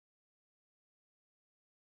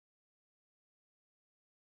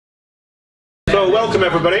So welcome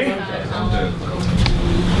everybody.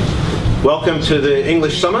 Welcome to the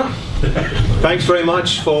English summer. Thanks very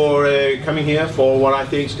much for coming here for what I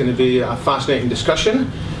think is going to be a fascinating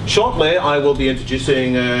discussion. Shortly I will be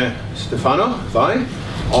introducing Stefano Vai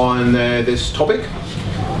on this topic.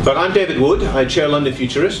 But I'm David Wood, I chair London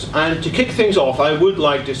Futurists, and to kick things off I would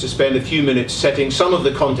like just to spend a few minutes setting some of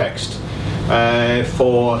the context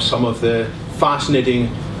for some of the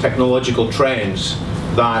fascinating technological trends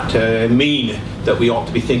that mean that we ought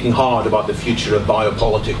to be thinking hard about the future of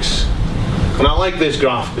biopolitics. And I like this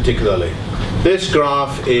graph particularly. This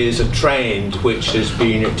graph is a trend which has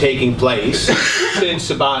been taking place since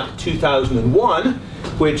about 2001,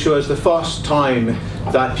 which was the first time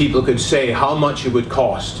that people could say how much it would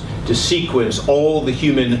cost to sequence all the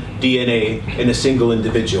human DNA in a single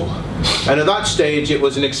individual. And at that stage it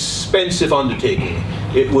was an expensive undertaking.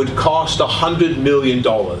 It would cost $100 million,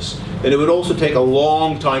 and it would also take a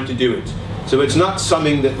long time to do it. So it's not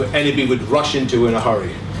something that anybody would rush into in a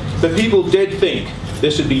hurry. But people did think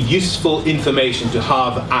this would be useful information to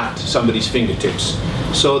have at somebody's fingertips.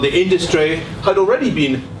 So the industry had already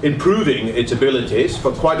been improving its abilities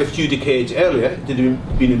for quite a few decades earlier. It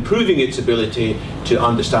had been improving its ability to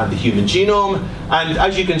understand the human genome. And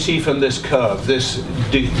as you can see from this curve, this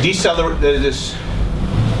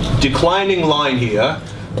declining line here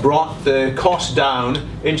brought the cost down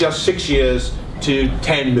in just 6 years to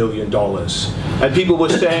 $10 million. And people were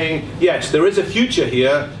saying, yes, there is a future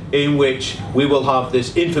here in which we will have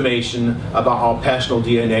this information about our personal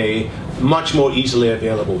DNA much more easily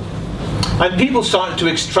available. And people started to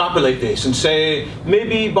extrapolate this and say,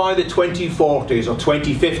 maybe by the 2040s or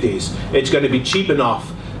 2050s, it's going to be cheap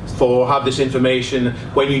enough for have this information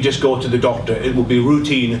when you just go to the doctor. It will be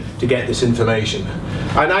routine to get this information.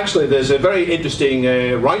 And actually there's a very interesting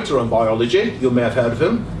writer on biology, you may have heard of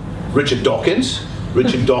him, Richard Dawkins.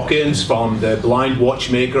 Richard Dawkins, from The Blind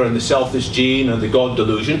Watchmaker and the Selfish Gene and the God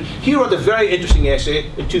Delusion. He wrote a very interesting essay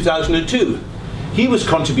in 2002. He was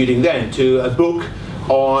contributing then to a book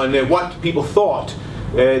on what people thought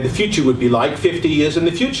the future would be like 50 years in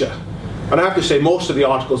the future. And I have to say most of the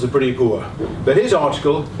articles are pretty poor. But his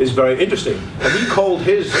article is very interesting. And he called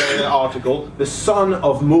his article The Son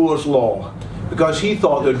of Moore's Law, because he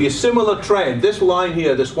thought there would be a similar trend. This line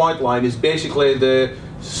here, this white line, is basically the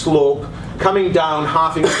slope coming down,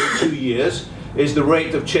 halving every 2 years, is the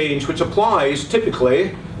rate of change which applies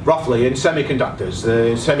typically, roughly, in semiconductors.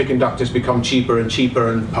 The semiconductors become cheaper and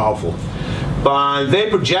cheaper and powerful. But they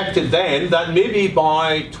projected then that maybe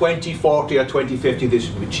by 2040 or 2050 this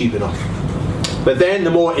would be cheap enough. But then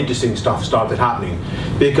the more interesting stuff started happening,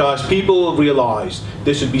 because people realized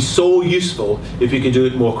this would be so useful if you could do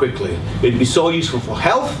it more quickly. It'd be so useful for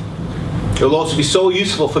health. It will also be so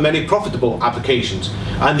useful for many profitable applications.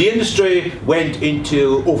 And the industry went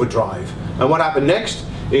into overdrive. And what happened next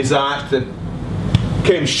is that it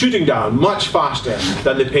came shooting down much faster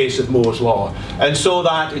than the pace of Moore's Law. And so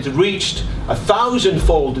that it reached a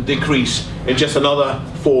 1,000-fold decrease in just another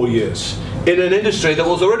 4 years, in an industry that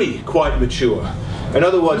was already quite mature. In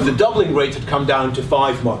other words, the doubling rate had come down to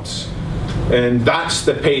 5 months. And that's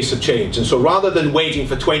the pace of change. And so rather than waiting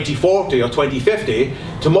for 2040 or 2050,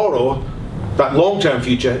 tomorrow, that long-term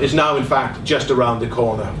future is now in fact just around the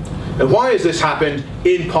corner. And why has this happened?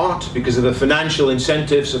 In part because of the financial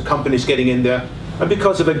incentives of companies getting in there, and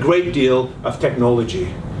because of a great deal of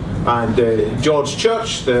technology. And George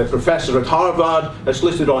Church, the professor at Harvard, has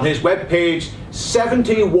listed on his webpage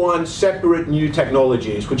 71 separate new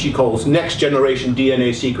technologies, which he calls next generation DNA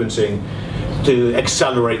sequencing, to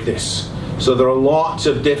accelerate this. So there are lots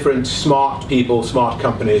of different smart people, smart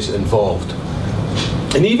companies involved.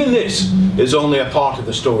 And even this is only a part of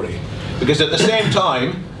the story, because at the same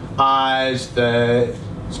time as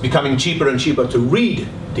it's becoming cheaper and cheaper to read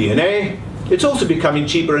DNA, it's also becoming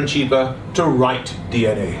cheaper and cheaper to write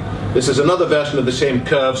DNA. This is another version of the same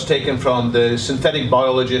curves taken from the synthetic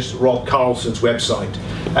biologist Rob Carlson's website.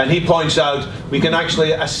 And he points out we can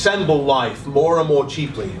actually assemble life more and more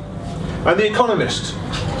cheaply. And The Economist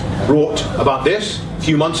wrote about this a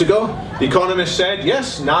few months ago. The Economist said,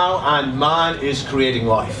 yes, now and man is creating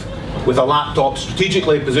life, with a laptop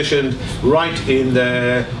strategically positioned right in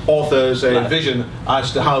the author's vision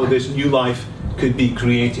as to how this new life could be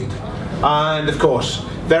created. And of course,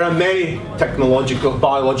 there are many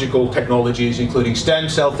biological technologies, including stem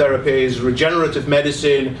cell therapies, regenerative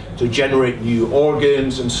medicine to generate new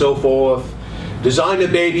organs and so forth. Designer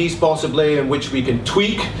babies, possibly, in which we can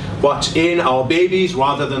tweak what's in our babies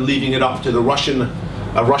rather than leaving it up to the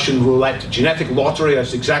Russian roulette genetic lottery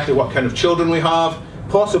as exactly what kind of children we have,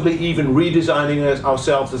 possibly even redesigning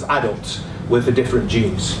ourselves as adults with the different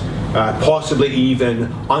genes. possibly even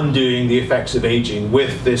undoing the effects of aging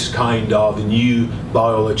with this kind of new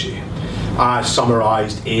biology, as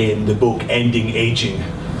summarized in the book Ending Aging,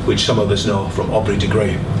 which some of us know from Aubrey de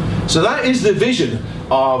Grey. So that is the vision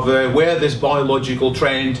of where this biological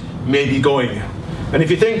trend may be going. And if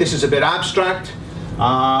you think this is a bit abstract,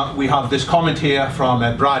 we have this comment here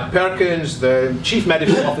from Brad Perkins, the Chief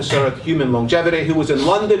Medical Officer at Human Longevity, who was in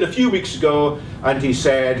London a few weeks ago, and he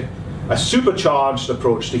said, a supercharged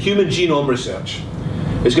approach to human genome research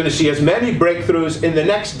is going to see as many breakthroughs in the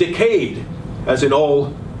next decade as in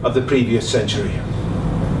all of the previous century.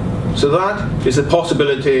 So that is the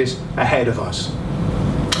possibilities ahead of us.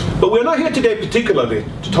 But we're not here today particularly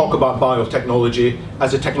to talk about biotechnology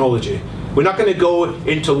as a technology. We're not going to go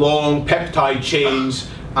into long peptide chains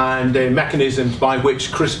and mechanisms by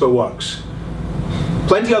which CRISPR works.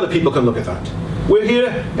 Plenty other people can look at that. We're here,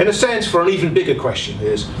 in a sense, for an even bigger question,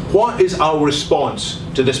 is what is our response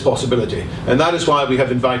to this possibility? And that is why we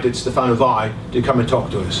have invited Stefano Vai to come and talk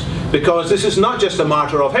to us. Because this is not just a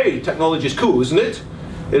matter of, hey, technology is cool, isn't it?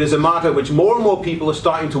 It is a matter which more and more people are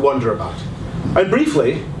starting to wonder about. And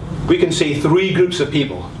briefly, we can see three groups of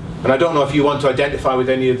people. And I don't know if you want to identify with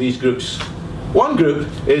any of these groups. One group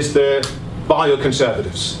is the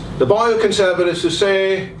bioconservatives. The bioconservatives who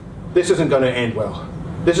say, this isn't going to end well.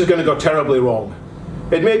 This is going to go terribly wrong.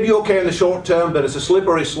 It may be okay in the short term, but it's a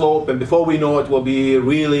slippery slope, and before we know it, we'll be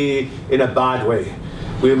really in a bad way.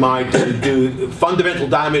 We might do fundamental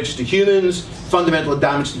damage to humans, fundamental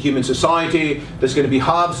damage to human society. There's going to be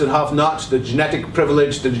haves and have-nots, the genetic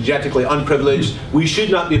privileged, the genetically unprivileged. We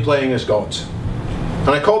should not be playing as gods. And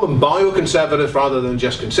I call them bioconservatives rather than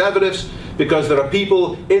just conservatives, because there are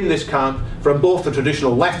people in this camp from both the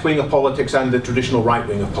traditional left wing of politics and the traditional right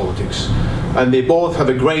wing of politics. And they both have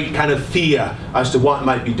a great kind of fear as to what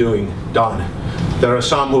might be done. There are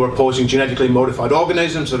some who are opposing genetically modified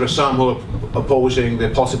organisms. There are some who are opposing the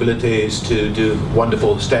possibilities to do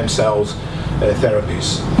wonderful stem cells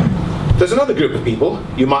therapies. There's another group of people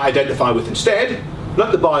you might identify with instead,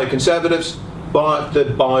 not the bioconservatives, but the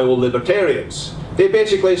bio-libertarians. They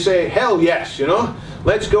basically say, hell yes, you know,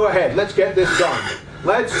 let's go ahead, let's get this done.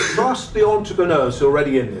 Let's trust the entrepreneurs who are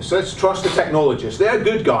already in this. Let's trust the technologists. They're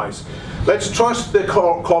good guys. Let's trust the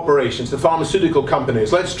corporations, the pharmaceutical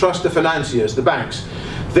companies. Let's trust the financiers, the banks.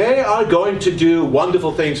 They are going to do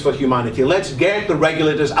wonderful things for humanity. Let's get the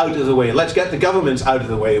regulators out of the way. Let's get the governments out of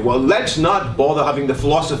the way. Well, let's not bother having the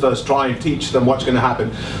philosophers try and teach them what's going to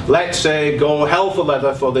happen. Let's go hell for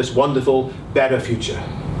leather for this wonderful, better future.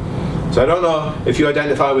 So I don't know if you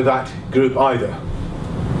identify with that group either.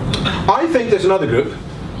 I think there's another group,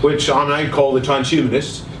 which I might call the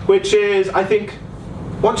transhumanists, which is, I think,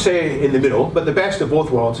 I won't say in the middle, but the best of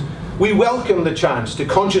both worlds. We welcome the chance to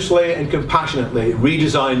consciously and compassionately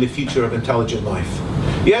redesign the future of intelligent life.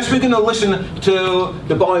 Yes, we're going to listen to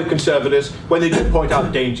the bioconservatives when they do point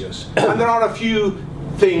out dangers. And there are a few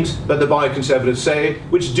things that the bioconservatives say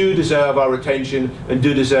which do deserve our attention and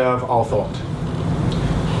do deserve our thought.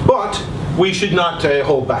 But we should not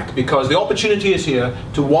hold back, because the opportunity is here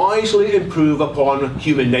to wisely improve upon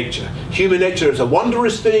human nature. Human nature is a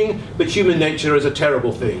wondrous thing, but human nature is a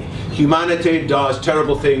terrible thing. Humanity does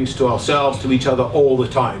terrible things to ourselves, to each other all the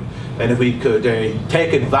time. And if we could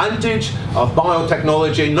take advantage of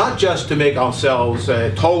biotechnology, not just to make ourselves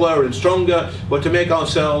taller and stronger, but to make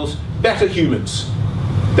ourselves better humans,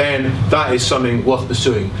 then that is something worth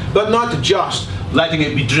pursuing. But not just letting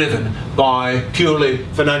it be driven by purely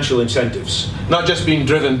financial incentives, not just being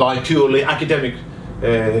driven by purely academic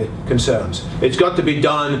concerns. It's got to be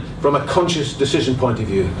done from a conscious decision point of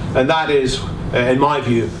view, and that is, in my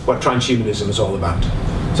view, what transhumanism is all about.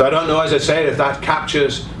 So I don't know, as I said, if that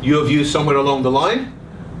captures your views somewhere along the line,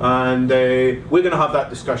 and we're going to have that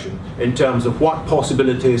discussion in terms of what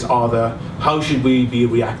possibilities are there, how should we be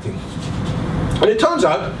reacting. And it turns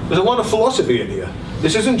out there's a lot of philosophy in here.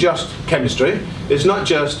 This isn't just chemistry, it's not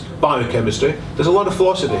just biochemistry, there's a lot of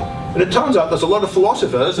philosophy. And it turns out there's a lot of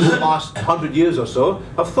philosophers in the last 100 years or so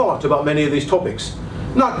have thought about many of these topics,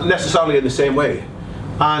 not necessarily in the same way.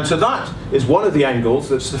 And so that is one of the angles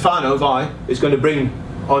that Stefano Vai is going to bring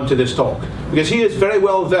onto this talk, because he is very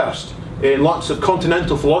well versed in lots of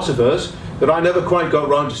continental philosophers that I never quite got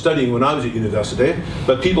around to studying when I was at university,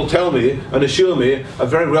 but people tell me and assure me are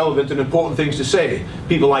very relevant and important things to say.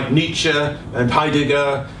 People like Nietzsche and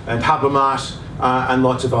Heidegger and Habermas and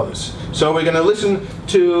lots of others. So we're going to listen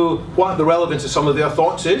to what the relevance of some of their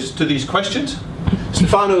thoughts is to these questions.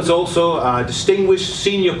 Stefano is also a distinguished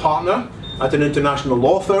senior partner at an international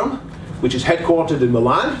law firm, which is headquartered in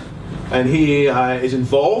Milan. And he is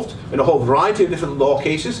involved in a whole variety of different law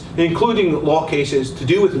cases, including law cases to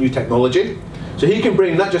do with new technology. So he can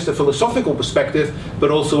bring not just a philosophical perspective, but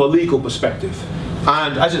also a legal perspective.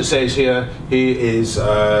 And as it says here, he is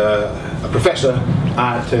a professor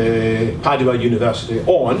at Padua University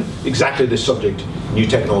on exactly this subject, new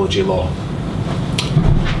technology law.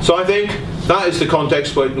 So I think that is the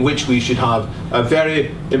context in which we should have a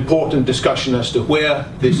very important discussion as to where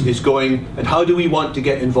this is going and how do we want to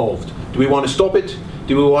get involved. Do we want to stop it?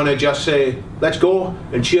 Do we want to just say, let's go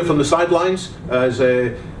and cheer from the sidelines as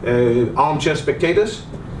armchair spectators?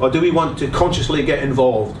 Or do we want to consciously get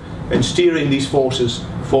involved in steering these forces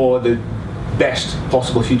for the best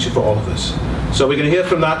possible future for all of us? So we're going to hear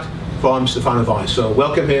from that from Stefano Weiss. So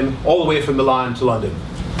welcome him all the way from Milan to London.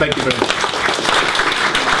 Thank you very much.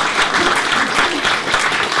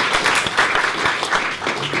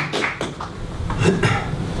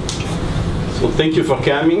 So thank you for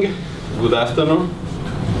coming. Good afternoon.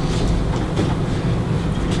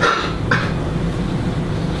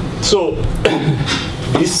 So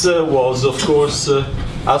this was, of course,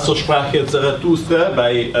 Also sprach Zarathustra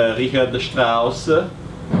by Richard Strauss,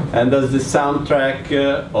 and as the soundtrack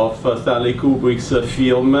of Stanley Kubrick's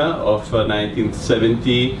film of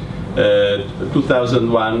 1970,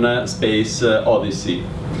 2001 Space Odyssey.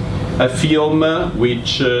 A film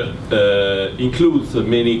which includes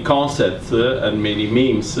many concepts and many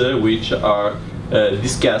memes which are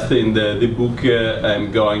discussed in the book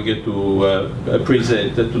I'm going to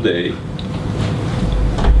present today.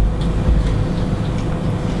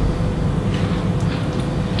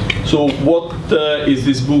 So what is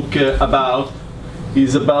this book about?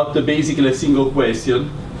 It's about basically a single question.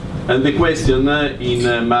 And the question,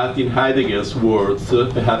 in Martin Heidegger's words,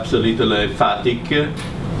 perhaps a little emphatic,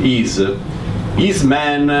 is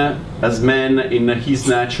man, as man in his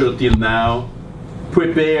nature till now,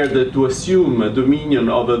 prepared to assume dominion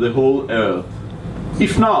over the whole earth?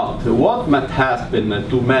 If not, what might happen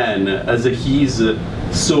to man as he is,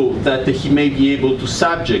 so that he may be able to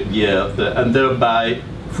subject the earth and thereby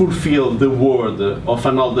fulfill the word of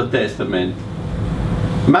an Old Testament?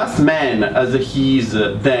 Must man, as he is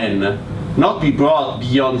then, not be brought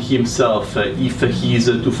beyond himself if he is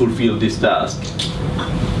to fulfill this task?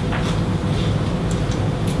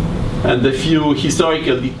 And a few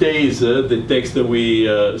historical details. The text that we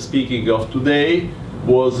are speaking of today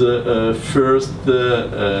was first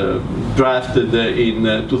drafted in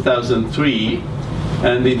 2003,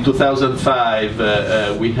 and in 2005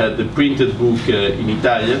 we had the printed book in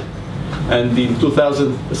Italian, and in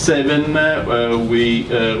 2007 we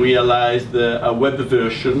realized a web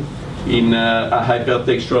version in a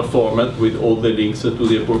hypertextual format with all the links to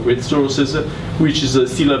the appropriate sources, which is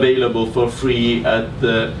still available for free at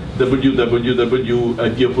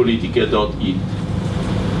www.biopolitics.it.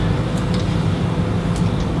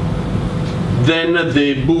 Then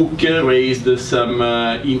the book raised some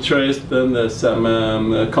interest and some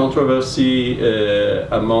controversy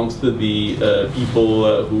amongst the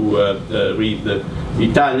people who read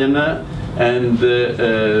Italian, and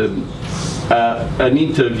an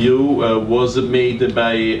interview was made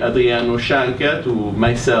by Adriano Scianca to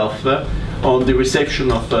myself on the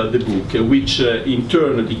reception of the book, which in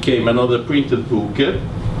turn became another printed book,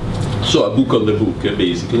 so a book on the book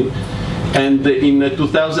basically. And in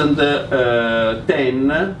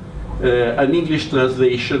 2010, an English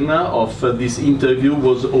translation of this interview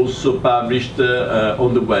was also published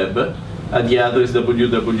on the web at the address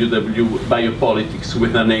www.biopolitics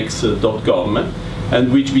with an x.com, and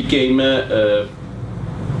which became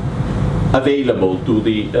available to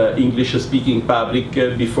the English-speaking public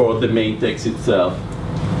before the main text itself.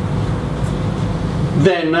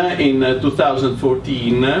 Then, in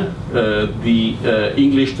 2014, the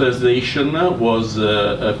English translation was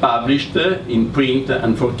published in print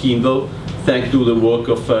and for Kindle, thanks to the work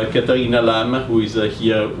of Katharina Lam, who is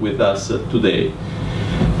here with us today.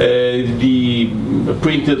 The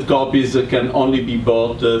printed copies can only be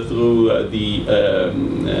bought through the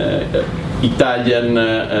Italian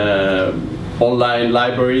online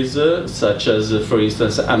libraries, such as, for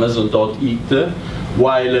instance, Amazon.it,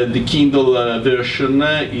 while the Kindle version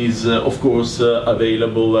is, of course,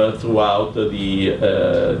 available throughout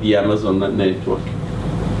the Amazon network.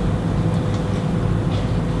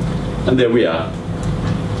 And there we are.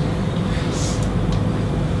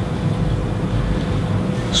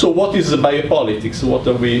 So what is biopolitics? What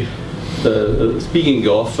are we speaking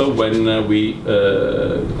of when we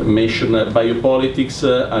mention biopolitics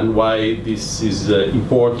and why this is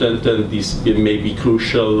important and this may be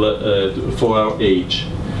crucial for our age?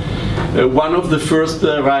 One of the first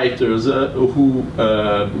writers who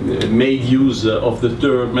made use of the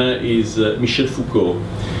term is Michel Foucault.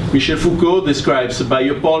 Michel Foucault describes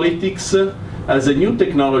biopolitics as a new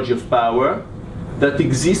technology of power that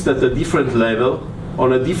exists at a different level,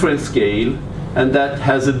 on a different scale, and that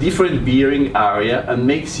has a different bearing area and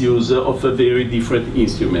makes use of a very different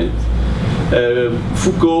instrument.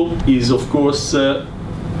 Foucault is, of course,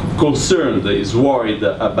 concerned, is worried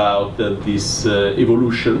about this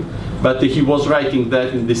evolution, but he was writing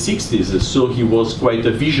that in the 60s, so he was quite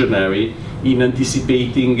a visionary in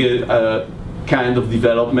anticipating kind of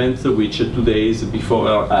development which today is before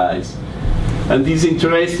our eyes. And it's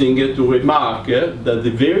interesting to remark that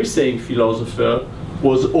the very same philosopher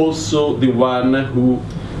was also the one who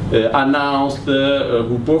announced,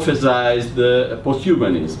 who prophesied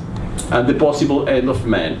posthumanism and the possible end of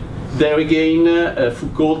man. There again,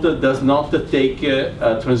 Foucault does not take a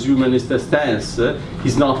transhumanist stance.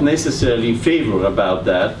 He's not necessarily in favor about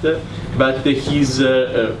that, but he's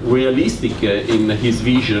realistic in his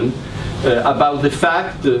vision about the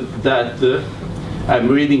fact that I'm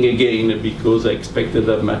reading again because I expected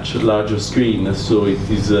a much larger screen, so it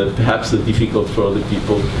is perhaps difficult for the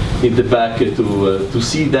people in the back to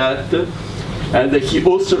see that. And he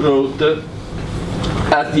also wrote,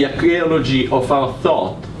 as the archaeology of our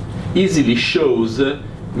thought easily shows,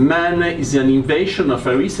 man is an invention of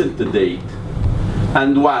a recent date,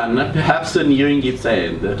 and one perhaps nearing its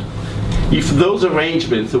end. If those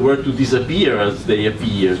arrangements were to disappear as they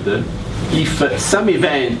appeared, if some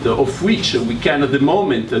event of which we can at the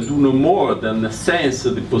moment do no more than sense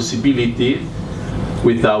the possibility,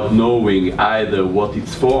 without knowing either what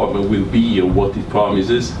its form will be or what it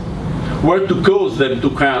promises, were to cause them to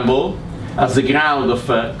crumble, as the ground of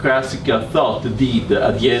classical thought did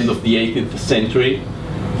at the end of the 18th century,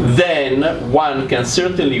 then one can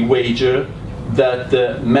certainly wager that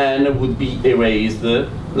man would be erased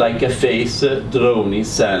like a face drawn in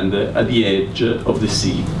sand at the edge of the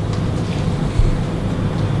sea.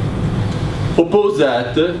 Oppose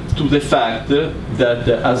that to the fact that,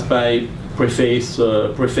 as my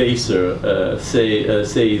prefacer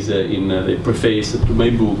says in the preface to my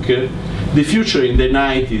book, the future in the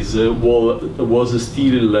 90s was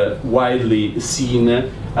still widely seen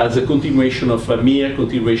as a continuation of a mere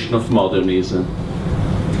continuation of modernism.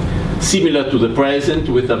 Similar to the present,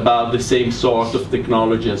 with about the same sort of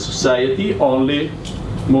technology and society, only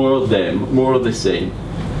more of the same.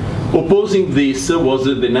 Opposing this was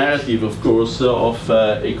the narrative, of course, of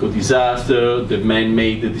eco-disaster, the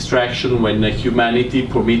man-made distraction when humanity,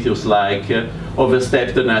 Prometheus-like,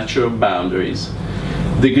 overstepped the natural boundaries.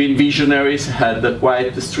 The green visionaries had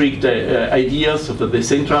quite strict ideas of a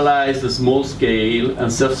decentralized, small-scale, and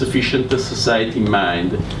self-sufficient society in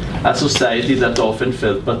mind, a society that often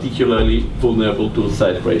felt particularly vulnerable to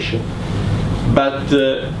outside pressure. But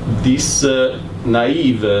this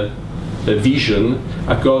naive vision,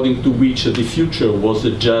 according to which the future was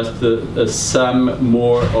just some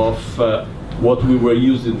more of what we were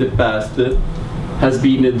used in the past, has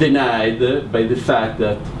been denied by the fact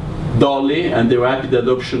that Dolly and the rapid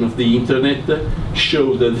adoption of the internet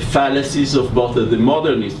showed the fallacies of both the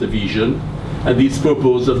modernist vision and its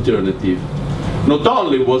proposed alternative. Not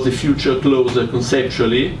only was the future closer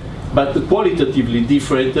conceptually, but qualitatively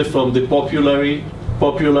different from the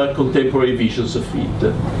popular contemporary visions of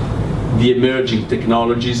it. The emerging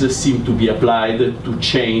technologies seem to be applied to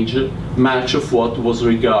change much of what was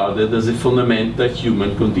regarded as a fundamental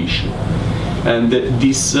human condition. And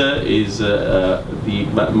this is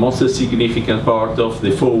the most significant part of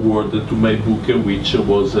the foreword to my book, which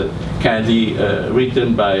was kindly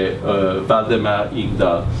written by Valdemar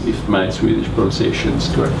Ingdahl, if my Swedish pronunciation is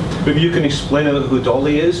correct. Maybe you can explain a little who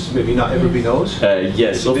Dolly is, maybe not everybody knows.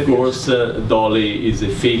 Yes, of course, Dolly is a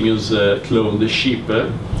famous cloned sheep.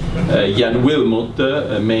 Jan Wilmot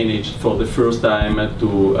managed for the first time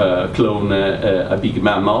to clone a big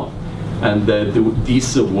mammal, and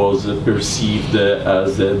this was perceived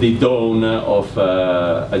as the dawn of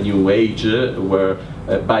a new age where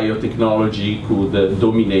biotechnology could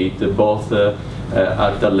dominate both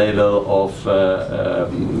at the level of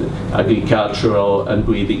agricultural and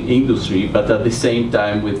breeding industry, but at the same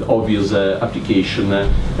time with obvious application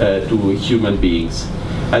to human beings.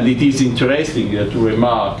 And it is interesting to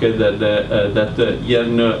remark that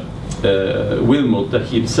Jan Wilmot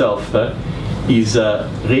himself is a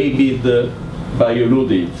rabid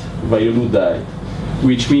bioludite,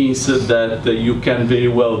 which means that you can very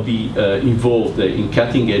well be involved in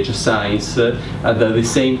cutting-edge science and at the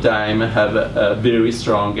same time have a very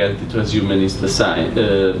strong anti-transhumanist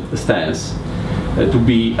stance. To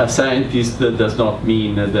be a scientist does not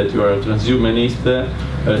mean that you are a transhumanist.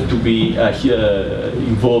 To be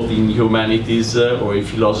involved in humanities or in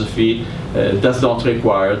philosophy does not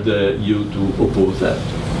require you to oppose that.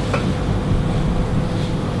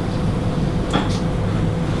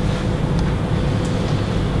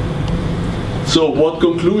 So what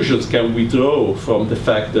conclusions can we draw from the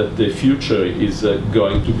fact that the future is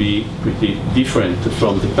going to be pretty different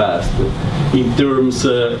from the past in terms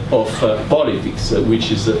of politics, which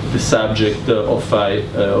is the subject of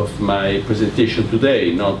my presentation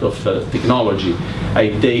today, not of technology.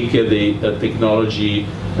 I take the technology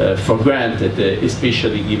for granted,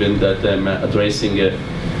 especially given that I'm addressing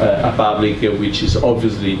a public which is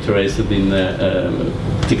obviously interested in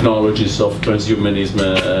technologies of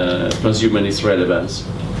transhumanist relevance.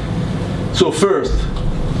 So first,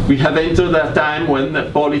 we have entered a time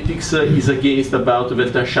when politics is against about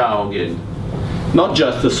Weltanschauungen, not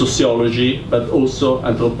just sociology, but also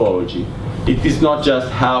anthropology. It is not just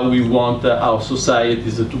how we want our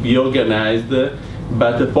societies to be organized,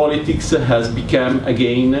 but politics has become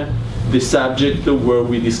again the subject where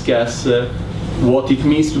we discuss what it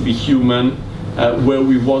means to be human, where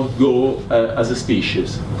we want to go as a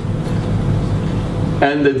species.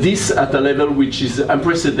 And this at a level which is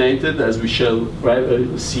unprecedented, as we shall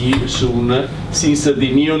see soon, since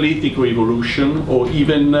the Neolithic revolution or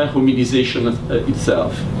even hominization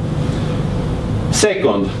itself.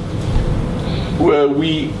 Second,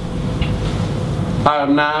 we are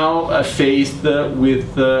now faced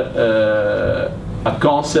with a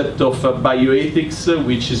concept of bioethics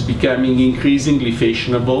which is becoming increasingly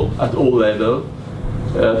fashionable at all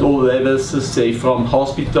levels, say from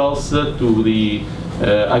hospitals to the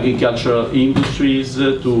agricultural industries,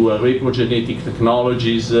 to reprogenetic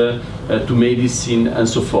technologies, to medicine and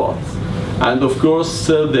so forth. And of course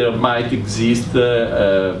there might exist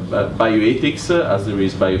bioethics, as there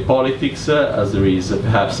is biopolitics, as there is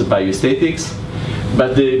perhaps bioaesthetics.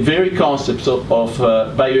 But the very concept of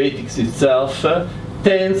bioethics itself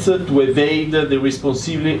tends to evade the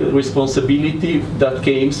responsibility that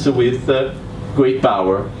comes with great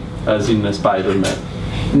power, as in Spider-Man.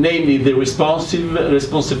 Namely, the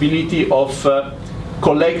responsibility of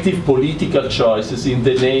collective political choices in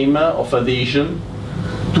the name of adhesion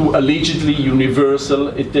to allegedly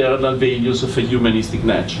universal eternal values of a humanistic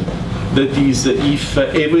nature. That is, if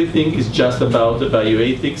everything is just about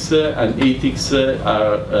bioethics and ethics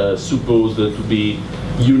are supposed to be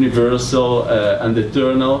universal and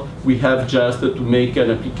eternal, we have just to make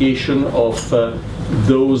an application of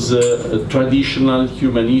those traditional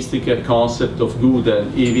humanistic concept of good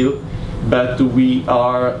and evil, but we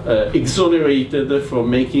are exonerated from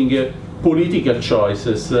making political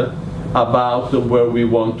choices about where we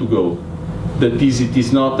want to go. That is, it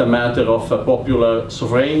is not a matter of popular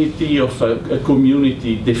sovereignty, of a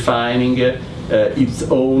community defining its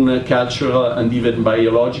own cultural and even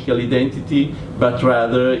biological identity, but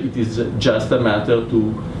rather it is just a matter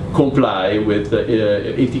to comply with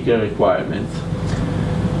ethical requirements.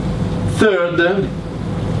 Third,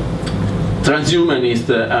 transhumanists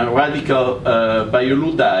and radical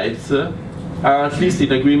bioluddites are at least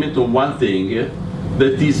in agreement on one thing,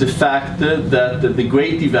 that is the fact that the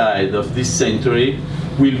great divide of this century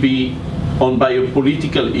will be on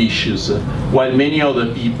biopolitical issues, while many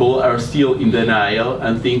other people are still in denial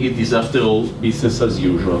and think it is, after all, business as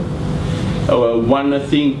usual. One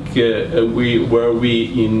thing where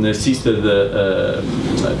we insisted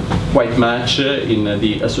quite much in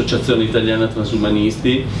the Associazione Italiana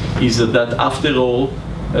Transhumanisti is that, after all,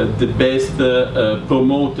 the best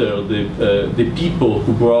promoter, the people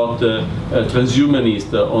who brought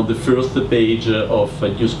transhumanists on the first page of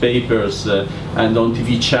newspapers and on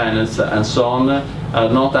TV channels and so on, are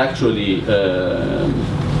not actually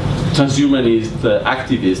transhumanist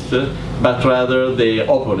activists, but rather their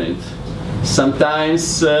opponents.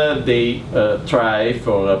 Sometimes they try,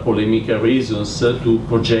 for polemical reasons, to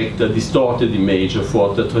project a distorted image of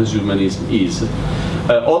what transhumanism is.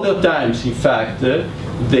 Other times, in fact,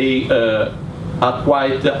 they are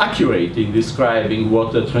quite accurate in describing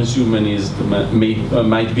what transhumanism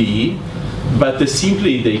might be, but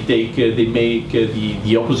simply they make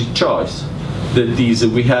the opposite choice. That is,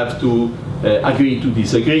 we have to agree to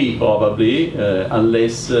disagree, probably,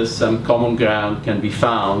 unless some common ground can be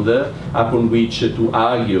found upon which to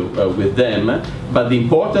argue with them. But the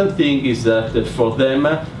important thing is that for them,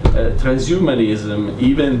 transhumanism,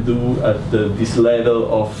 even though at this level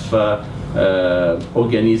of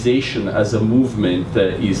organization as a movement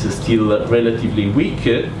is still relatively weak,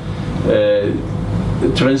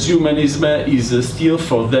 transhumanism is still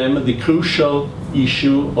for them the crucial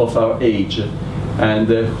issue of our age. And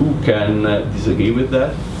who can disagree with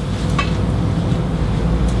that?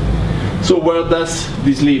 So where does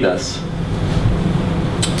this lead us?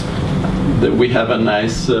 We have a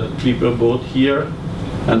nice clipper boat here,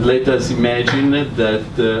 and let us imagine that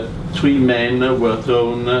 3 men were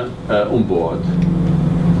thrown on board.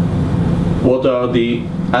 What are the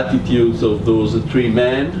attitudes of those three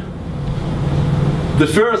men. The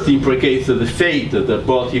first imprecates the fate that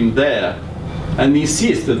brought him there and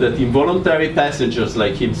insists that involuntary passengers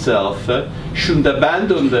like himself shouldn't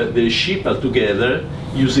abandon the ship altogether,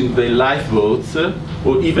 using their lifeboats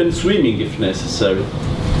or even swimming if necessary.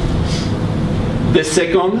 The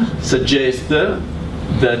second suggests that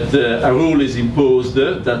a rule is imposed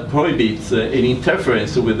that prohibits any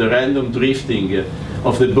interference with the random drifting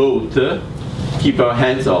of the boat, keep our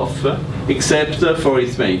hands off, except for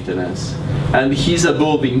its maintenance. And his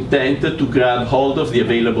above intent to grab hold of the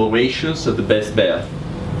available rations at the best berth,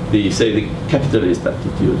 the capitalist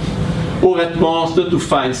attitude. Or at most to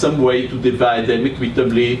find some way to divide them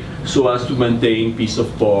equitably so as to maintain peace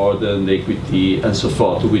of board and equity and so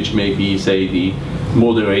forth, which may be, say, the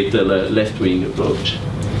moderate left-wing approach.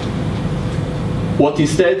 What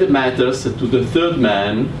instead matters to the third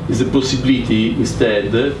man is the possibility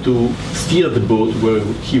instead to steer the boat where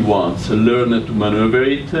he wants, learn to maneuver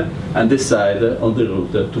it, and decide on the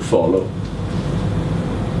route to follow.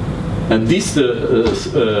 And this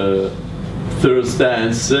third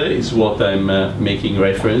stance is what I'm making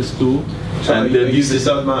reference to. So and are you the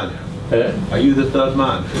third man? Are you the third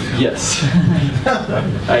man? Yes,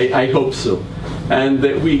 I hope so. And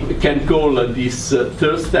we can call this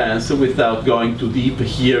third stance, without going too deep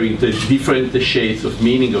here into different shades of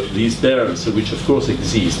meaning of these terms, which of course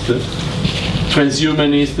exist: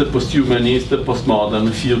 transhumanist, posthumanist,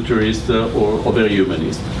 postmodern, futurist, or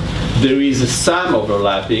overhumanist. There is some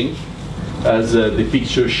overlapping, as the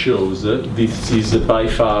picture shows. This is by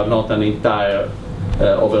far not an entire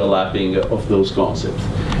overlapping of those concepts.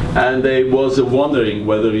 And I was wondering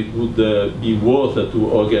whether it would be worth to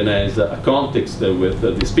organize a context with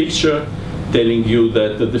this picture, telling you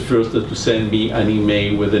that the first to send me an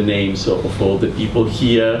email with the names of all the people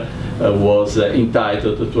here was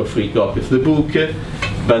entitled to a free copy of the book.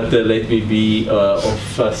 But let me be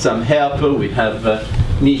of some help. We have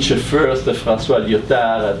Nietzsche first, François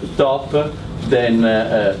Lyotard at the top, then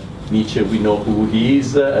Nietzsche, we know who he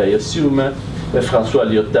is, I assume. François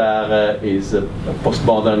Lyotard is a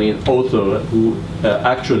postmodern author who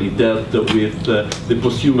actually dealt with the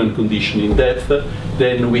posthuman condition in depth.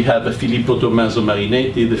 Then we have Filippo Tommaso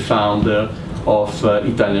Marinetti, the founder of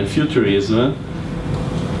Italian Futurism.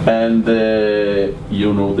 And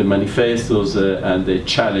you know the manifestos and the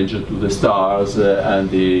challenge to the stars and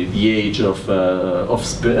the age of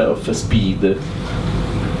speed,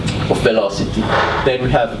 of velocity. Then we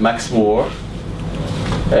have Max Moore.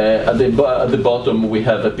 At the bottom we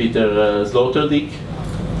have Peter Sloterdijk,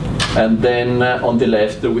 and then on the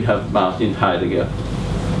left we have Martin Heidegger.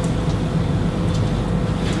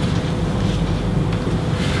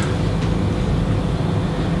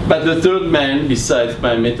 But the third man, besides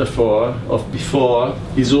my metaphor of before,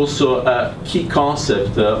 is also a key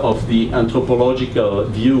concept of the anthropological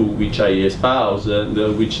view which I espouse,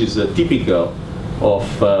 which is typical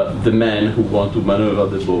of the men who want to maneuver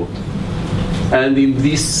the boat. And in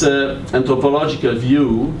this anthropological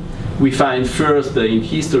view, we find first in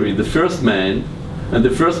history the first man, and the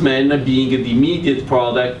first man being the immediate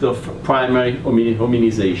product of primary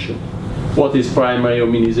hominization. What is primary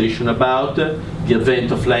hominization about? The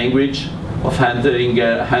advent of language, of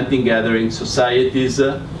hunting-gathering societies,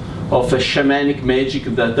 of a shamanic magic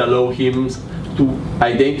that allow him to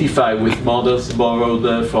identify with models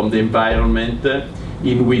borrowed from the environment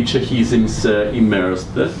in which he is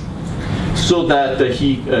immersed, so that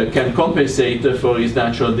he can compensate for his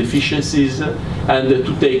natural deficiencies and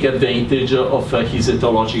to take advantage of his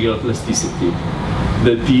ethological plasticity.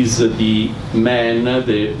 That is, the man,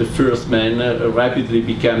 the first man, rapidly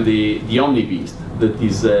became the omnibeast. That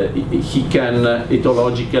is, he can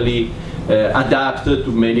ethologically adapt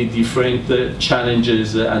to many different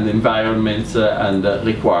challenges and environments and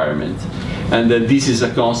requirements. And this is a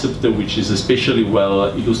concept which is especially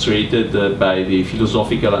well illustrated by the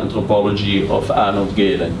philosophical anthropology of Arnold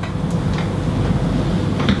Gehlen.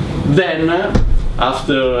 Then,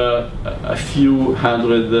 after a few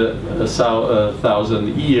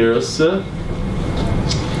thousand years,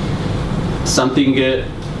 something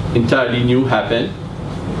entirely new happened.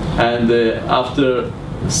 And after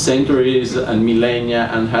centuries and millennia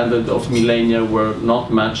and hundreds of millennia where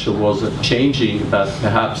not much was changing, but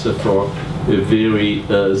perhaps for very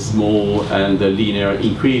small and linear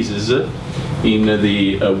increases in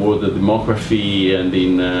the word demography and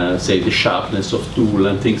in, say, the sharpness of tool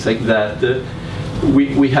and things like that,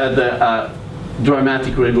 we had a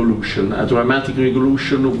dramatic revolution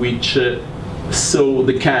which saw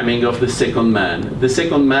the coming of the second man. The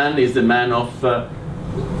second man is the man of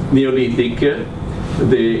Neolithic,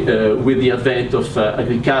 with the advent of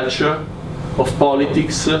agriculture, of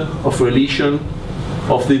politics, of religion,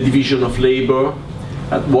 of the division of labor,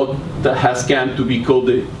 and what has come to be called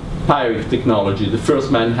the Pyrrhic technology. The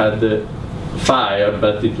first man had the fire,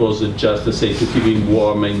 but it was just to say to keep him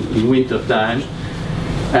warm in winter time.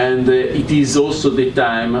 And it is also the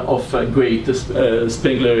time of great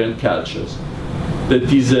Spenglerian cultures. That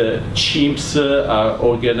these chimps are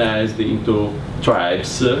organized into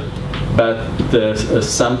tribes, but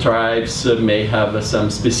some tribes may have some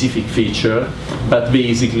specific feature, but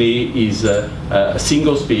basically is a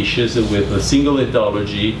single species with a single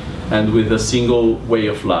ethology and with a single way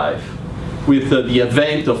of life. With the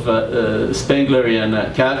advent of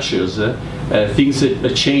Spenglerian cultures, things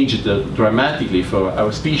changed dramatically for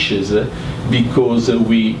our species because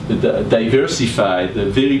we diversified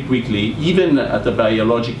very quickly, even at a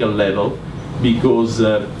biological level, because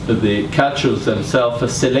the cultures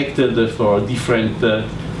themselves selected for different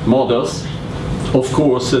models, of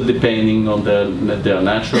course depending on their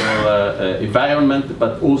natural environment,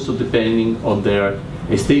 but also depending on their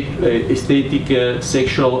aesthetic,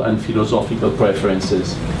 sexual and philosophical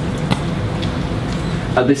preferences.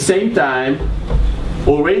 At the same time,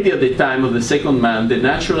 already at the time of the second man, the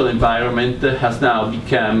natural environment has now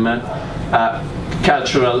become a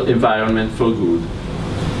cultural environment for good.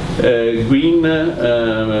 Green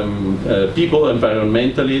people,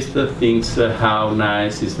 environmentalists, thinks how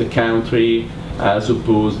nice is the country as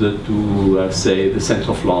opposed to, say, the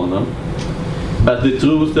center of London. But the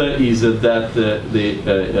truth is that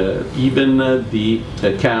even the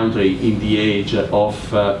country in the age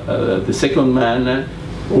of the second man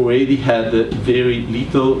already had very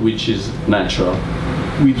little which is natural.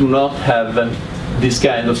 We do not have this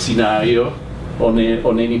kind of scenario on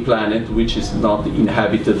any planet which is not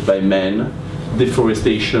inhabited by men.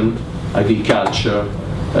 Deforestation, agriculture,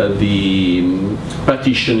 the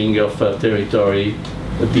partitioning of territory.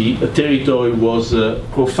 The territory was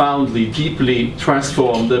profoundly, deeply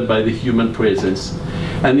transformed by the human presence.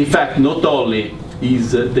 And in fact, not only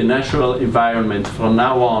is the natural environment from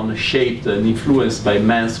now on shaped and influenced by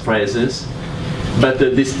man's presence, but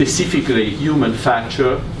the specifically human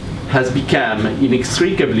factor has become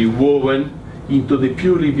inextricably woven into the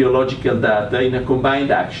purely biological data in a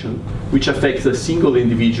combined action, which affects the single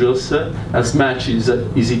individuals as much as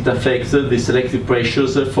it affects the selective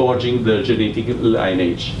pressures forging the genetic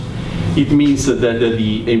lineage. It means that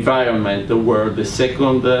the environment where the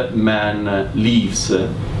second man lives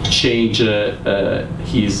change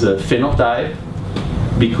his phenotype,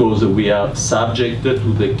 because we are subject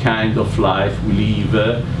to the kind of life we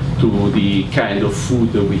live, to the kind of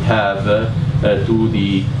food we have, to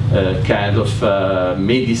the kind of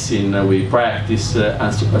medicine we practice,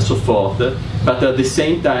 and so forth. But at the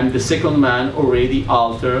same time, the second man already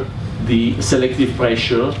altered the selective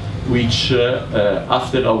pressure, which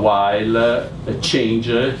after a while change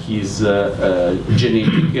his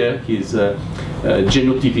genetic, his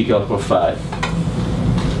genotypical profile.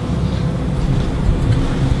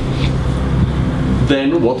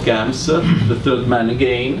 Then what comes? The third man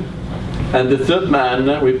again. And the third man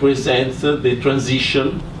represents the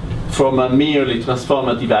transition from a merely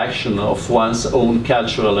transformative action of one's own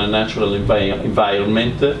cultural and natural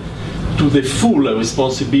environment to the full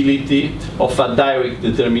responsibility of a direct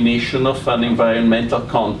determination of an environmental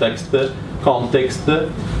context and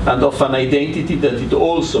of an identity that is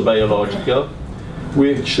also biological,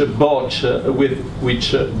 which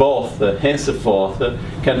both henceforth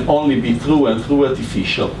can only be true and true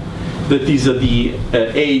artificial. That is the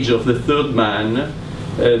age of the third man.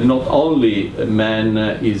 Not only man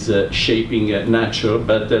is shaping nature,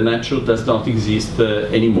 but nature does not exist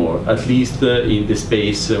anymore, at least in the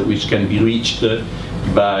space which can be reached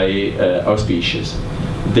by our species.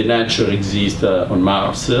 The nature exists on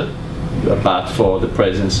Mars, but for the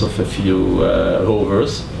presence of a few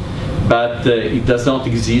rovers. But it does not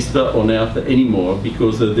exist on Earth anymore,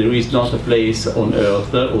 because there is not a place on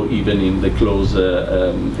Earth, or even in the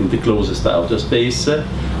closest outer space,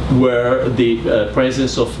 where the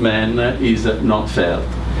presence of man is not felt.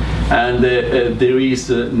 And there is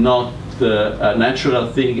not a natural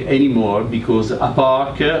thing anymore, because a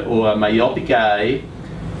park or a myopic eye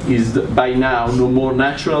is by now no more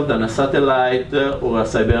natural than a satellite or a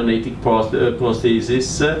cybernetic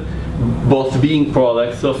prosthesis, both being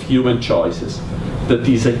products of human choices. That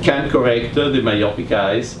is, can correct the myopic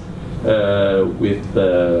eyes with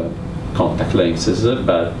contact lenses,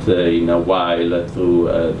 but in a while through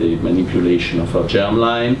the manipulation of a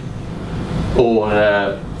germline, or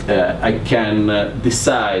I can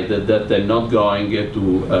decide that I'm not going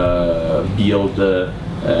to build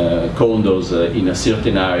condos in a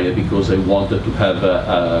certain area because I wanted to have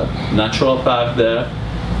a natural park there,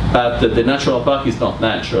 But the natural park is not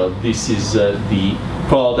natural. This is the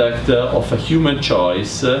product of a human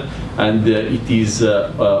choice, and it is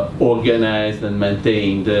organized and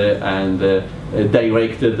maintained and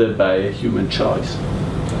directed by human choice.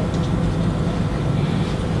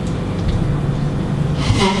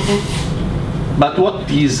 But what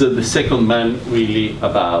is the second man really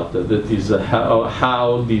about? That is,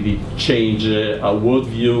 how did it change our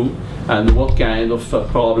worldview, and what kind of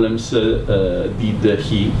problems did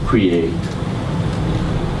he create?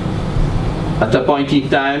 At a point in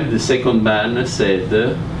time, the second man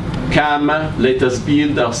said, "Come, let us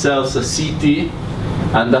build ourselves a city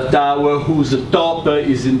and a tower whose top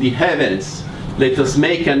is in the heavens. Let us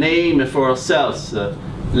make a name for ourselves,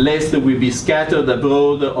 lest we be scattered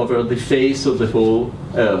abroad over the face of the whole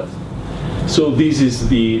earth." So this is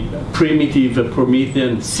the primitive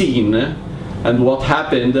Promethean scene, and what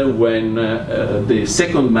happened when the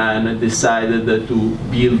second man decided to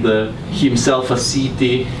build himself a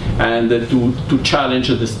city and to challenge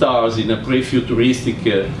the stars in a pre-futuristic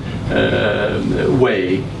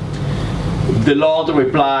way. The Lord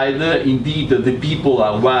replied, "Indeed, the people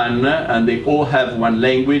are one, and they all have one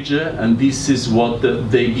language, and this is what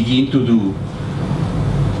they begin to do.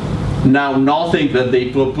 Now nothing that they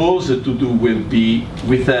propose to do will be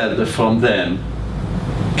withheld from them.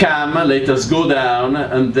 Come, let us go down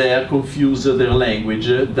and there confuse their language,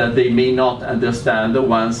 that they may not understand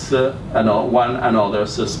one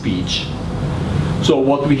another's speech." So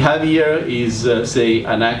what we have here is, say,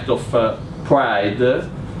 an act of pride,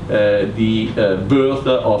 the birth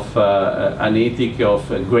of an ethic of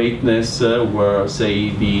greatness, where,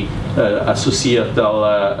 say, the societal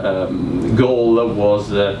goal was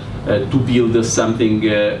to build something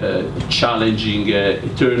challenging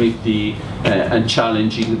eternity and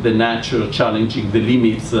challenging the nature, challenging the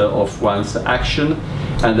limits of one's action.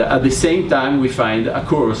 And at the same time, we find a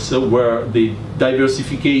course where the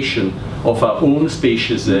diversification of our own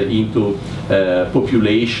species into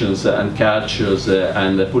populations and cultures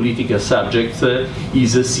and political subjects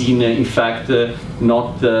is seen, in fact,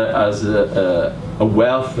 not as a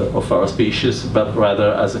wealth of our species, but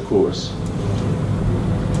rather as a course.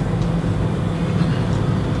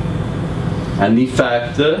 And in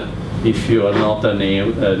fact, if you are not a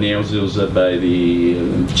Neozus by the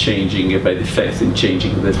by the facts in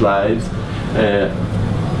changing the lives,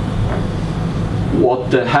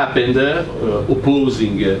 what happened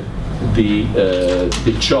opposing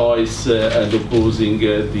the choice and opposing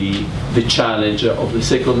the challenge of the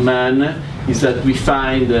second man is that we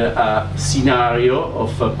find a scenario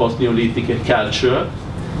of a post-Neolithic culture,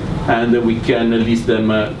 and we can list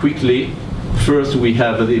them quickly. First, we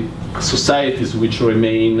have the societies which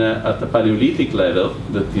remain at the Paleolithic level,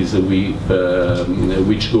 that is,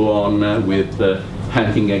 which go on with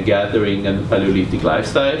hunting and gathering and Paleolithic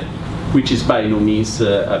lifestyle, which is by no means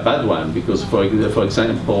a bad one, because, for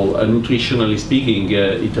example, nutritionally speaking,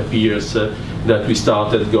 it appears that we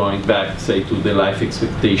started going back, say, to the life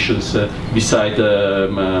expectations beside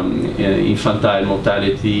infantile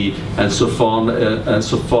mortality and so on and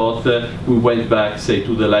so forth. We went back, say,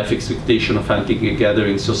 to the life expectation of hunting and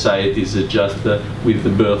gathering societies just with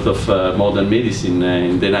the birth of modern medicine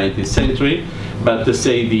in the 19th century. But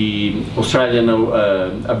say the Australian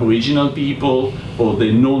Aboriginal people or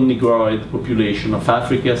the non-Negroid population of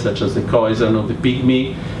Africa, such as the Khoisan or the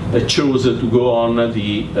Pygmy, chose to go on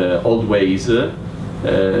the old ways.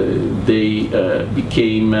 They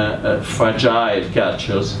became fragile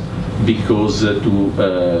cultures, because to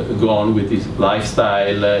go on with this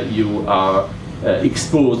lifestyle, you are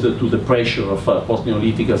exposed to the pressure of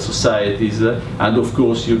post-Neolithic societies, and of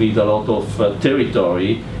course you need a lot of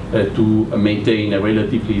territory to maintain a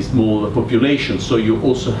relatively small population. So you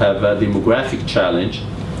also have a demographic challenge,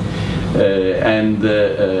 and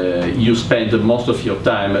you spend most of your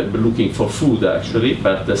time looking for food, actually,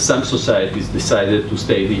 but some societies decided to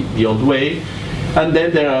stay the old way. And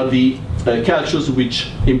then there are the cultures which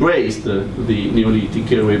embraced the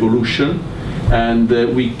Neolithic revolution, and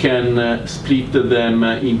we can split them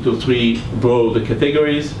into three broad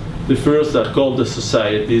categories. The first are called the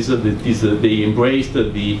societies. That is, they embraced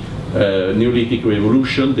the Neolithic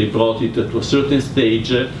revolution, they brought it to a certain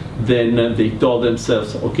stage, then they told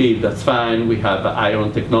themselves, okay, that's fine, we have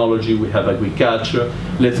iron technology, we have agriculture,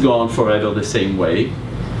 let's go on forever the same way.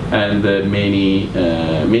 And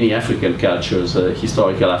many African cultures,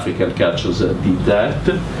 historical African cultures did that.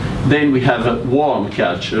 Then we have warm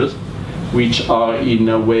cultures, which are in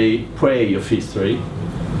a way prey of history.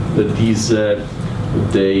 These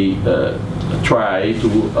they try to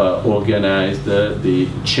organize the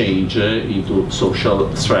change into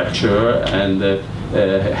social structure, and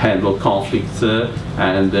handle conflicts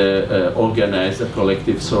and organize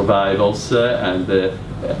collective survivals and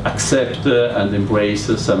accept and embrace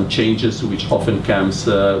some changes which often come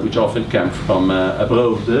from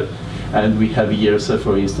abroad. And we have here,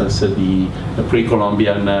 for instance, the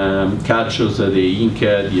pre-Columbian cultures, the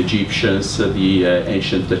Inca, the Egyptians, the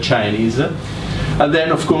ancient Chinese. And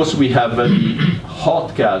then, of course, we have the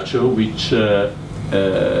hot culture, which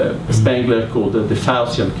Spengler called the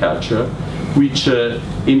Faustian culture, which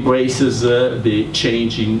embraces the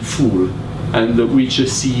change in full, and which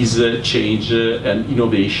sees change and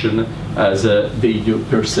innovation as a value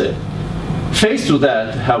per se. Faced to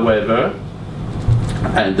that, however,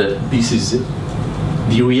 and this is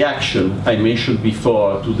the reaction I mentioned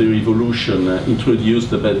before to the revolution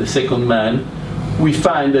introduced by the second man, we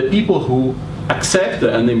find that people who accept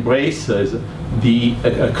and embrace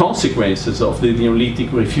the consequences of the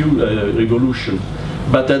Neolithic revolution,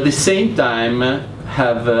 but at the same time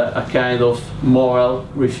have a kind of moral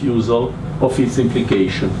refusal of its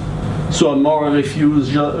implication. So a moral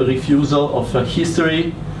refusal of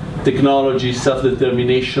history, technology,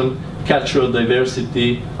 self-determination, cultural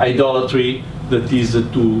diversity, idolatry, that is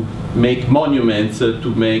to make monuments,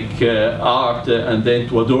 to make art, and then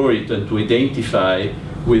to adore it and to identify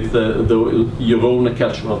with your own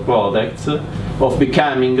cultural products, of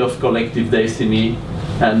becoming, of collective destiny,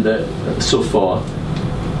 and so forth.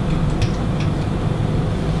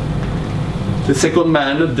 The second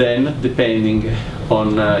man, then, depending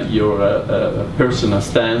on your personal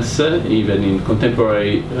stance, even in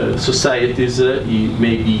contemporary societies, it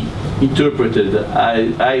may be interpreted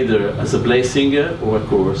either as a blessing or a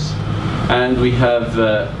curse. And we have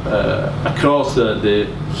across the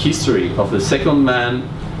history of the second man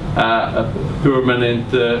a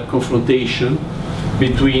permanent confrontation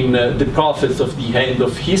between the prophets of the end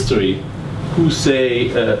of history, who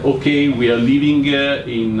say, okay, we are living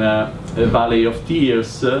in a valley of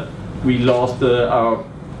tears, we lost our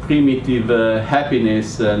primitive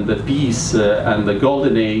happiness and the peace and the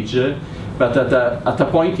golden age, but at a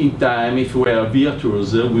point in time, if we are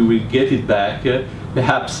virtuous, we will get it back,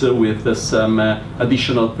 perhaps with some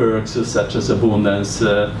additional perks such as abundance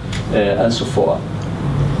and so forth.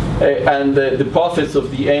 And the prophets of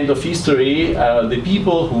the end of history are the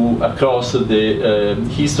people who, across the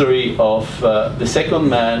history of the second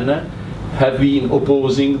man, have been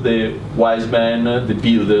opposing the wise men, the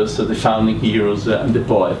builders, the founding heroes, and the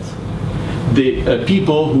poets. The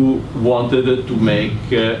people who wanted to make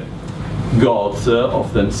gods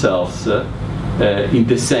of themselves, in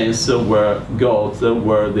the sense where gods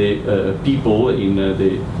were the people in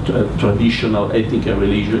the traditional ethnic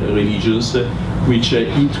religions, which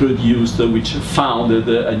introduced, which founded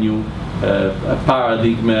a new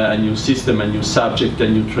paradigm, a new system, a new subject, a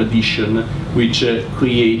new tradition, which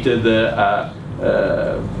created a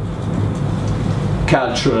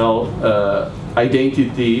cultural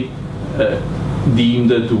identity deemed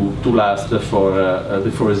to last for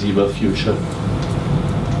the foreseeable future.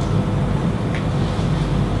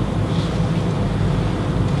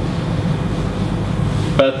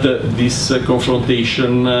 But this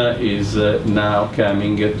confrontation is now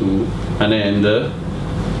coming to an end,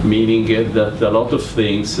 meaning that a lot of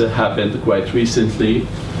things happened quite recently.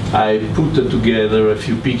 I put together a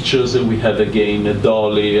few pictures. We had again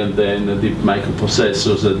Dolly, and then the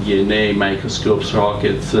microprocessors, DNA, microscopes,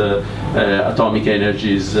 rockets, atomic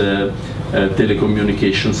energies,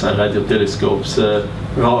 telecommunications, radio telescopes,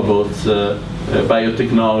 robots,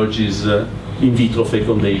 biotechnologies, in vitro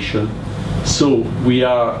fecundation. So we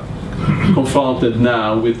are confronted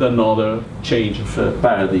now with another change of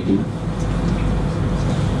paradigm.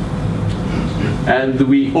 And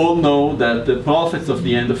we all know that the prophets of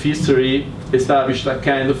the end of history established a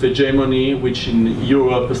kind of hegemony which in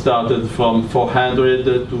Europe started from 400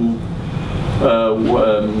 to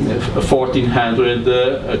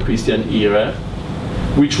 1400 Christian era,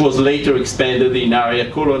 which was later expanded in area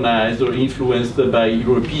colonized or influenced by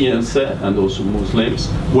Europeans and also Muslims,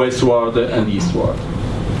 westward and eastward.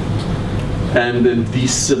 And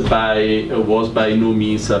this was by no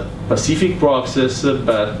means a pacific process,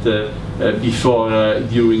 but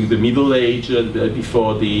during the Middle Age,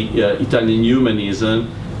 before the Italian humanism,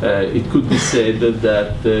 it could be said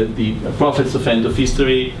that the prophets of end of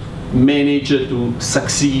history managed to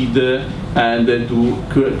succeed and to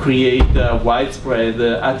create a widespread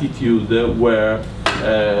attitude where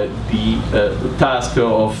the task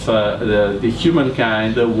of the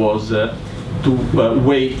humankind was to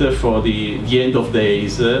wait for the end of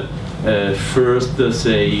days, first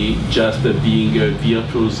say just being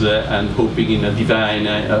virtuous and hoping in a divine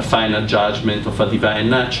final judgment of a divine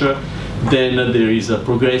nature, Then there is a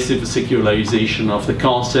progressive secularization of the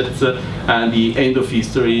concepts, and the end of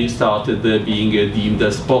history started being deemed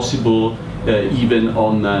as possible even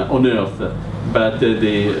on Earth. But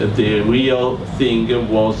the real thing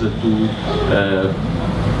was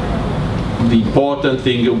the important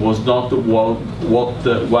thing was not what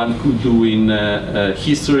one could do in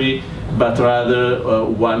history, but rather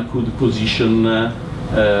one could position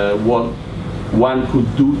what one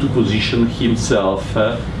could do to position himself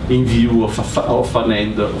in view of an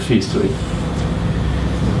end of history.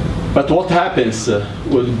 But what happens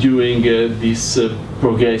during this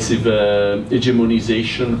progressive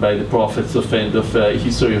hegemonization by the prophets of end of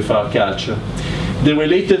history of our culture? The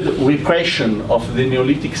related repression of the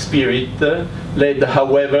Neolithic spirit led,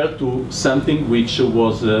 however, to something which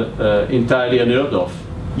was entirely unheard of,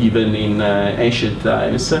 even in ancient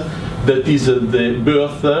times. That is the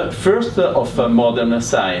birth, first, of modern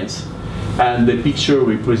science. And the picture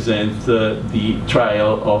represents the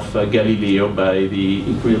trial of Galileo by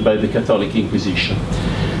the Catholic Inquisition.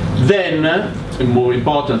 Then, more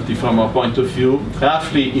importantly from our point of view,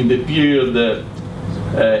 roughly in the period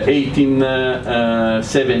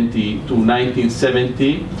 1870 to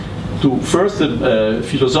 1970, to first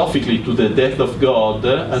philosophically to the death of God,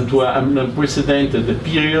 and to an unprecedented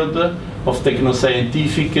period of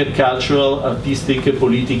techno-scientific, cultural, artistic,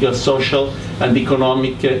 political, social, and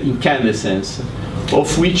economic incandescence,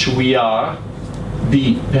 of which we are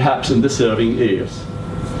the perhaps undeserving heirs.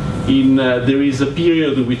 There is a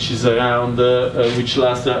period which is around, which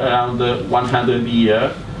lasts around 100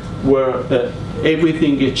 years, where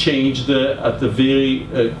everything changed at a very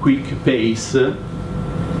quick pace,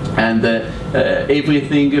 and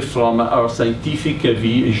everything from our scientific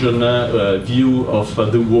vision, view of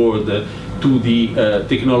the world, to the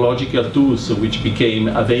technological tools which became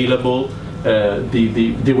available,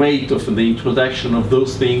 the rate of the introduction of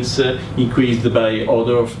those things increased by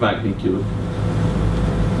order of magnitude.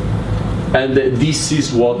 And this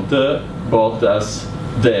is what brought us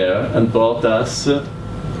there, and brought us to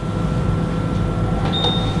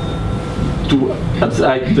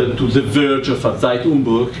the verge of a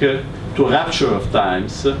Zeitumbruch, to a rupture of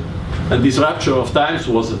times. And this rupture of times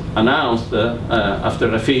was announced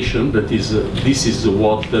after a fashion. That is, this is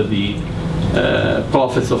what the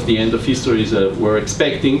prophets of the end of history were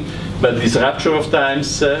expecting. But this rupture of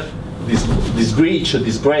times, this breach,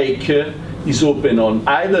 this break, is open on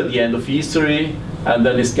either the end of history and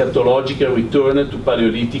an eschatological return to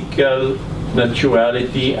Paleolithical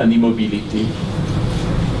naturality and immobility.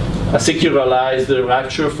 A secularized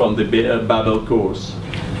rupture from the Babel course.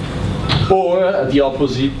 Or the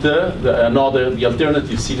opposite, the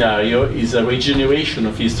alternative scenario is a regeneration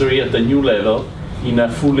of history at a new level in a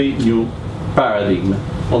fully new paradigm,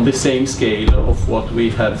 on the same scale of what we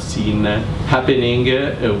have seen happening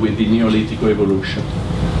with the Neolithic Revolution.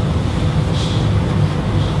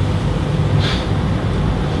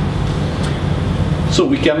 So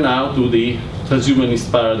we come now to the transhumanist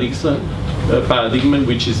paradigm,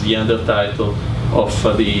 which is the undertitle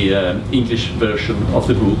of the English version of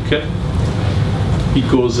the book,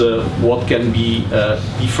 because what can be a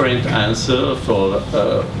different answer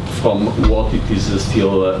from what it is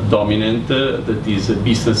still dominant, that is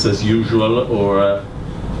business as usual, or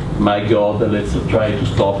my God, let's try to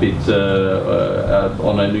stop it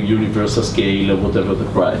on a universal scale, whatever the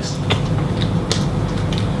price.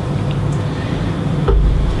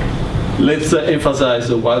 Let's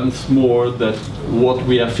emphasize once more that what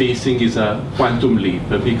we are facing is a quantum leap,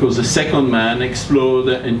 because the second man explored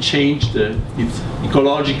and changed its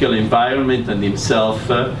ecological environment and himself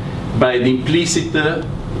by the implicit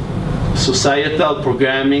societal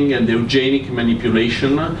programming and eugenic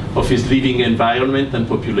manipulation of his living environment and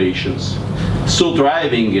populations, so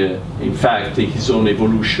driving, in fact, his own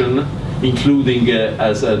evolution, including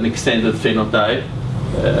as an extended phenotype,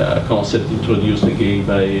 a concept introduced again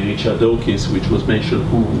by Richard Dawkins, which was mentioned,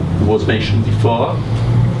 who was mentioned before.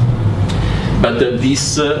 But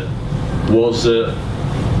this was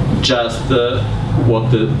just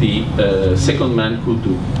what the second man could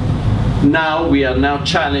do. Now we are now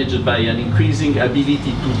challenged by an increasing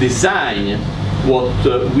ability to design what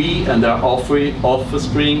we and our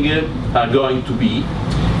offspring are going to be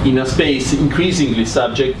in a space increasingly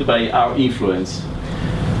subject by our influence.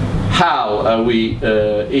 How are we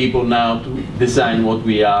able now to design what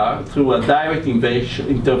we are? Through a direct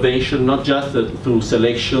intervention, not just through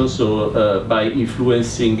selections or by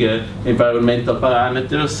influencing environmental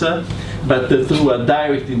parameters, but through a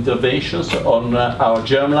direct interventions on our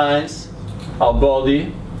germlines, our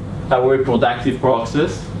body, our reproductive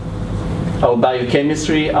process, our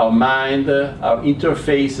biochemistry, our mind, our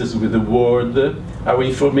interfaces with the world, our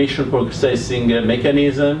information processing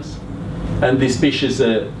mechanisms, and the species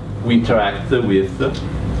we interact with,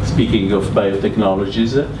 speaking of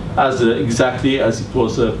biotechnologies, as exactly as it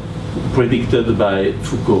was predicted by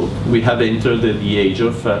Foucault. We have entered the age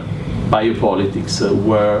of biopolitics,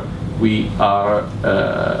 where we are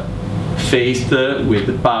faced with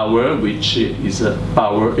the power, which is a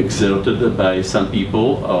power exerted by some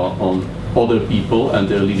people on other people and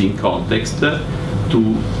their living context, to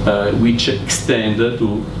which extend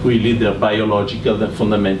to really their biological and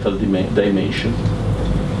fundamental dimension.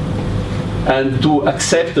 And to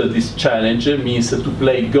accept this challenge means to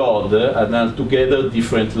play God at an altogether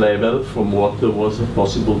different level from what was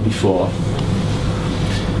possible before.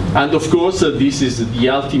 And of course, this is the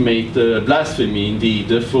ultimate blasphemy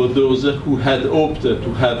indeed for those who had hoped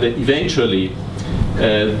to have eventually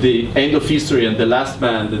the end of history and the last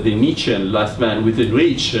man, the Nietzschean last man within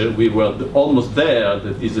reach. We were almost there.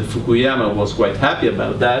 That is, Fukuyama was quite happy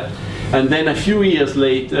about that. And then a few years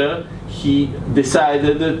later, he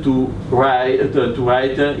decided to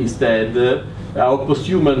write instead our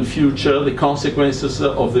posthuman future, the consequences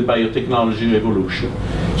of the biotechnology revolution.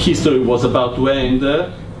 History was about to end.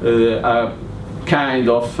 A kind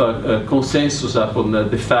of consensus upon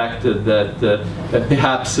the fact that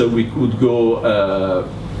perhaps we could go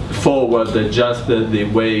forward just the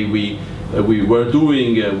way we were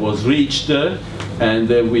doing was reached, and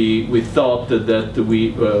we thought that we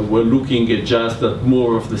were looking just at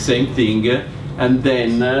more of the same thing, and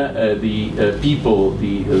then the people,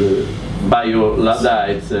 the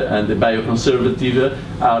bio-Luddites and the bioconservative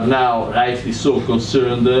are now rightly so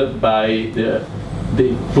concerned by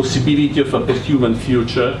the possibility of a posthuman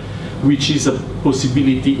future, which is a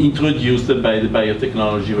possibility introduced by the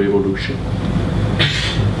biotechnology revolution.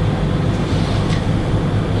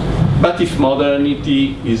 But if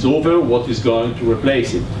modernity is over, what is going to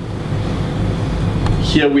replace it?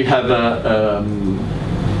 Here we have a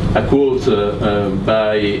quote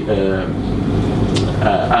by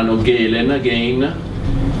Arnold Gehlen again.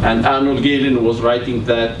 And Arnold Gehlen was writing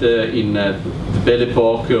that in the Belle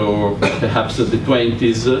Epoque, or perhaps the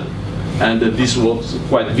 20s, and this was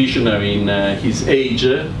quite visionary in his age.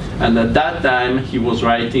 And at that time, he was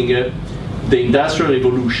writing the Industrial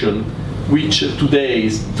Revolution, which today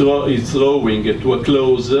is drawing to a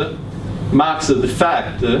close, marks in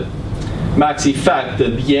fact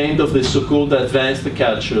the end of the so-called advanced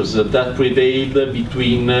cultures that prevailed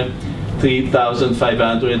between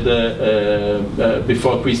 3,500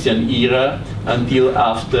 before Christian era until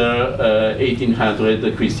after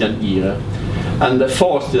 1800 Christian era, and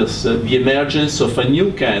fosters the emergence of a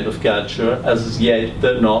new kind of culture as yet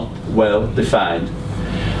not well defined.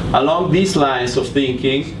 Along these lines of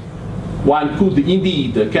thinking, one could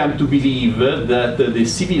indeed come to believe that the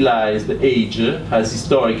civilized age as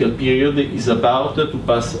historical period is about to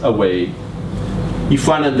pass away, if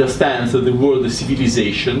one understands the word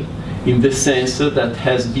civilization in the sense that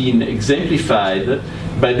has been exemplified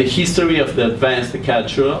by the history of the advanced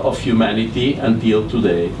culture of humanity until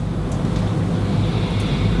today.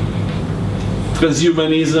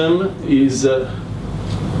 Transhumanism is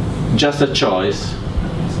just a choice,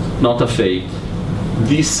 not a fate.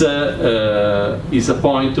 This is a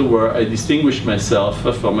point where I distinguish myself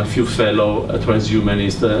from a few fellow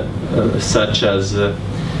transhumanists, such as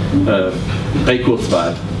Ray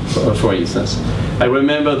Kurzweil, for instance. I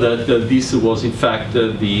remember that this was in fact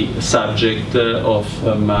the subject of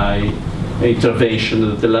my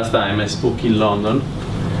intervention the last time I spoke in London,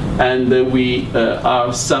 and we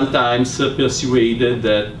are sometimes persuaded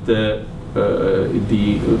that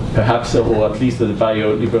perhaps, or at least the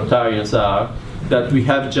bio-libertarians are, that we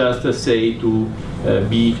have just say to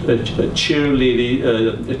be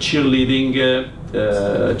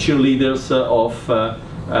cheerleaders of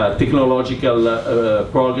technological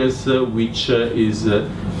progress which is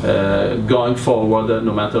going forward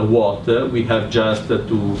no matter what. We have just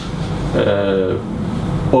to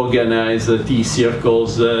organize tea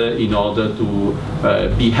circles in order to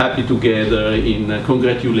be happy together in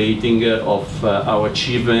congratulating of our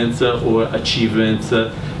achievements or achievements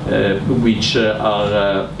which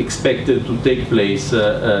are expected to take place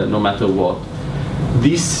no matter what.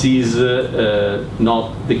 This is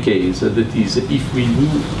not the case. That is, if we do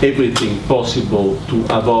everything possible to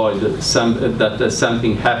avoid that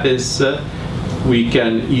something happens, we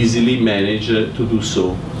can easily manage to do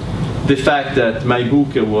so. The fact that my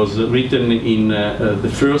book was written in,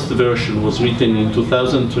 the first version was written in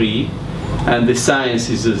 2003, and the science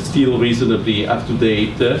is still reasonably up to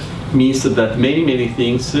date, means that many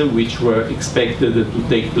things which were expected to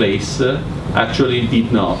take place actually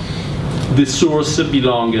did not. The source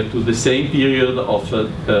belonged to the same period of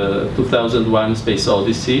 2001 Space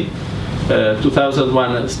Odyssey.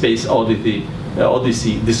 2001 Space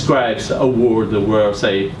Odyssey describes a world where,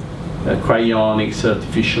 say, cryonics,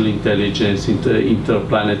 artificial intelligence,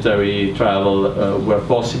 interplanetary travel were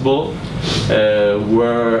possible.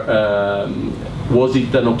 Was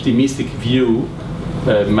it an optimistic view?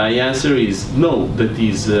 My answer is no, that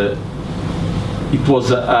is, it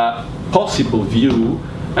was a possible view,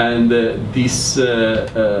 and this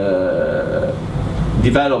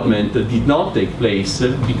development did not take place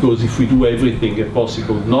because if we do everything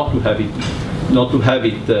possible not to have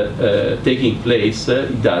it taking place,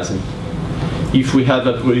 it doesn't. If we have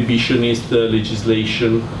a prohibitionist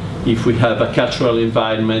legislation, if we have a cultural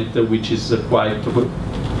environment which is quite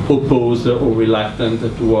opposed or reluctant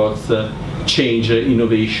towards change,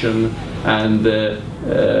 innovation, and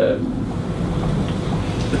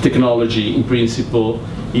technology in principle,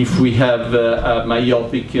 if we have a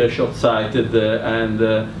myopic, short-sighted, and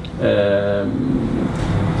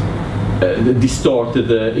distorted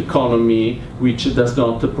economy which does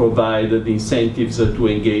not provide the incentives to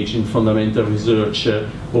engage in fundamental research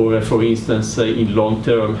or, for instance, in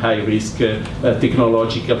long-term, high-risk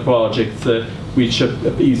technological projects, which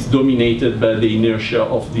is dominated by the inertia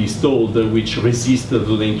of the stalled, which resisted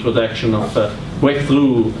the introduction of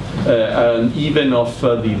breakthrough and even of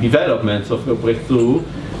the development of a breakthrough,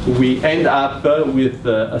 we end up with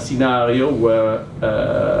a scenario where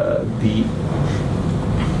the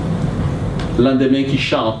lendemain qui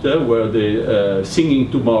chante, where the singing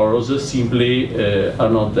tomorrows simply are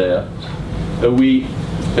not there. We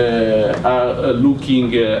are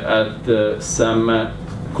looking at some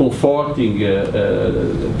comforting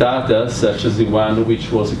data, such as the one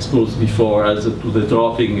which was exposed before as to the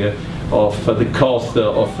dropping of the cost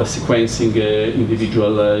of sequencing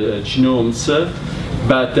individual genomes.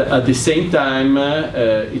 But at the same time,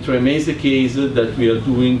 it remains the case that we are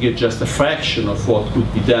doing just a fraction of what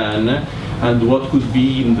could be done and what could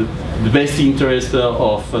be in the best interest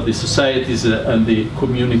of the societies and the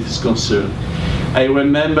communities concerned. I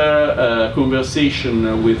remember a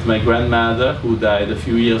conversation with my grandmother, who died a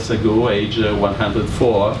few years ago, age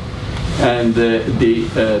 104, and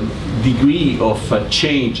the degree of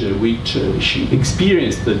change which she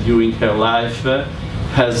experienced during her life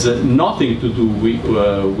has nothing to do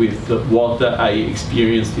with what I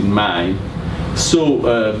experienced in mine.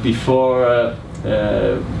 So before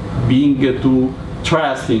being too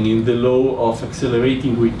trusting in the law of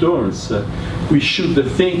accelerating returns, we should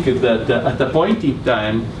think that at a point in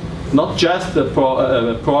time, not just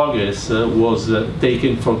progress was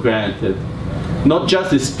taken for granted, not just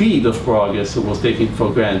the speed of progress was taken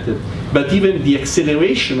for granted, but even the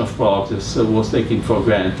acceleration of progress was taken for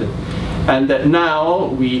granted. And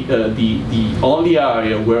now the only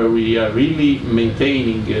area where we are really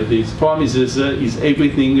maintaining these promises is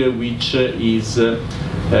everything which is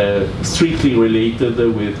strictly related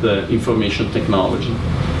with information technology.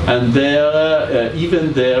 And there,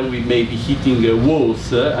 even there, we may be hitting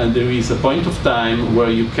walls, and there is a point of time where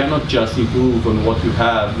you cannot just improve on what you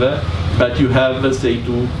have, but you have, say,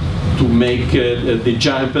 to make the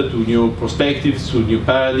jump to new perspectives, to new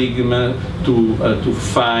paradigm, to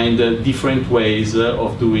find different ways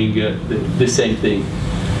of doing the same thing.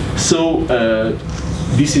 So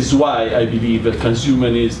this is why I believe that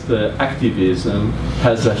transhumanist activism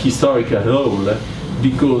has a historical role,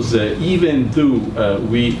 because even though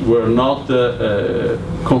we were not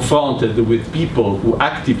confronted with people who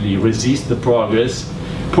actively resist the progress,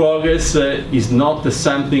 progress is not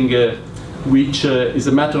something which is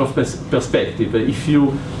a matter of perspective. If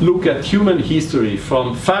you look at human history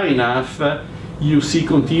from far enough, you see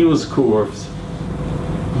continuous curves.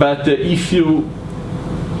 But if you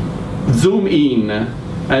zoom in,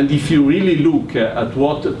 and if you really look at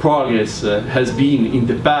what progress has been in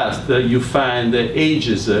the past, you find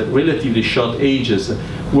ages, relatively short ages,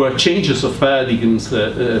 where changes of paradigms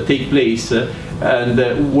take place,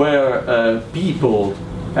 and where people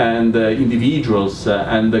and individuals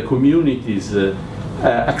and communities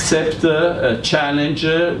accept a challenge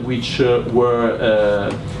which were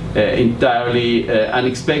entirely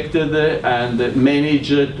unexpected and manage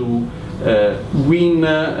to win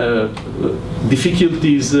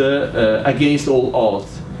difficulties against all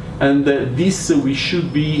odds. And this we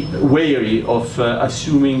should be wary of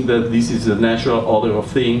assuming that this is a natural order of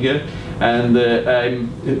things. And I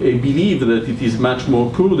believe that it is much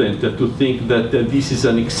more prudent to think that this is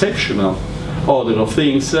an exceptional order of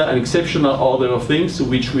things,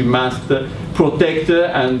 which we must protect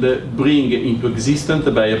and bring into existence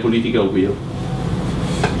by a political will.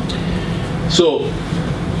 So,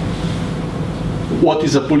 what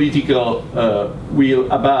is a political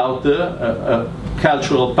will about, a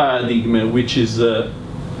cultural paradigm which is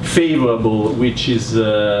favorable, which is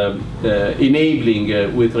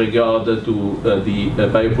enabling with regard to the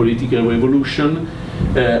biopolitical revolution.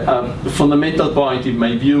 A fundamental point in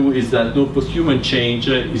my view is that no posthuman change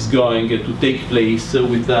is going to take place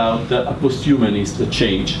without a posthumanist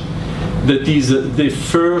change. That is,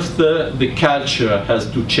 the culture has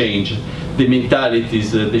to change, the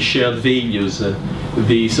mentalities, the shared values,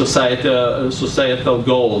 the societal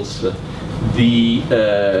goals, the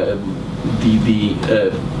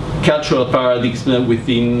cultural paradigms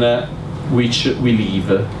within which we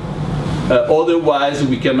live. Otherwise,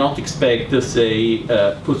 we cannot expect, say,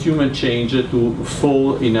 posthuman change to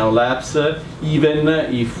fall in our laps, even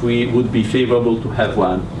if we would be favorable to have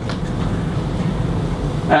one.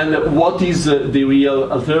 And what is the real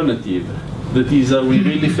alternative? That is, are we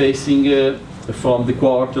really facing, from the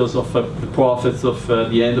quarters of the prophets of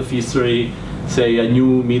the end of history, say, a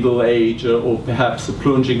new Middle Age, or perhaps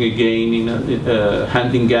plunging again in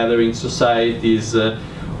hunting-gathering societies,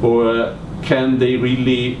 or can they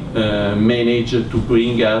really manage to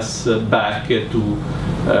bring us back to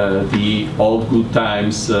the old good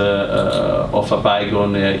times of a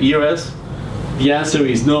bygone eras? The answer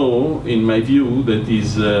is no, in my view. That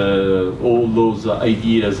is, all those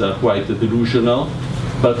ideas are quite delusional.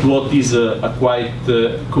 But what is a quite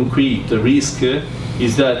concrete risk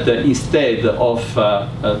is that instead of a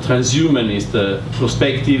transhumanist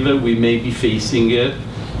perspective, we may be facing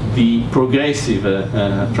the progressive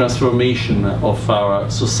transformation of our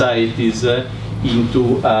societies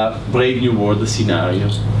into a brave new world scenario.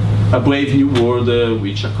 A brave new world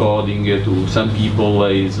which, according to some people,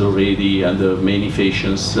 is already under many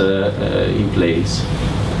fashions in place.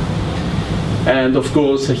 And of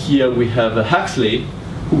course, here we have Huxley,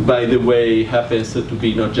 who, by the way, happens to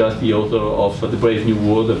be not just the author of The Brave New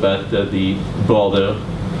World, but the brother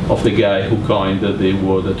of the guy who coined the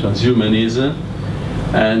word transhumanism.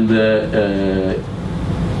 And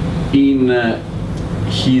in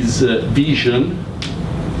his vision,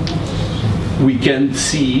 we can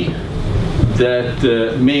see that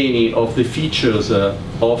many of the features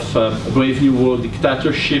of Brave New World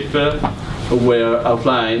dictatorship were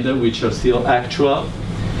outlined, which are still actual.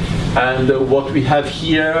 And what we have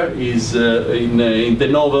here is in the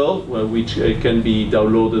novel, which can be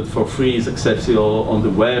downloaded for free, is accessible on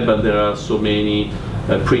the web, and there are so many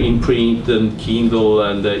in-print and Kindle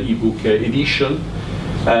and e-book edition.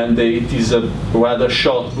 And it is a rather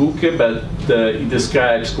short book, but it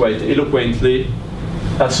describes quite eloquently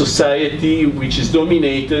a society which is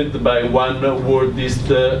dominated by one wordist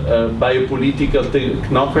biopolitical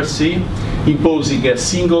technocracy, imposing a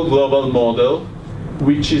single global model,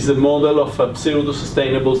 which is a model of a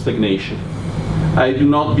pseudo-sustainable stagnation. I do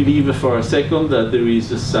not believe for a second that there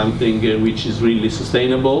is something which is really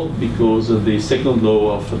sustainable, because the second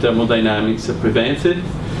law of thermodynamics prevents it.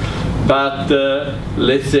 But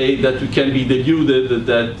let's say that we can be deluded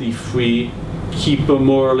that if we keep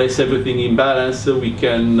more or less everything in balance, we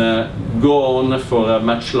can go on for a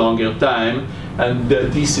much longer time. And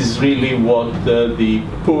this is really what the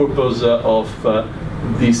purpose of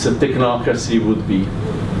this technocracy would be.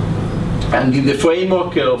 And in the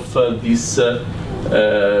framework of this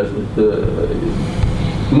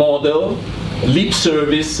model, lip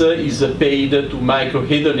service is paid to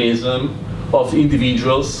microhedonism of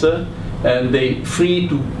individuals, and they free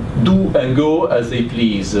to do and go as they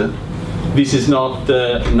please. This is not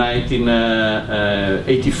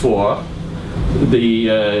 1984. The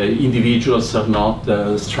individuals are not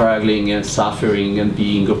struggling and suffering and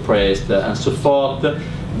being oppressed and so forth.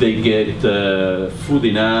 They get food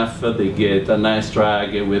enough, they get a nice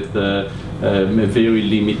drug with very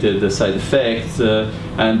limited side effects,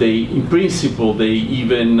 and they, in principle, they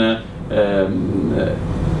even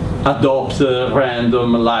adopt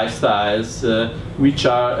random lifestyles, which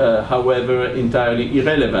are, however, entirely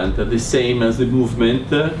irrelevant. The same as the movement,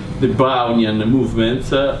 the Brownian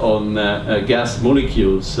movement on gas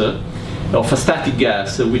molecules, of a static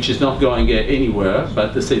gas, which is not going anywhere,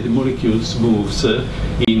 but say the molecules moves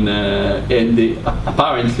in, and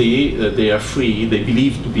apparently they are free, they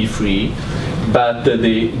believe to be free, but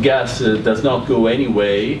the gas does not go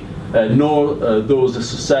anyway, nor those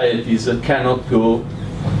societies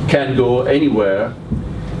can go anywhere,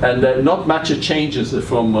 and not much changes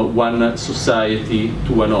from one society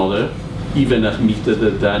to another, even admitted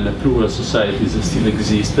that plural societies still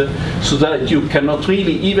exist, so that you cannot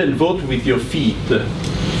really even vote with your feet.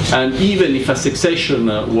 And even if a succession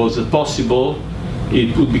was possible,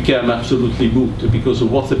 it would become absolutely moot, because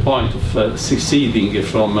what's the point of succeeding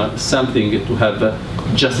from something to have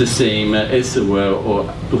just the same elsewhere, or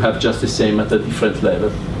to have just the same at a different level.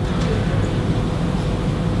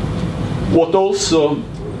 What also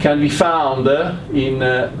can be found in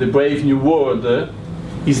the Brave New World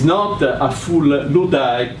is not a full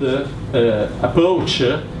Luddite approach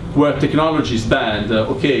where technology is banned.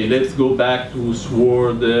 Okay, let's go back to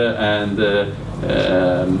sword and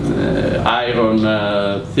iron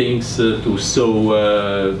things to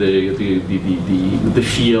sow the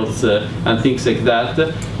fields and things like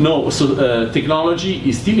that. No, so technology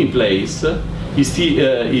is still in place, is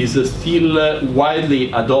still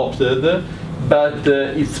widely adopted, but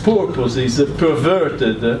its purpose is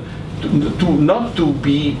perverted to not to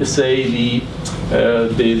be, say,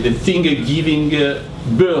 the thing giving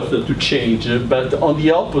birth to change, but on the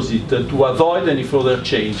opposite, to avoid any further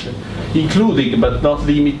change, including but not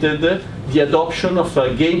limited the adoption of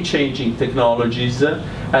game-changing technologies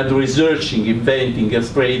and researching, inventing, and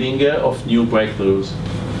spreading of new breakthroughs.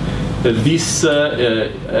 This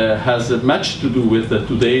has much to do with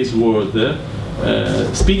today's world,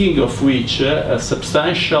 speaking of which a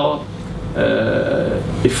substantial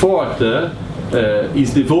effort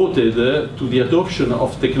is devoted to the adoption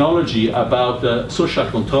of technology about social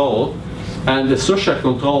control, and the social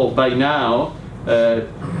control by now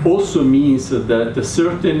also means that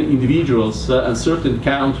certain individuals and certain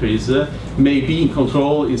countries may be in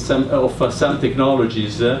control in some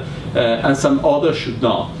technologies and some others should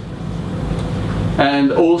not,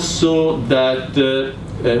 and also that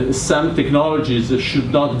some technologies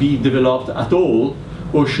should not be developed at all,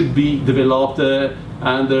 or should be developed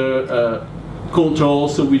under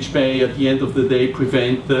controls which may, at the end of the day,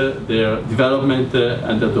 prevent their development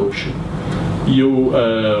and adoption. You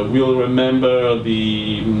will remember I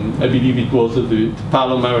believe it was the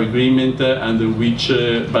Palomar Agreement, under which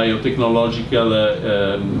biotechnological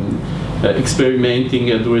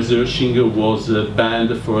experimenting and researching was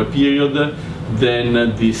banned for a period.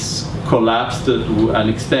 Then this collapsed to an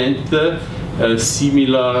extent.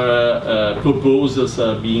 Similar proposals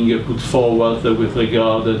are being put forward with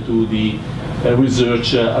regard to the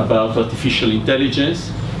research about artificial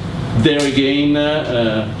intelligence. There again,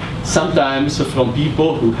 sometimes from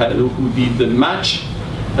people who did much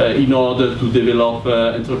in order to develop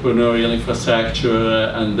entrepreneurial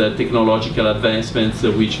infrastructure and technological advancements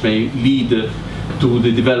which may lead to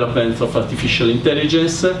the development of artificial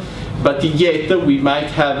intelligence. But yet we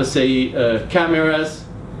might have, say, cameras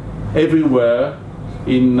everywhere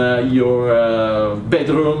in your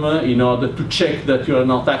bedroom in order to check that you are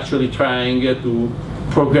not actually trying to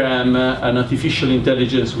program an artificial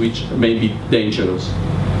intelligence which may be dangerous.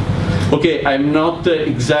 Okay, I'm not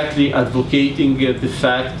exactly advocating the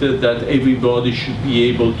fact that everybody should be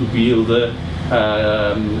able to build a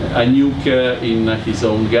nuke in his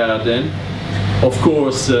own garden. Of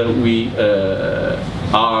course, we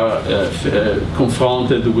are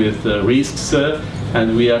confronted with risks,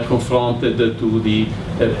 and we are confronted to the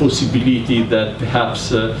possibility that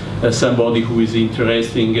perhaps somebody who is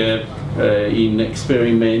interested in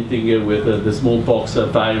experimenting with the smallpox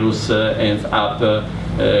virus ends up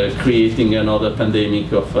creating another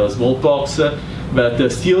pandemic of smallpox. But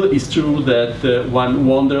still it's true that one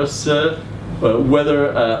wonders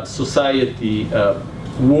whether society,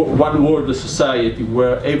 one world society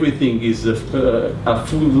where everything is a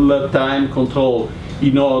full-time control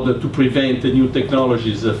in order to prevent new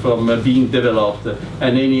technologies from being developed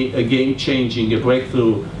and any game-changing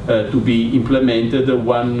breakthrough to be implemented,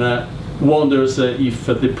 one wonders if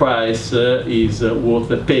the price is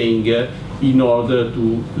worth paying in order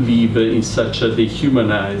to live in such a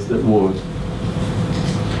dehumanized world.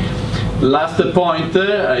 Last point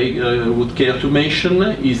I would care to mention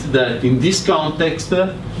is that in this context,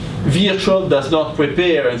 virtual does not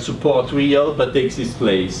prepare and support real, but takes its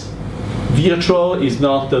place. Virtual is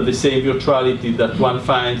not the same virtuality that one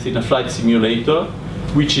finds in a flight simulator,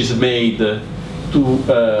 which is made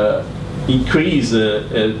to increase,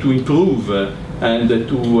 to improve, and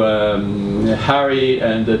to hurry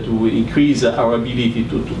and to increase our ability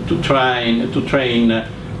to train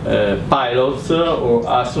pilots or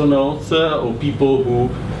astronauts or people who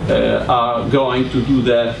are going to do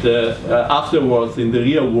that afterwards in the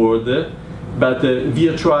real world. But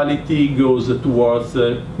virtuality goes towards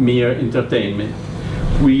mere entertainment.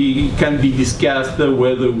 We can be discussed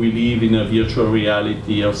whether we live in a virtual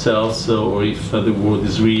reality ourselves or if the world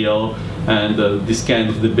is real, and this kind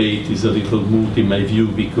of debate is a little moot in my view,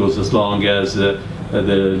 because as long as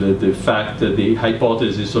the fact, the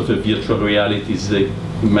hypothesis of a virtual reality is, in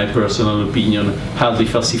my personal opinion, hardly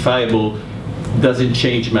falsifiable, doesn't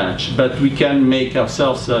change much, but we can make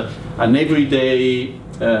ourselves an everyday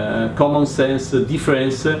common sense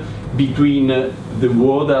difference between the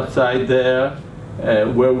world outside there,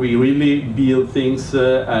 where we really build things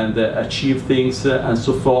and achieve things and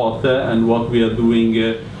so forth, and what we are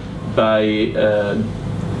doing by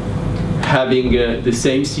having the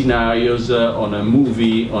same scenarios on a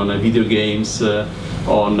movie, on a video games,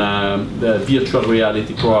 on a virtual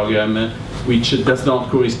reality program, which does not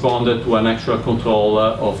correspond to an actual control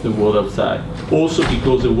of the world outside. Also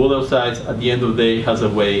because the world outside, at the end of the day, has a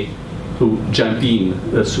way to jump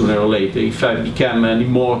in sooner or later. If I become an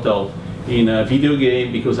immortal in a video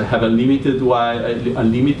game because I have unlimited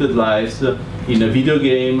lives, in a video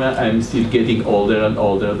game I'm still getting older and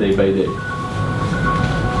older day by day.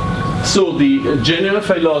 So the general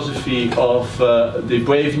philosophy of the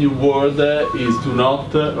Brave New World is do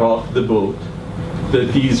not rock the boat.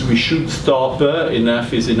 That is, we should stop,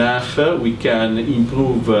 enough is enough, we can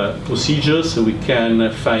improve procedures, we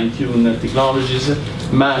can fine-tune technologies,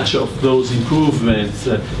 much of those improvements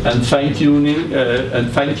and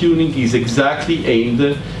fine-tuning is exactly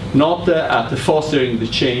aimed not at fostering the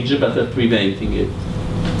change, but at preventing it.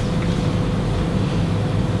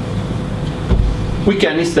 We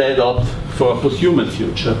can instead opt for a post-human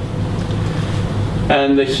future.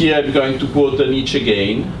 And here I'm going to quote Nietzsche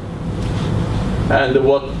again. And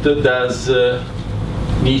what does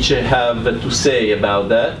Nietzsche have to say about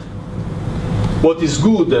that? What is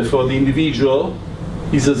good for the individual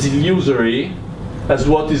is as illusory as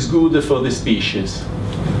what is good for the species.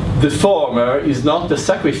 The former is not a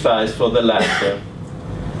sacrifice for the latter.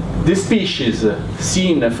 The species,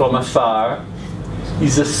 seen from afar,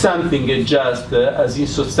 is something just as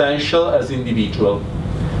insubstantial as individual.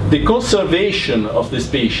 The conservation of the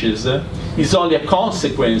species is only a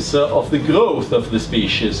consequence of the growth of the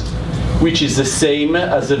species, which is the same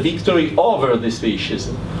as a victory over the species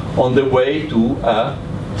on the way to a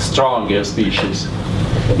stronger species.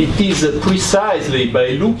 It is precisely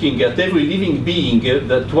by looking at every living being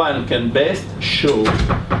that one can best show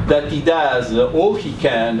that he does all he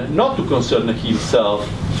can not to concern himself,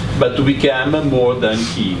 but to become more than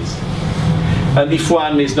he is. And if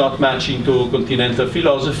one is not much into continental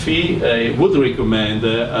philosophy, I would recommend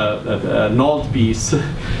an old piece,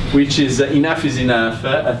 which is Enough is Enough,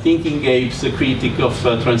 a thinking apes critic of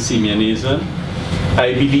transhumaniism.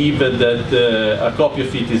 I believe that a copy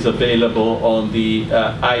of it is available on the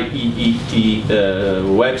IEET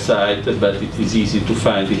website, but it is easy to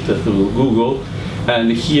find it through Google. And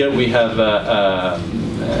here we have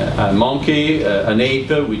a monkey, an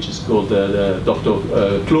ape, which is called Dr.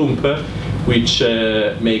 Klump, which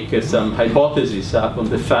make some hypotheses upon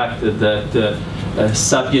the fact that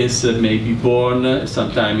sapiens may be born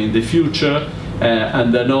sometime in the future,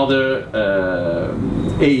 and another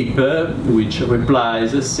ape which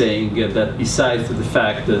replies saying that besides the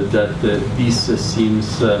fact that this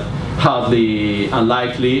seems hardly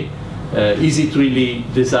unlikely, is it really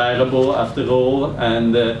desirable after all,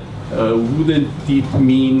 and wouldn't it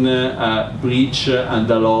mean a breach and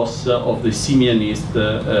a loss of the simianist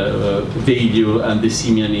value and the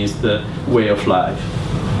simianist way of life?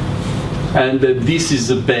 And this is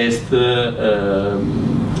the best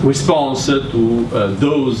response to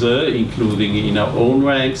those, including in our own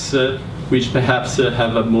ranks, which perhaps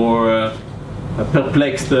have a more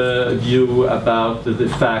perplexed view about the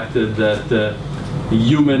fact that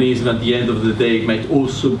humanism at the end of the day might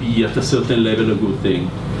also be at a certain level a good thing.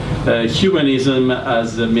 Humanism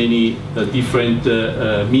has many different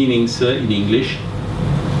meanings in English,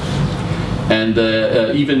 and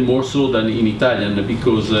even more so than in Italian,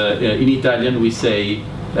 because in Italian we say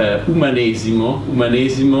umanesimo.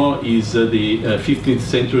 Umanesimo is the 15th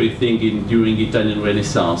century thing during Italian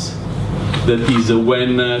Renaissance. That is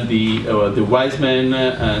when the wise men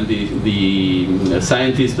and the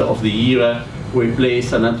scientists of the era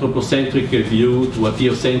replaced an anthropocentric view to a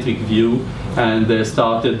theocentric view, and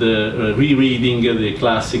started rereading the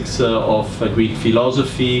classics of Greek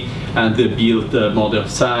philosophy, and built modern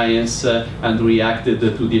science, and reacted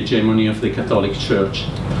to the hegemony of the Catholic Church.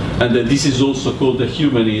 And this is also called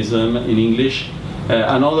humanism in English.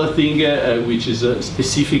 Another thing which is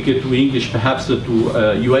specific to English, perhaps to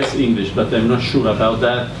US English, but I'm not sure about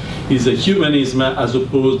that, is humanism as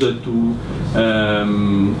opposed to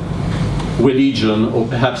religion, or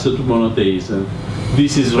perhaps to monotheism.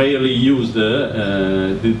 This is rarely used,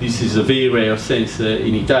 this is a very rare sense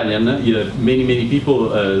in Italian. Many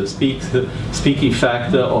people speak in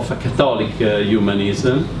fact of a Catholic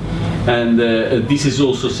humanism. And this is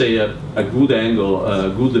also, say, a good angle, a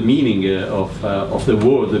good meaning of the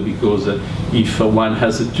word, because if one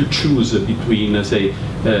has to choose between, say,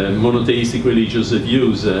 monotheistic religious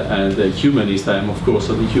views and humanist, I am of course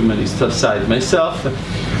on the humanist side myself,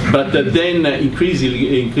 but then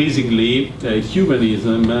increasingly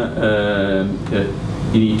humanism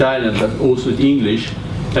in Italian, but also in English,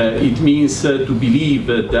 it means to believe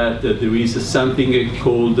that there is something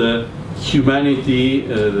called humanity,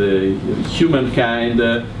 the humankind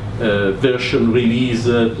version release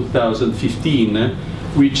 2015,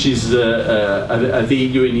 which is a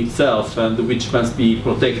value in itself and which must be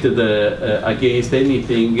protected against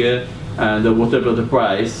anything and whatever the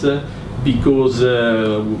price, because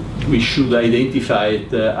we should identify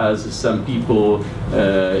it as some people,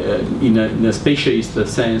 in a specialist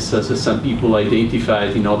sense, as some people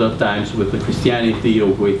identified in other times with Christianity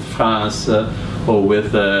or with France or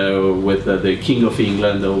with the King of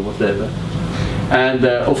England or whatever. And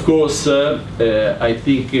of course, I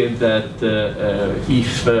think that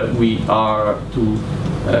if we are to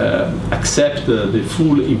accept the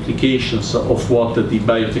full implications of what the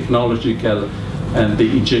biotechnological and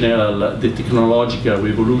in general the technological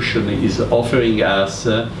revolution is offering us,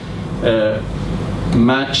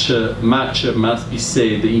 much must be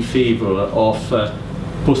said in favor of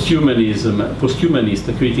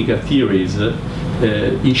posthumanist critical theories,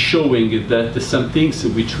 in showing that some things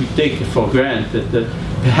which we take for granted,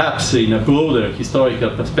 perhaps in a broader historical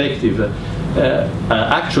perspective, are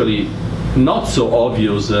actually not so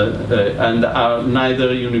obvious and are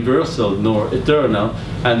neither universal nor eternal,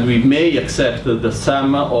 and we may accept that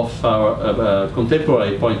some of our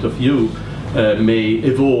contemporary point of view may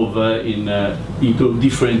evolve into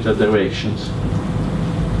different directions.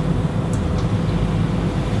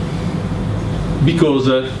 Because,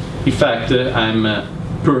 in fact, I'm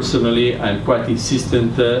quite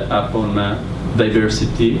insistent upon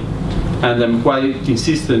diversity, and I'm quite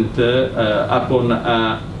insistent upon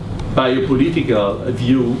a biopolitical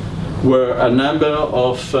view where a number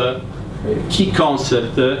of key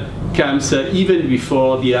concepts comes even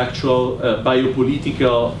before the actual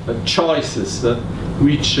biopolitical choices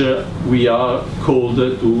which we are called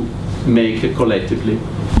to make collectively.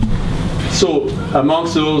 So,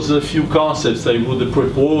 amongst those few concepts I would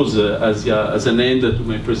propose as an end to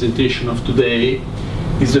my presentation of today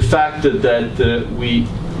is the fact that we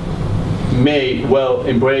may well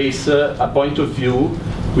embrace a point of view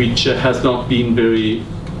which has not been very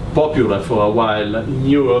popular for a while in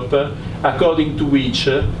Europe, according to which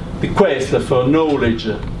the quest for knowledge,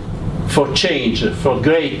 for change, for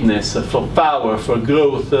greatness, for power, for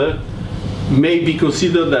growth may be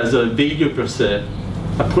considered as a value per se,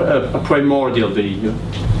 a primordial value.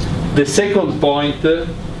 The second point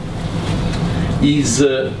is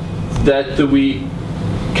that we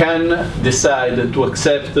can decide to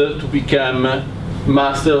accept to become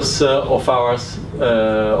masters of our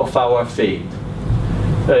fate,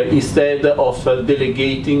 instead of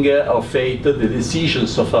delegating our fate, the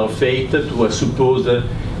decisions of our fate, to a supposed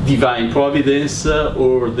divine providence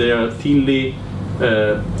or their thinly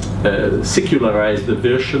secularized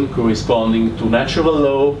version corresponding to natural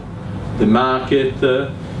law, the market,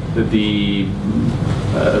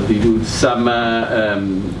 some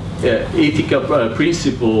ethical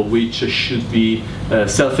principle which should be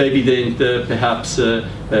self-evident, perhaps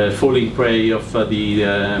falling prey of the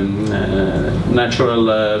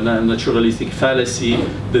naturalistic fallacy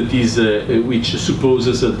that is, which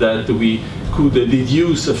supposes that we could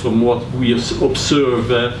deduce from what we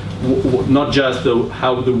observe not just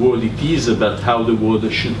how the world it is, but how the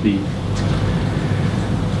world should be.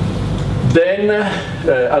 Then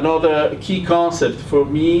another key concept for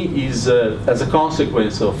me is, as a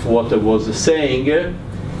consequence of what I was saying,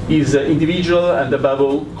 is individual and above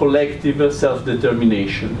all collective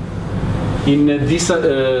self-determination. In this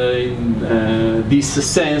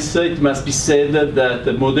sense, it must be said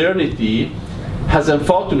that modernity has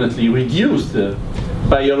unfortunately reduced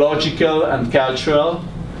biological and cultural,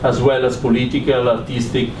 as well as political,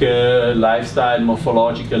 artistic, lifestyle,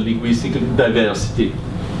 morphological, linguistic diversity.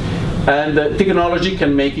 And technology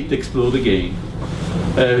can make it explode again.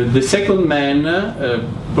 The second man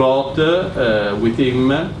brought with him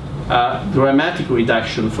a dramatic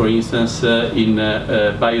reduction, for instance, in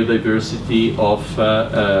biodiversity of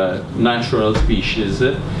natural species,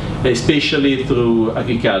 especially through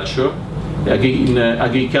agriculture. In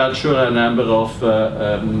agriculture, a number of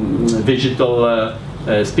vegetal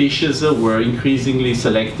species were increasingly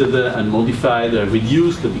selected and modified,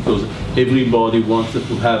 reduced, because everybody wanted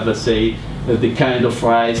to have, say, the kind of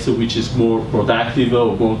rice which is more productive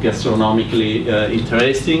or more gastronomically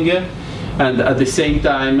interesting. And at the same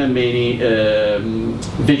time, many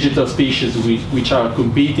vegetal species which are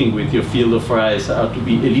competing with your field of rice are to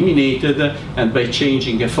be eliminated, and by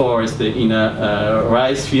changing a forest in a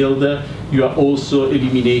rice field, you are also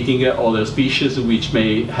eliminating other species which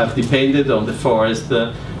may have depended on the forest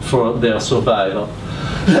for their survival.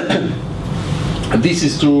 This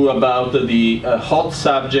is true about the hot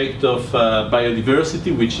subject of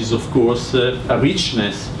biodiversity, which is of course a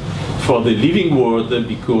richness for the living world,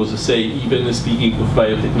 because, say, even speaking of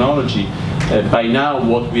biotechnology, by now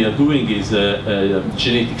what we are doing is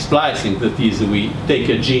genetic splicing. That is, we take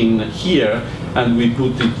a gene here and we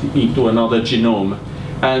put it into another genome.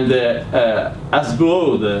 And as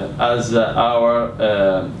broad as our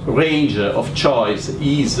range of choice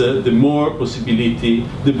is, the more possibility,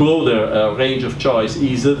 the broader range of choice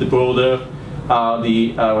is, the broader are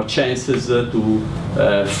our chances to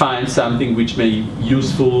find something which may be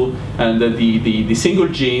useful, and the single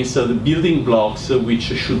genes are the building blocks which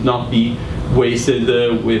should not be wasted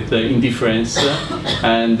with indifference,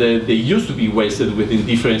 and they used to be wasted with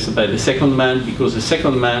indifference by the second man, because the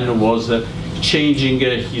second man was changing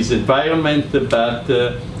his environment, but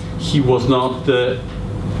he was not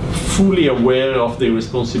fully aware of the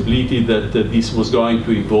responsibility that this was going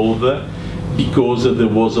to involve, because there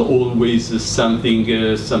was always something,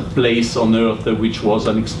 some place on Earth which was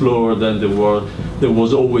unexplored, and there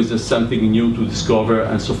was always something new to discover,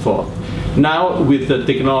 and so forth. Now, with the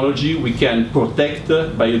technology, we can protect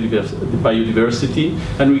biodiversity,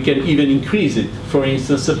 and we can even increase it, for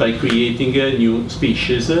instance, by creating new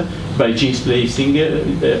species, by gene splicing,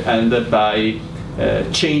 and by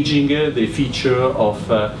changing the feature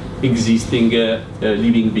of existing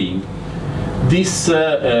living being. This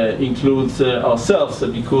includes ourselves,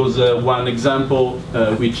 because one example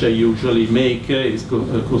which I usually make is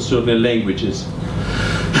concerning languages.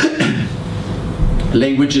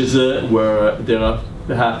 Languages where there are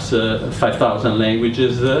perhaps 5,000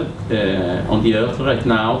 languages on the earth right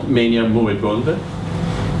now. Many are moribund,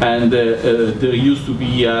 and there used to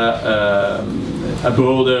be a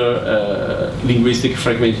broader linguistic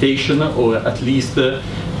fragmentation, or at least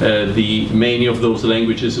many of those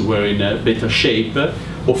languages were in a better shape.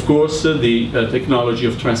 Of course, the technology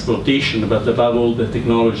of transportation, but above all the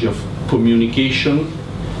technology of communication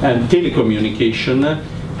and telecommunication,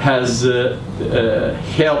 has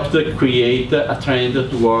helped create a trend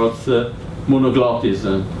towards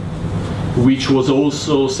monoglottism, which was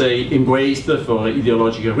also, say, embraced for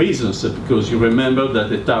ideological reasons, because you remember that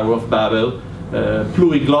the Tower of Babel,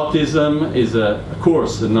 pluriglottism is a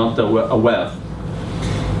course, not a wealth.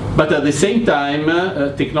 But at the same time,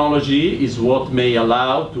 technology is what may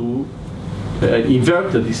allow to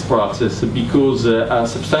invert this process, because a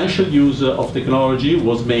substantial use of technology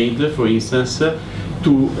was made, for instance,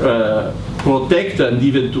 to protect and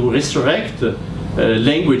even to resurrect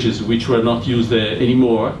languages which were not used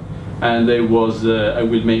anymore. And there was, I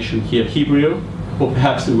will mention here, Hebrew, or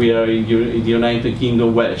perhaps we are in the United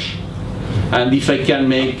Kingdom, Welsh. And if I can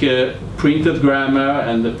make printed grammar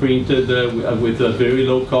and printed with a very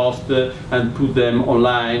low cost and put them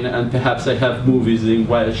online, and perhaps I have movies in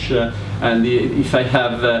Welsh, and if I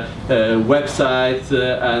have websites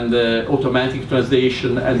and automatic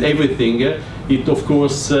translation and everything, it of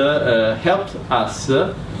course helped us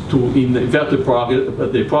to invert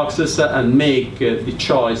the process and make the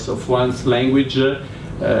choice of one's language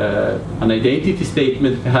an identity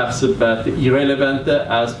statement perhaps, but irrelevant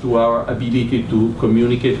as to our ability to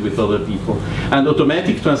communicate with other people. And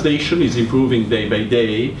automatic translation is improving day by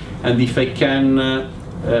day, and if I can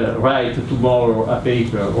write tomorrow a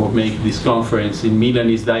paper or make this conference in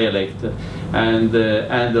Milanese dialect, and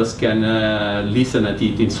Anders can listen at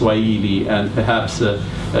it in Swahili, and perhaps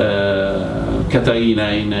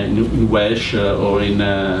Katarina in Welsh or in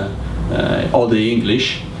Old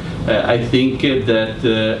English, I think that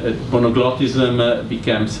monoglottism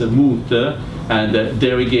becomes moot, and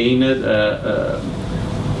there again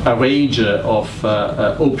a range of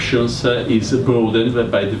options is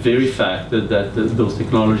broadened by the very fact that those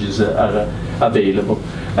technologies are available.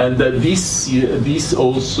 And this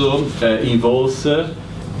also involves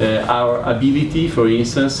our ability, for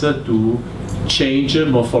instance, to change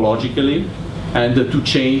morphologically, and to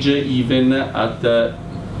change even at the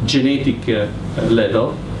genetic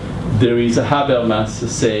level. There is a Habermas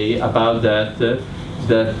say about that, the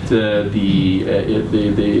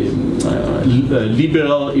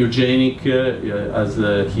liberal eugenic, as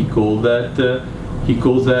he called that, He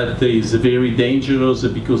calls that is very dangerous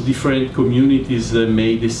because different communities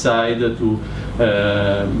may decide to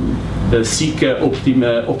seek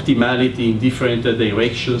optimality in different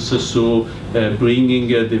directions, so bringing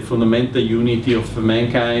the fundamental unity of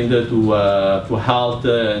mankind to a halt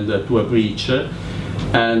and to a breach.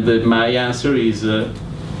 And my answer is,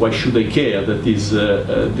 why should I care? That is,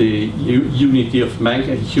 the unity of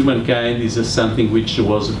humankind is something which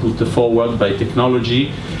was put forward by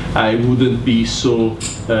technology. I wouldn't be so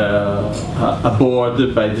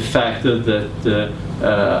bored by the fact that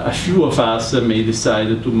a few of us may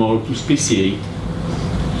decide tomorrow to speciate.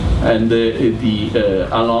 And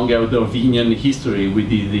along our Darwinian history, we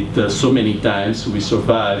did it so many times, we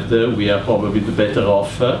survived, we are probably the better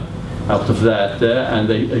off out of that,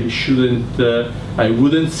 and I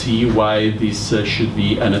wouldn't see why this should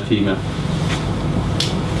be anathema.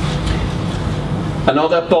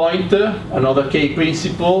 Another point, another key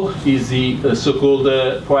principle is the so-called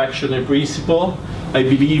proactionary principle. I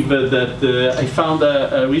believe that I found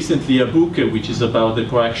recently a book which is about the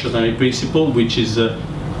proactionary principle, which is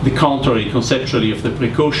the contrary conceptually of the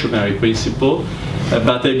precautionary principle.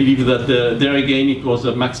 But I believe that there again it was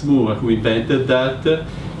Max Moore who invented that.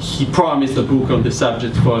 He promised a book on the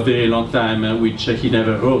subject for a very long time, which he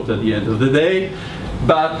never wrote at the end of the day.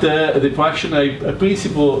 But the proactionary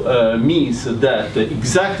principle means that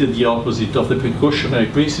exactly the opposite of the precautionary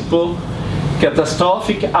principle,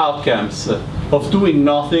 catastrophic outcomes of doing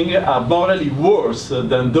nothing are morally worse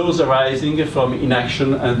than those arising from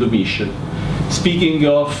inaction and omission. Speaking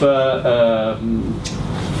of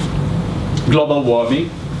global warming,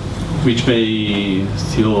 which may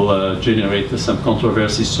still generate some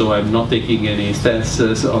controversy, so I'm not taking any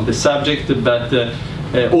stances on the subject, but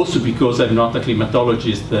also because I'm not a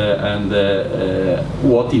climatologist, and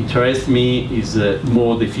what interests me is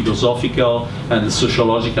more the philosophical and the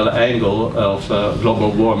sociological angle of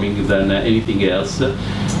global warming than anything else.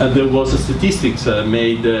 And there was a statistics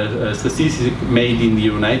made in the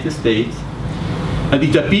United States, and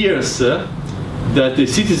it appears that the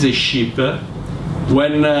citizenship,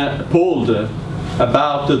 when polled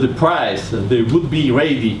about the price they would be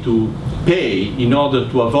ready to pay in order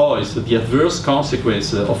to avoid the adverse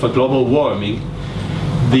consequences of a global warming,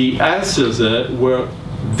 the answers were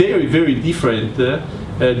very, very different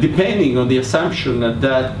depending on the assumption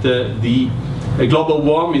that the global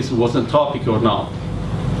warming was anthropic or not.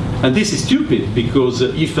 And this is stupid, because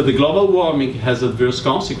if the global warming has adverse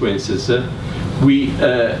consequences, we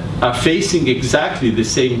are facing exactly the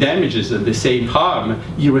same damages and the same harm,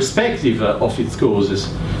 irrespective of its causes.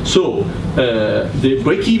 So the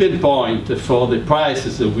break-even point for the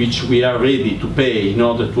prices which we are ready to pay in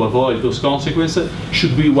order to avoid those consequences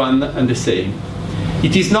should be one and the same.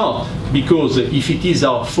 It is not, because if it is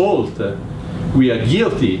our fault, we are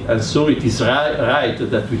guilty, and so it is right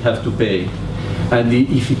that we have to pay. And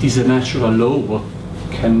if it is a natural law, what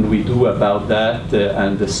can we do about that?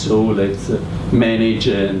 And so let's manage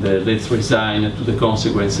and let's resign to the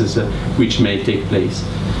consequences which may take place.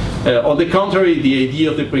 On the contrary, the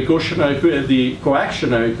idea of the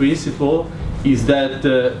proactionary principle is that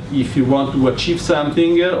if you want to achieve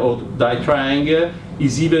something or die trying,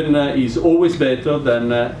 is always better than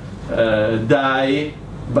dying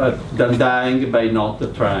by not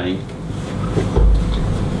trying.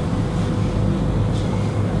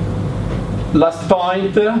 Last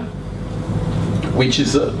point, which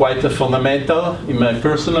is quite fundamental in my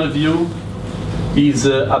personal view, is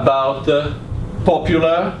about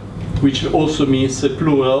popular, which also means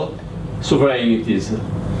plural, sovereignties.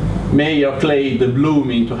 May your clay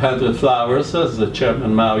bloom into 100 flowers, as the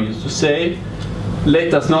Chairman Mao used to say.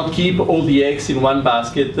 Let us not keep all the eggs in one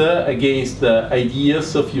basket against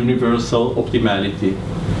ideas of universal optimality.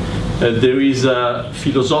 There is a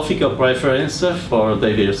philosophical preference for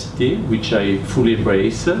diversity, which I fully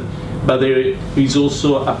embrace, but there is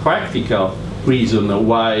also a practical reason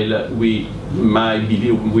why we may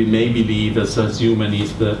believe as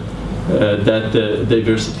humanists that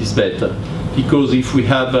diversity is better. Because if we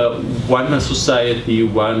have one society,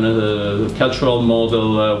 one cultural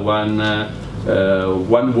model,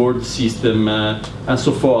 one world system, and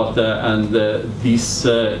so forth, and this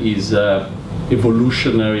is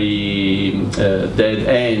evolutionary dead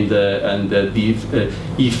end, and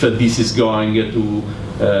if this is going to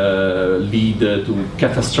lead to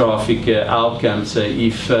catastrophic outcomes,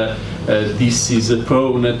 if this is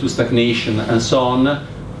prone to stagnation and so on,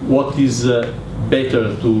 what is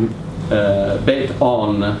better to bet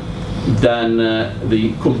on than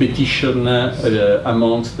the competition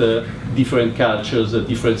amongst different cultures,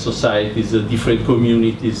 different societies, different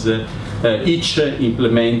communities, each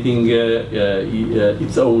implementing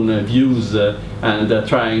its own views and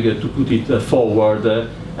trying to put it forward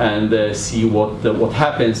and see what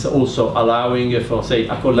happens, also allowing for, say,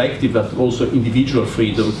 a collective but also individual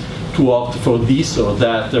freedom to opt for this or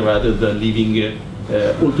that rather than living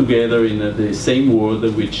all together in the same world,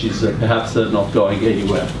 which is perhaps not going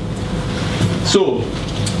anywhere. So,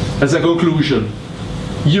 as a conclusion,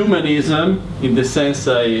 humanism, in the sense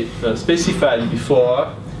I specified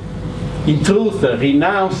before, in truth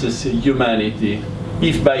renounces humanity,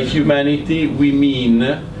 if by humanity we mean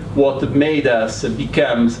what made us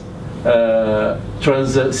become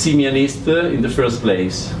transhumanists in the first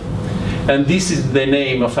place. And this is the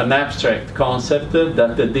name of an abstract concept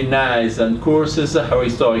that denies and coerces our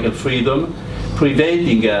historical freedom,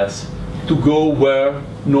 preventing us to go where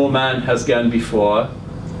no man has gone before,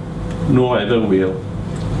 nor ever will.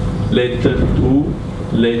 Let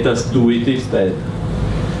us do it instead.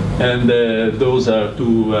 And those are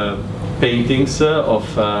two paintings of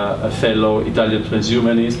a fellow Italian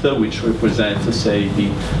transhumanist, which represents, say,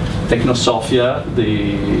 the Technosophia,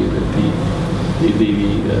 the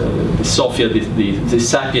Sophia, the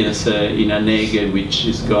sapiens in an egg, which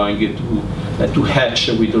is going to hatch.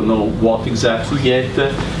 We don't know what exactly yet,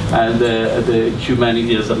 and the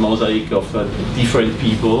humanity as a mosaic of different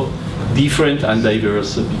people, different and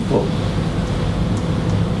diverse people.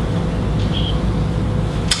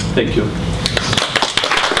 Thank you.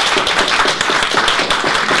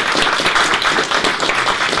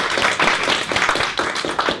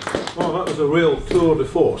 Well, that was a real tour de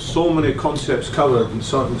force. So many concepts covered and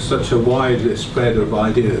such a wide spread of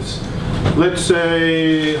ideas. Let's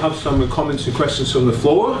have some comments and questions from the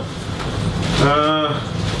floor.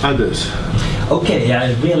 Anders. Okay,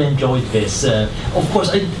 I really enjoyed this. Of course,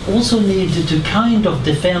 I also needed to kind of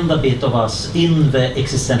defend a bit of us in the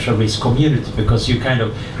existential risk community, because you kind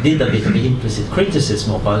of did a bit of implicit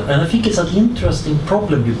criticism of it, and I think it's an interesting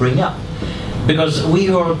problem you bring up. Because we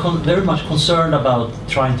are very much concerned about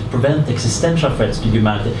trying to prevent existential threats to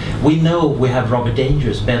humanity. We know we have rather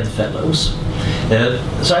dangerous bedfellows.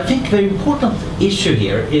 So I think the important issue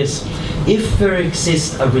here is, if there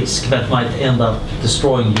exists a risk that might end up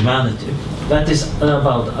destroying humanity, that is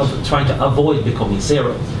about trying to avoid becoming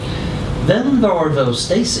zero. Then there are those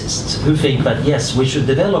stasists who think that yes, we should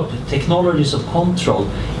develop technologies of control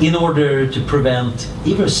in order to prevent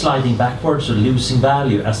either sliding backwards or losing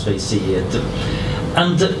value as they see it.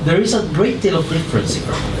 And there is a great deal of difference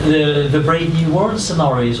here. The Brave New World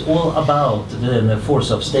scenario is all about the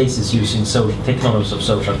force of stasis using technologies of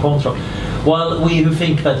social control. While we who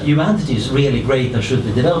think that humanity is really great and should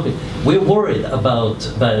be developing, we're worried about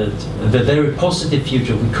that the very positive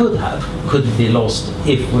future we could have could be lost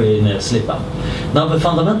if we slip up. Now, the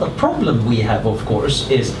fundamental problem we have, of course,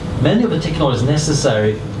 is many of the technologies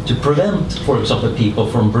necessary to prevent, for example, people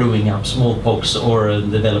from brewing up smallpox or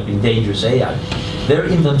developing dangerous AI. They're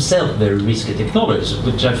in themselves very risky technologies,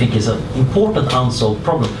 which I think is an important unsolved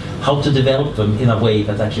problem. How to develop them in a way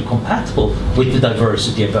that's actually compatible with the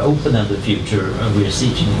diversity of the open-ended future we're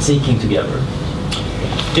seeking together.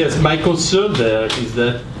 Yes, my concern there is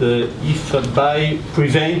that if by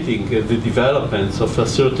preventing the developments of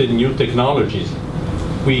certain new technologies,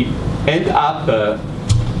 we end up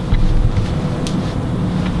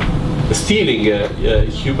stealing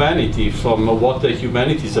humanity from what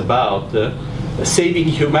humanity is about, saving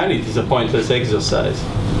humanity is a pointless exercise.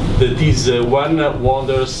 That is, one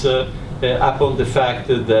wonders upon the fact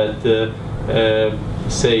that,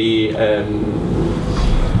 say,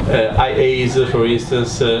 IAs, for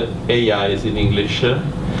instance, AIs in English,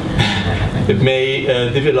 may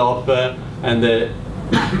develop and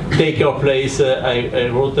take our place. I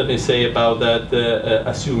wrote an essay about that,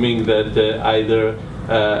 assuming that either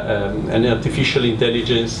an artificial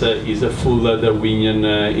intelligence is a full Darwinian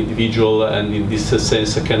individual, and in this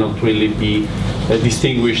sense cannot really be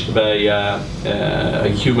distinguished by a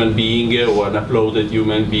human being or an uploaded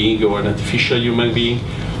human being or an artificial human being,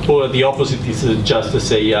 or the opposite is just,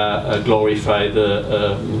 say, a glorified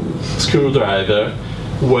screwdriver,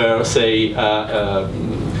 where, say, a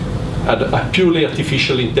purely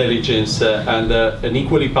artificial intelligence and an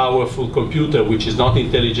equally powerful computer, which is not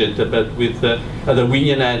intelligent, but with a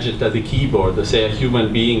Darwinian agent at the keyboard, say a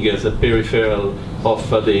human being as a peripheral of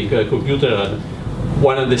the computer,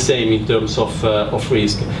 one and the same in terms of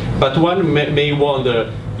risk. But one may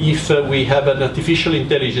wonder if we have an artificial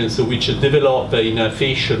intelligence which develops in a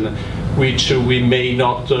fashion which we may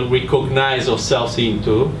not recognize ourselves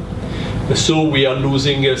into, So we are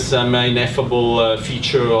losing some ineffable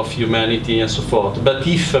feature of humanity and so forth. But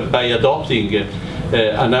if by adopting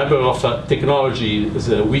a number of technologies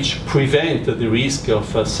which prevent the risk of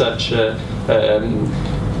such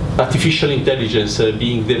artificial intelligence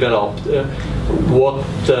being developed, what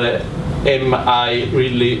am I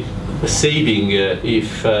really saving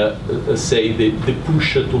if, say, the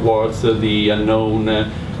push towards the unknown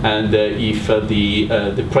and if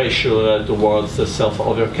the pressure towards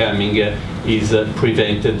self-overcoming is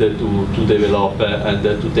prevented to develop and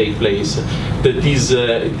to take place? That is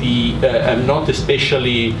I'm not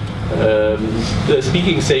especially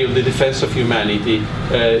speaking, say, of the defense of humanity.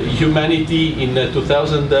 Humanity in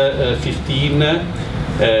 2015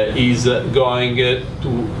 is going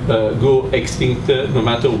to go extinct no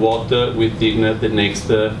matter what within the next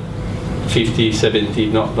 50, 70,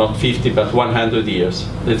 not 50, but 100 years.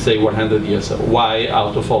 Let's say 100 years. Why?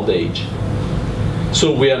 Out of old age.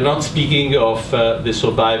 So we are not speaking of the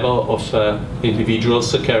survival of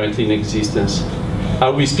individuals currently in existence.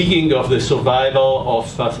 Are we speaking of the survival of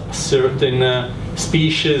certain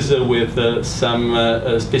species with some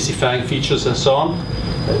specifying features and so on?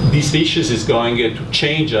 This species is going to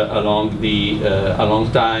change along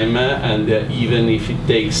time, and even if it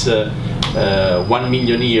takes 1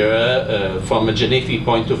 million years, from a genetic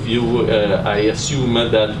point of view, I assume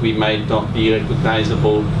that we might not be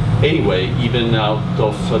recognizable anyway, even out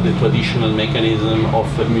of the traditional mechanism of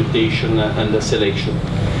mutation and selection.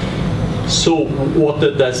 So what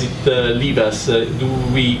does it leave us? Do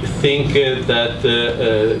we think that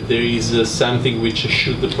there is something which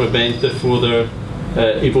should prevent further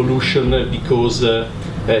evolution because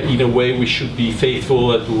in a way we should be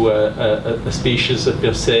faithful to a species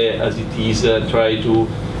per se as it is, try to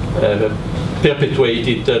perpetuate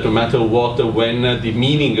it no matter what, when the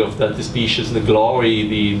meaning of that species, the glory,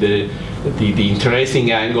 the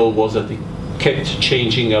interesting angle was that it kept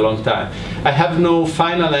changing a long time. I have no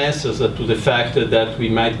final answers to the fact that we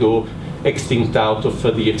might go extinct out of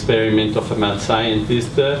the experiment of a mad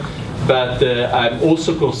scientist, but I'm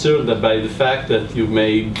also concerned by the fact that you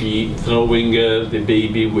may be throwing the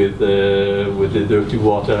baby with the dirty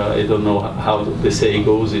water. I don't know how the saying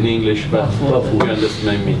goes in English, but you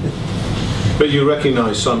understand me. But you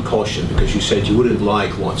recognize some caution because you said you wouldn't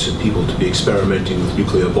like lots of people to be experimenting with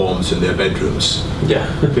nuclear bombs in their bedrooms. Yeah.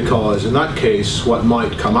 Because in that case, what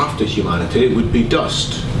might come after humanity would be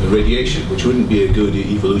dust, radiation, which wouldn't be a good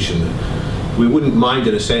evolution. We wouldn't mind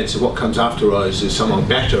in a sense if what comes after us is something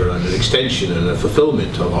better and an extension and a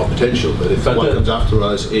fulfillment of our potential. But if what comes after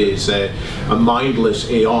us is a mindless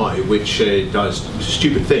AI which does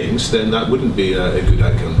stupid things, then that wouldn't be a good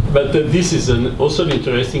outcome. But this is also an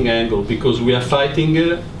interesting angle because we are fighting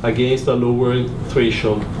against a lowering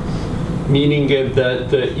threshold, meaning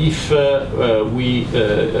that if we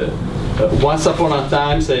once upon a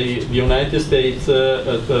time, say, the United States,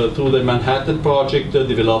 through the Manhattan Project,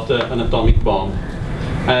 developed an atomic bomb.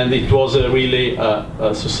 And it was really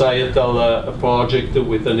a societal project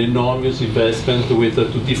with an enormous investment with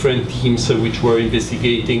 2 different teams which were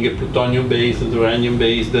investigating plutonium-based and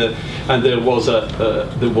uranium-based, and there was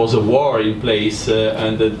a war in place,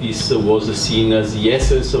 and this was seen as the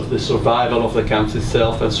essence of the survival of the country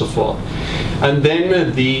itself and so forth. And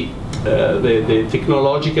then the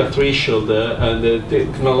technological threshold and the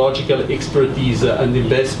technological expertise and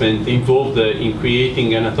investment involved in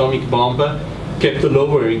creating an atomic bomb kept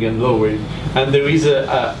lowering and lowering. And there is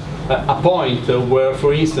a point where,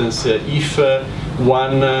 for instance, if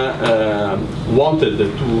one wanted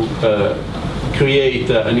to create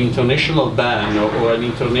an international ban or an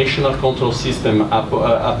international control system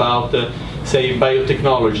about, say,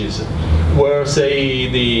 biotechnologies, where, say,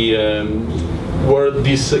 where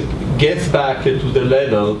this gets back to the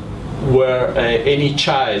level where any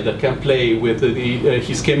child can play with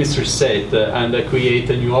his chemistry set and create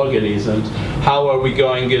a new organism,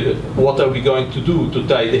 what are we going to do to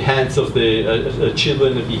tie the hands of the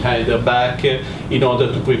children behind their back in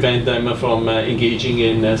order to prevent them from engaging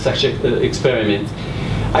in such an experiment?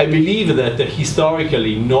 I believe that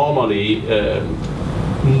historically, normally,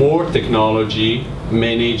 more technology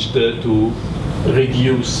managed to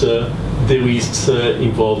reduce the risks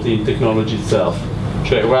involved in technology itself.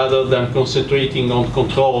 So rather than concentrating on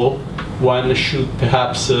control, one should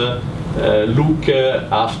perhaps look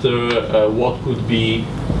after what could be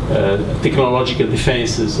technological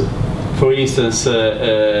defenses. For instance,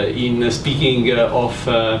 in speaking of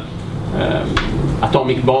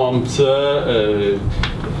atomic bombs,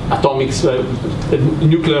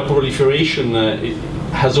 nuclear proliferation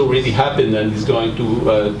has already happened and is going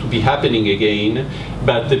to be happening again.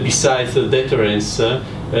 But besides the deterrence,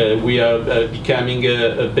 we are becoming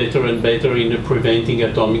better and better in preventing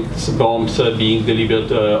atomic bombs being delivered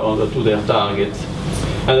to their targets.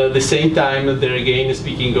 And at the same time, there again,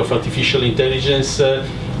 speaking of artificial intelligence,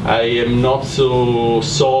 I am not so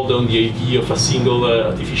sold on the idea of a single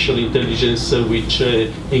artificial intelligence which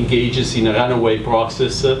engages in a runaway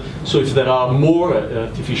process. So if there are more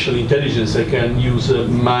artificial intelligence, I can use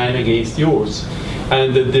mine against yours.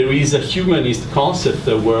 And there is a humanist concept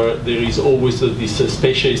where there is always this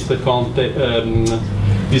specialist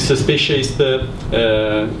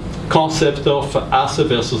concept of us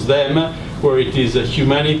versus them, where it is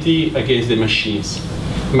humanity against the machines.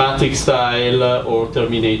 Matrix style or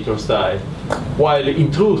Terminator style. While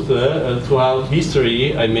in truth, throughout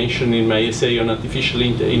history, I mentioned in my essay on artificial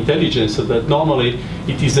intelligence that normally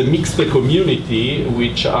it is a mixed community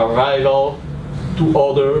which are rival to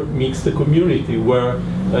other mixed community where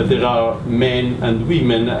there are men and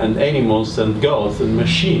women and animals and gods and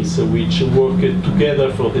machines which work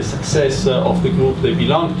together for the success of the group they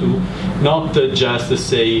belong to, not just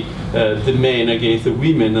say the men against the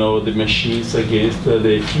women or the machines against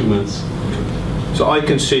the humans. So I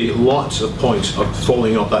can see lots of points of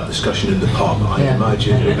following up that discussion in the pub. I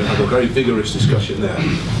imagine we're going to have a very vigorous discussion there.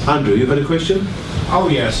 Andrew, you had a question? Oh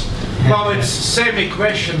yes. Well, it's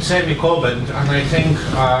semi-question, semi-comment, and I think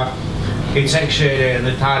it's actually an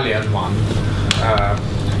Italian one,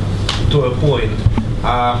 to a point.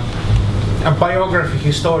 A biography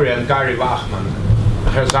historian, Gary Wachman,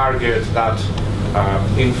 has argued that,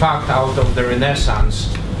 in fact, out of the Renaissance,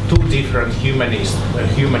 two different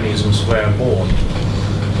humanisms were born.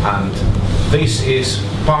 And this is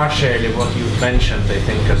partially what you've mentioned, I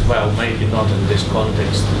think, as well, maybe not in this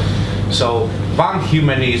context. So one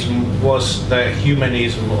humanism was the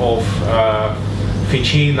humanism of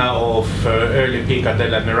Ficina, of early Pica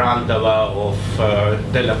della Mirandola, of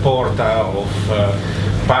Della Porta, of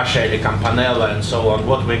partially Campanella, and so on,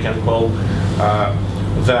 what we can call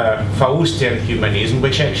the Faustian humanism,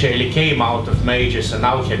 which actually came out of mages and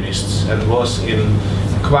alchemists and was in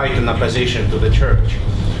quite in opposition to the church,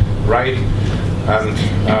 right? And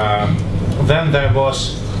then there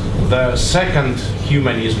was the second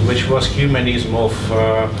humanism, which was humanism of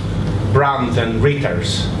Brandt and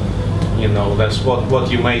Ritters. You know, that's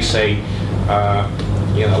what you may say,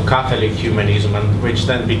 you know, Catholic humanism, and which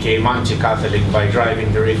then became anti-Catholic by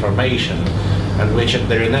driving the Reformation, and which at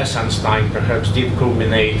the Renaissance time perhaps did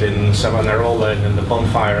culminate in Savonarola and in the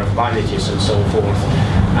bonfire of vanities and so forth,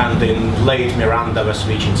 and in late Miranda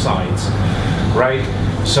switching sides, right?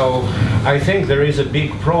 So I think there is a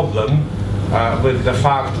big problem with the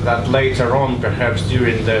fact that later on, perhaps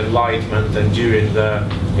during the Enlightenment and during the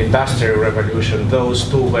Industrial Revolution, those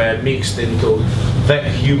two were mixed into the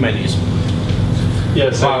humanism.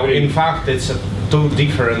 Yes, well, in fact, it's two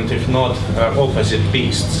different, if not opposite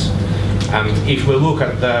beasts. And if we look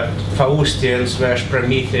at the Faustian /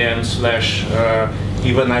 Promethean /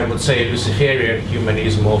 even I would say Luciferian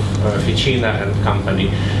humanism of Ficina and company,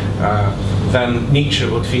 then Nietzsche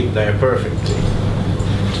would fit there perfectly.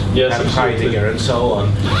 Yes, and Heidegger and so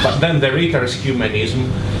on. But then the Ritter's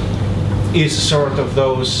humanism is sort of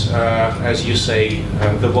those, as you say,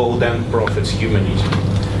 the Walden prophets humanism.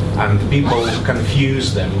 And people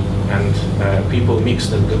confuse them, and people mix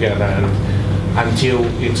them together, and until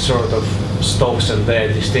it sort of stops and they're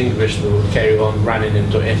distinguished, we'll carry on running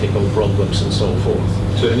into ethical problems and so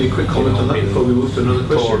forth. So any quick comment on that before we move to another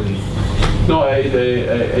question? No, I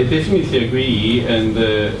definitely agree, and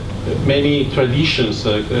many traditions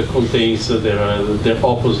contains their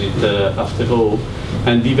opposite after all,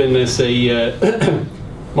 and even say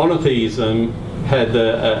monotheism had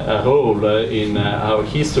a role in our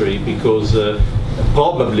history, because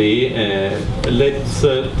probably let's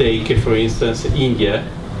take for instance India.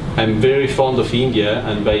 I'm very fond of India,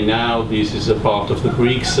 and by now this is a part of the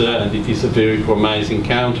BRICS, and it is a very promising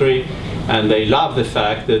country, and I love the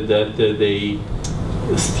fact that they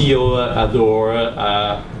still adore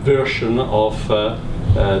a version of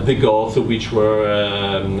the gods which were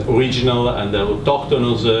original and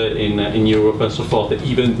autochthonous in Europe and so forth,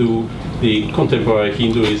 even though the contemporary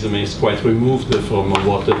Hinduism is quite removed from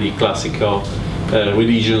what the classical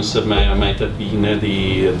religions might have been,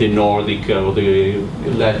 the Nordic or the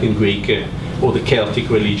Latin Greek or the Celtic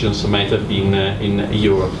religions might have been in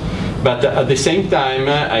Europe. But at the same time,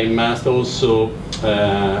 I must also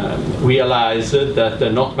realize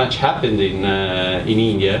that not much happened in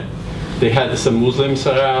India. They had some Muslims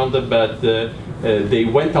around, but they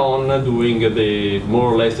went on doing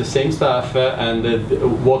more or less the same stuff, and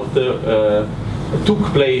what took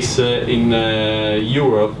place in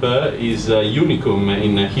Europe is a unicum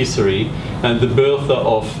in history, and the birth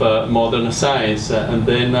of modern science and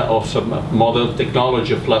then of modern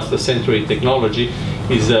technology, of last century technology,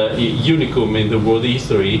 is a unicum in the world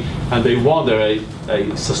history. And I wonder, I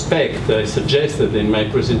suspect, I suggested in my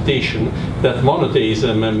presentation that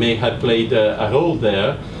monotheism may have played a role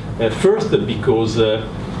there. First, because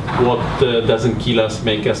what doesn't kill us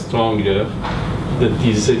makes us stronger. That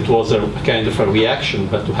is, it was a kind of a reaction,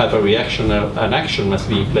 but to have a reaction, an action must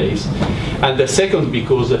be in place. And the second,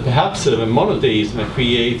 because perhaps monotheism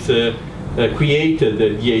created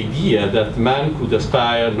the idea that man could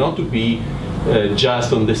aspire not to be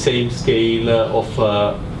just on the same scale of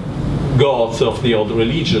gods of the old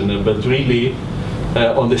religion, but really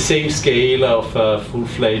on the same scale of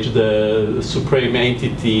full-fledged supreme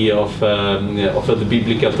entity of the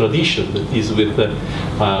biblical tradition, that is with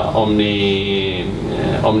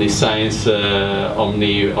omniscience,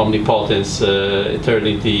 omnipotence,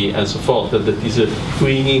 eternity, and so forth, that is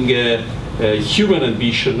bringing human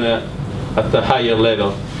ambition at a higher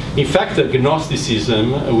level. In fact,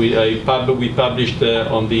 Gnosticism, we published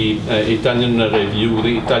on the Italian Review,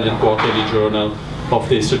 the Italian quarterly journal of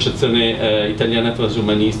the Associazione Italiana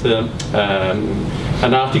Transumanista,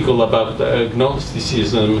 an article about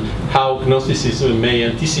Gnosticism, how Gnosticism may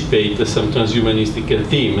anticipate some transhumanistic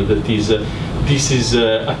theme. That is, this is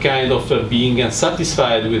a kind of being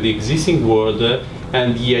unsatisfied with the existing world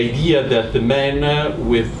and the idea that the man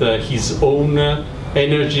with his own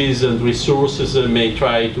energies and resources may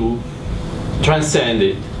try to transcend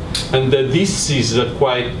it. And this is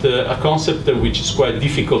quite a concept which is quite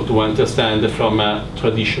difficult to understand from a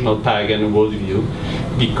traditional pagan worldview,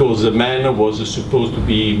 because man was supposed to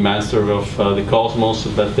be master of the cosmos,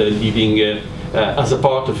 but living as a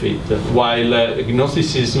part of it, while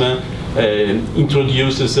Gnosticism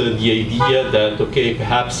introduces the idea that, okay,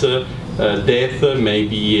 perhaps death may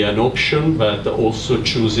be an option, but also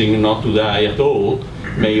choosing not to die at all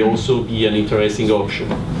may also be an interesting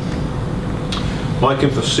option. I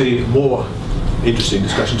can foresee more interesting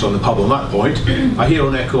discussions on the pub on that point. I hear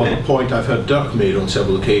an echo on the point I've heard Dirk made on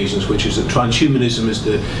several occasions, which is that transhumanism is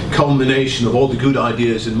the culmination of all the good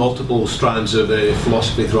ideas in multiple strands of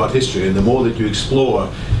philosophy throughout history, and the more that you explore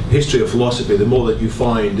the history of philosophy, the more that you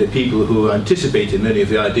find people who anticipated many of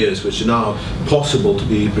the ideas which are now possible to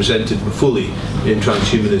be presented fully in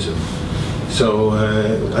transhumanism. So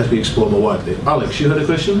as we explore more widely. Alex, you had a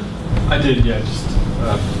question? I did, yeah, just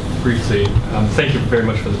briefly. Thank you very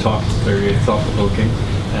much for the talk. It's very thought-provoking.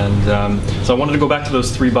 And so I wanted to go back to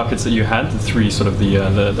those three buckets that you had, the three sort of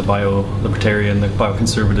the bio-libertarian, the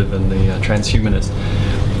bioconservative, and the transhumanist.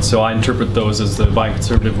 So I interpret those as the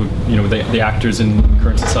bioconservative would, you know, the actors in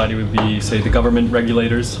current society would be, say, the government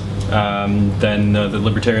regulators. Then the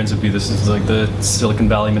libertarians would be, this is like the Silicon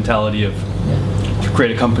Valley mentality of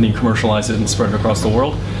create a company, commercialize it, and spread it across the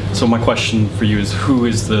world. So my question for you is, who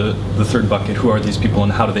is the third bucket? Who are these people,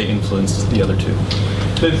 and how do they influence the other two?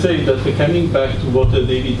 Let's say that coming back to what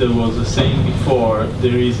David was saying before,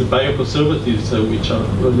 there is the bioconservatives, which are,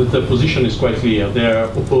 the position is quite clear. They are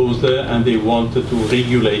opposed and they want to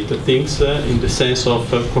regulate things in the sense of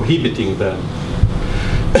prohibiting them.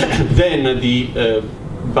 Then the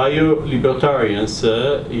bio-libertarians,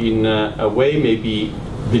 in a way, maybe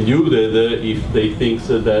deluded if they think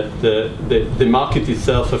that the market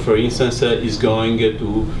itself, for instance, is going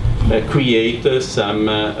to create some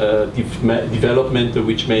development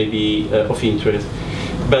which may be of interest.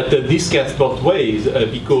 But this gets both ways,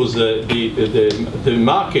 because the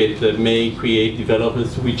market may create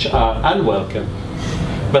developments which are unwelcome.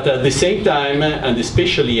 But at the same time, and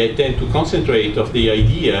especially I tend to concentrate on the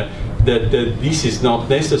idea that this is not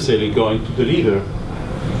necessarily going to deliver.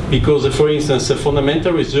 Because, for instance,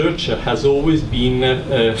 fundamental research has always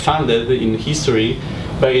been funded in history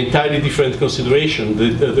by entirely different consideration.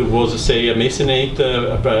 There was, say, a mecenate,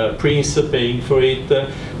 a prince paying for it.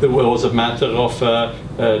 There was a matter of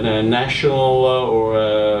national or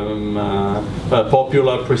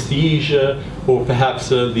popular prestige, or perhaps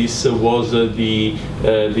this was the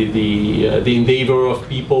endeavor of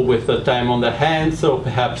people with time on their hands, or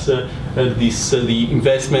perhaps the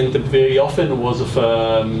investment very often was of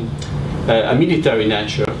a military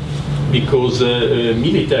nature, because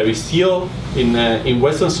military still in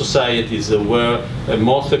Western societies where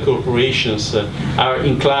most corporations are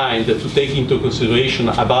inclined to take into consideration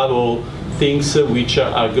above all things which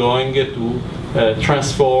are going to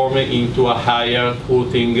transform into a higher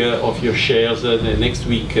quoting of your shares next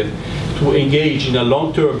week, to engage in a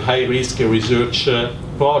long-term high-risk research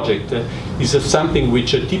project is something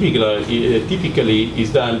which typically is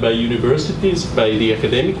done by universities, by the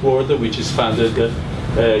academic world, which is funded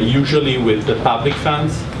usually with the public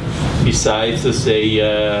funds, besides, say,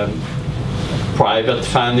 private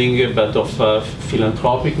funding, but of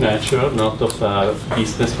philanthropic nature, not of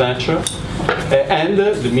business nature. And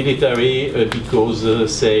the military, because,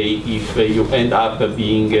 say, if you end up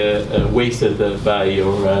being wasted by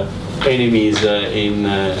your enemies in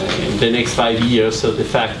the next 5 years, the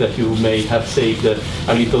fact that you may have saved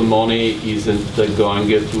a little money isn't going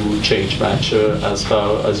to change much as far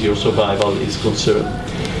as your survival is concerned.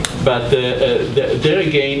 But there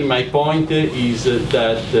again, my point is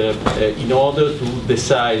that in order to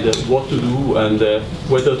decide what to do and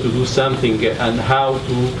whether to do something and how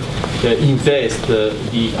to invest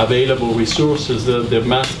the available resources, there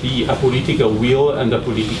must be a political will and a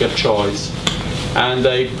political choice. And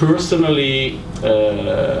I personally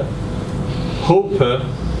hope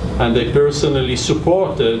and I personally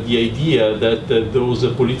support the idea that those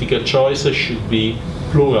political choices should be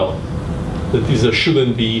plural. That is,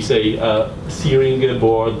 shouldn't be, say, a steering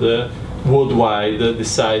board worldwide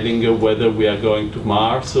deciding whether we are going to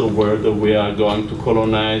Mars or whether we are going to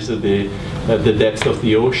colonize the depths of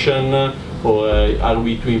the ocean, or are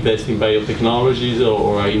we to invest in biotechnologies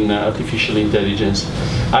or in artificial intelligence.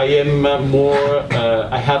 I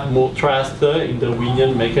have more trust in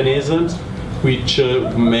Darwinian mechanisms, which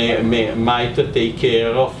might take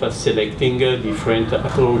care of selecting different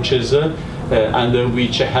approaches, and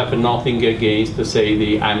which I have nothing against, say,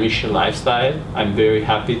 the Amish lifestyle. I'm very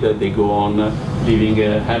happy that they go on living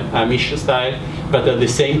Amish style, but at the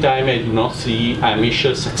same time I do not see Amish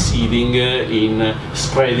succeeding in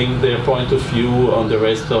spreading their point of view on the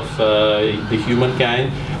rest of the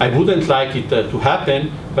humankind. I wouldn't like it to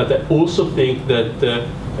happen, but I also think that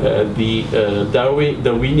the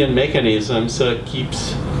Darwinian mechanisms keep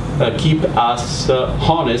us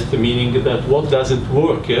honest, meaning that what doesn't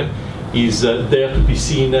work is there to be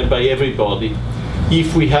seen by everybody.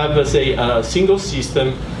 If we have, say, a single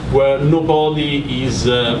system where nobody is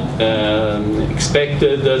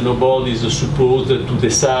expected, nobody is supposed to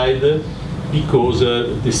decide, because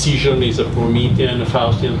decision is a Promethean,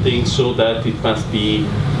 Faustian thing, so that it must be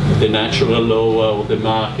the natural law or the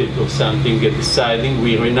market or something deciding,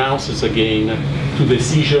 we renounce again to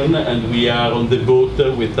decision, and we are on the boat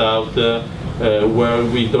without where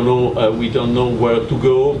we don't know where to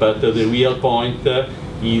go. But the real point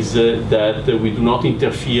is that we do not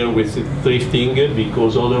interfere with drifting,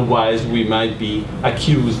 because otherwise we might be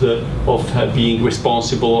accused of being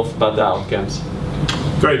responsible of bad outcomes.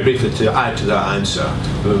 Very briefly, to add to that answer,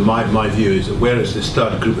 my view is that where is this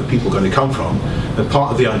third group of people going to come from? And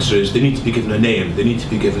part of the answer is they need to be given a name, they need to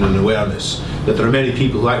be given an awareness, that there are many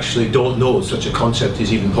people who actually don't know such a concept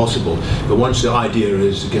is even possible. But once the idea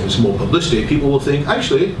is given some more publicity, people will think,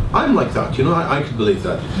 actually, I'm like that, you know, I could believe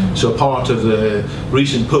that. So part of the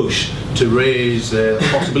recent push to raise the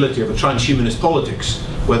possibility of a transhumanist politics,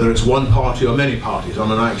 whether it's one party or many parties,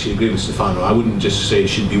 and I actually agree with Stefano, I wouldn't just say it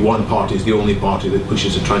should be one party is the only party that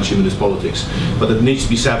pushes a transhumanist politics, but there needs to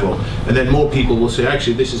be several. And then more people will say,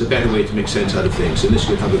 actually, this is a better way to make sense out of things, and this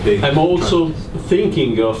could have a big... I'm also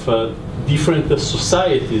thinking of different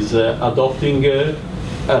societies adopting a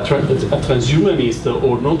transhumanist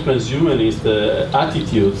or non-transhumanist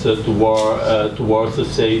attitudes towards,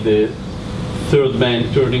 say, the third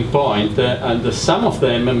man turning point, and some of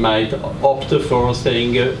them might opt for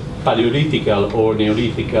saying Paleolithical or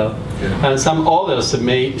Neolithical, and some others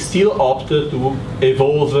may still opt to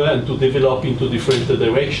evolve and to develop into different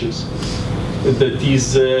directions. That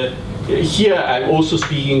is, here I'm also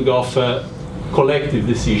speaking of collective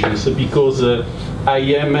decisions, because I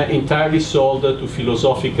am entirely sold to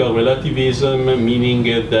philosophical relativism, meaning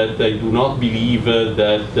that I do not believe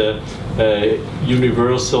that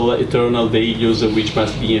universal eternal values which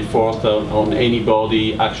must be enforced on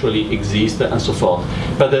anybody actually exist, and so forth.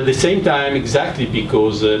 But at the same time, exactly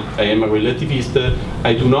because I am a relativist,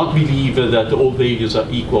 I do not believe that all values are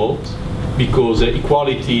equal, because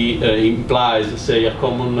equality implies, say, a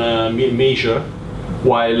common measure,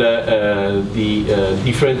 while the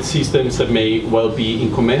different systems may well be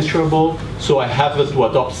incommensurable, so I have to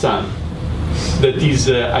adopt some. That is,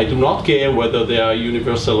 I do not care whether they are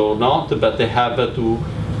universal or not, but I have to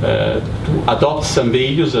adopt some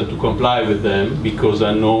values and to comply with them, because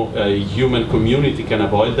I know a human community can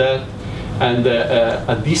avoid that. And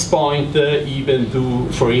at this point, even though,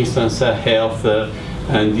 for instance, health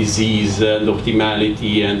and disease and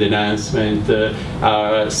optimality and enhancement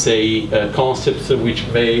are, say, concepts which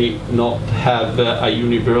may not have a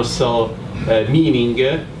universal meaning,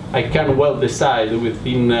 I can well decide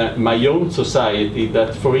within my own society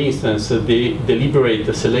that, for instance, the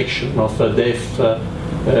deliberate selection of deaf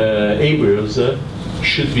embryos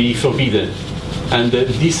should be forbidden. And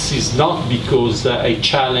this is not because I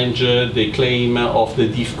challenge the claim of the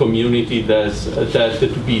deaf community that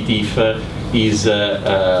to be deaf is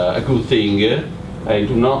a good thing. I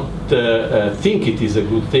do not think it is a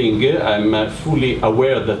good thing. I'm fully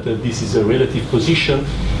aware that this is a relative position,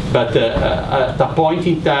 but at a point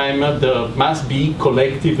in time there must be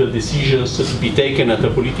collective decisions to be taken at a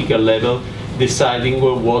political level, deciding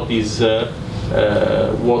what we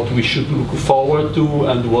should look forward to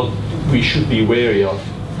and what we should be wary of.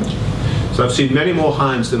 So I've seen many more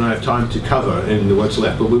hands than I have time to cover in what's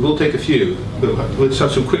left, but we will take a few. Let's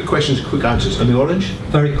have some quick questions, quick answers. On the orange?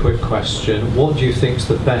 Very quick question. What do you think is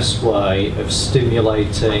the best way of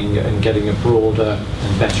stimulating and getting a broader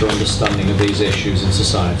and better understanding of these issues in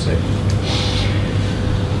society?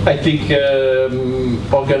 I think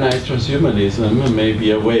organized transhumanism may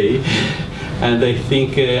be a way, and I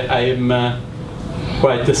think I'm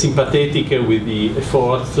quite sympathetic with the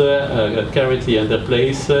efforts currently under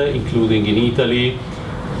place, including in Italy,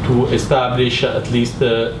 to establish at least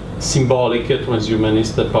symbolic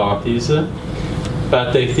transhumanist parties.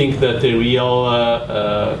 But I think that the real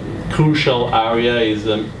crucial area is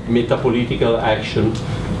metapolitical action,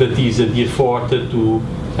 that is the effort to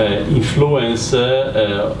influence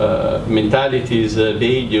mentalities,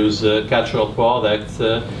 values, cultural products,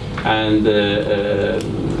 and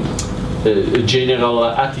general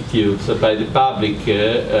attitudes by the public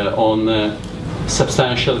on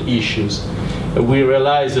substantial issues. We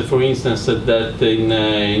realize, for instance, that in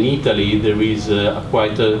Italy there is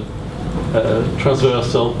quite a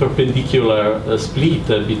transversal, perpendicular split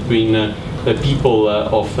between people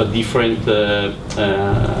of different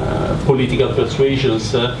political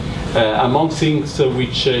persuasions among things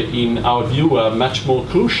which, in our view, are much more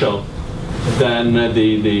crucial than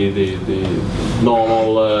the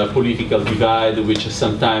normal political divide, which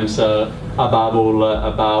sometimes babble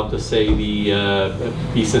about, say, the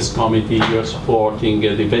business committee you are supporting,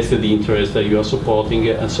 the vested interest that you are supporting,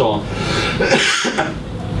 and so on.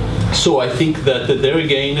 So I think that there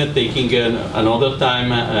again, taking another time,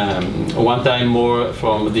 one time more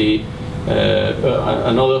from the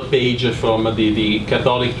another page from the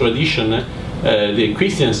Catholic tradition, the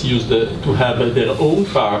Christians used to have their own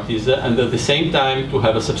parties and at the same time to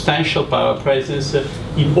have a substantial power presence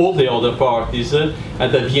in all the other parties, and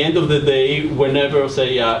at the end of the day, whenever,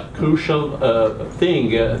 say, a crucial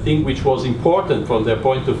thing, a thing which was important from their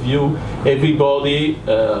point of view, everybody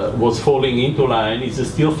was falling into line,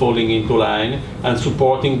 is still falling into line and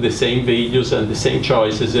supporting the same values and the same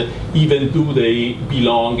choices, even though they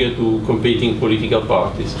belong to competing political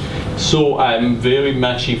parties. So I'm very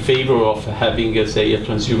much in favor of having, say, a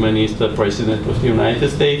transhumanist president of the United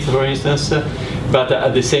States, for instance. But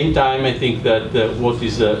at the same time, I think that what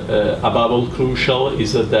is above all crucial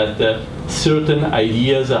is that certain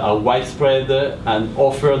ideas are widespread and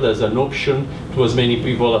offered as an option to as many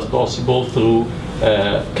people as possible through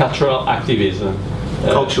cultural activism.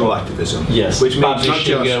 Cultural activism. Yes, which means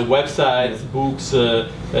publishing not just websites, books,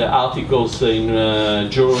 articles in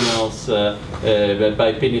journals,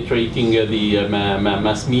 by penetrating the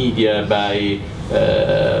mass media, by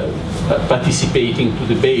participating to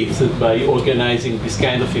debates, by organizing this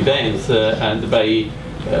kind of events, and by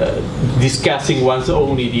discussing one's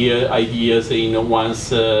own ideas in one's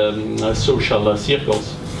social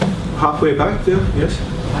circles. halfway back there, yes?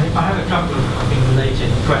 I have a couple of, I think,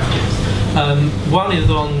 related questions. One is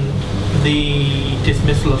on the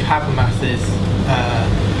dismissal of Habermas's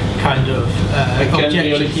kind of I can't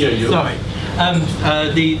really hear you. Sorry.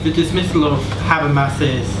 The dismissal of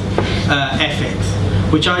Habermas's ethics,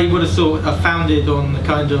 which I would have thought are founded on the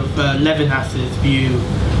kind of Levinas's view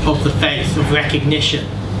of the face of recognition.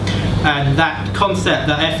 And that concept,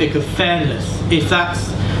 that ethic of fairness, if that's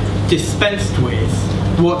dispensed with,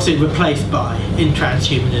 what's it replaced by in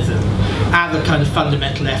transhumanism as a kind of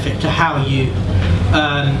fundamental ethic to how you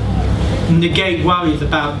negate worries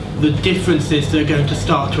about the differences that are going to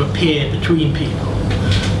start to appear between people.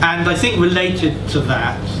 And I think related to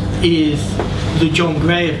that is the John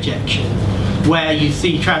Gray objection, where you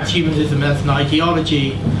see transhumanism as an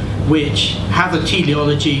ideology which has a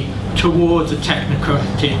teleology towards a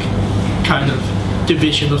technocratic kind of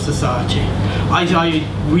division of society. I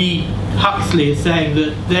read Huxley as saying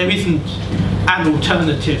that there isn't an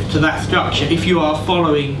alternative to that structure. If you are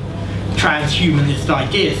following transhumanist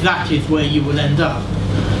ideas, that is where you will end up.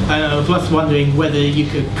 And I was just wondering whether you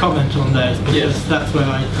could comment on those, because that's where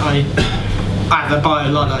I as a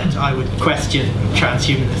biologist, I would question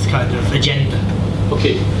transhumanist kind of agenda.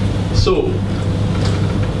 Okay, so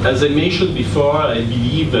as I mentioned before, I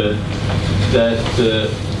believe that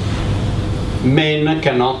men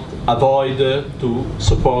cannot avoid to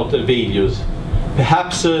support values.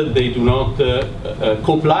 Perhaps they do not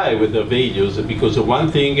comply with the values, because one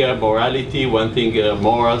thing morality, one thing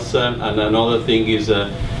morals, and another thing is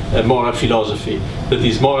moral philosophy. That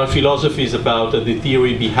is, moral philosophy is about the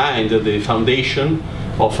theory behind the foundation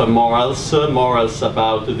of morals, morals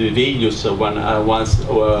about the values one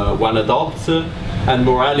adopts, and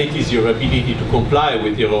morality is your ability to comply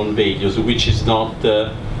with your own values, which is not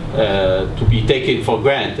to be taken for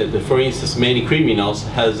granted. For instance, many criminals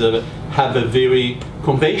have a very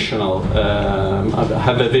conventional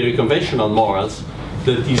morals.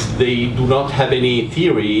 That is, they do not have any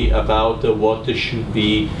theory about what should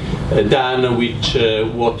be done,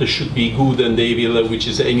 what should be good and evil, which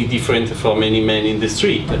is any different from any man in the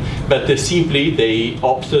street. But simply they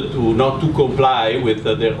opt to not to comply with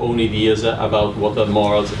their own ideas about what a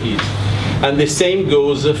morals is. And the same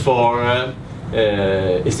goes for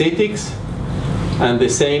aesthetics, and the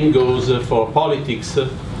same goes for politics.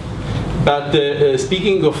 But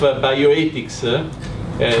speaking of bioethics,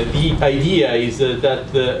 the idea is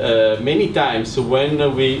that many times when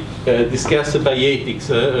we discuss bioethics,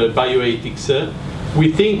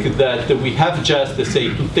 we think that we have just, say,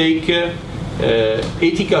 to take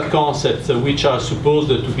ethical concepts which are supposed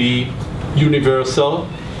to be universal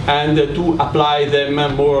and to apply them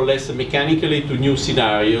more or less mechanically to new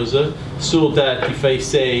scenarios, so that if I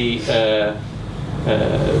say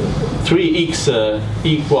 3x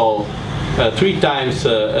equal 3 times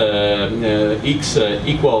x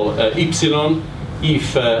equal y,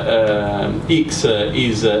 if x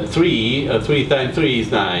is 3, 3 times 3 is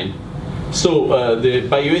 9. So the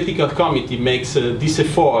bioethical committee makes this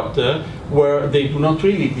effort where they do not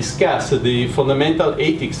really discuss the fundamental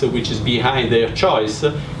ethics which is behind their choice,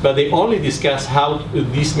 but they only discuss how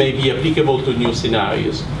this may be applicable to new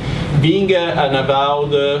scenarios. Being an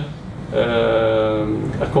avowed,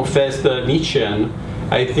 a confessed Nietzschean,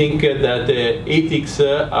 I think that ethics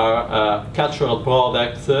are cultural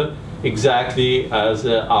products exactly as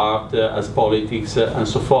art, as politics, and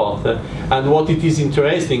so forth. And what it is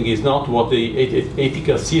interesting is not what the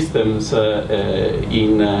ethical systems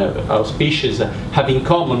in our species have in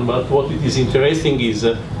common, but what it is interesting is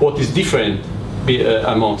what is different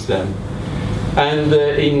amongst them. And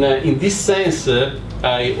in this sense,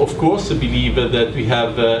 I of course believe that we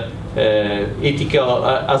have ethical,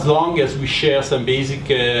 as long as we share some basic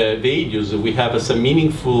values, we have some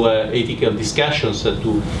meaningful ethical discussions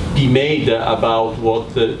to be made about what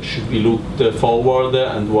should be looked forward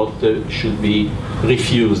and what should be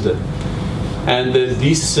refused. And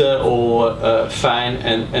this all fine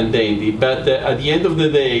and dandy. But at the end of the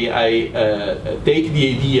day, I take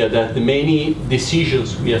the idea that many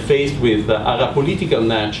decisions we are faced with are a political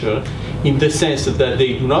nature, in the sense that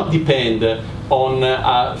they do not depend on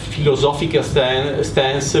a philosophical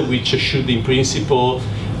stance which should in principle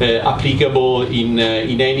applicable in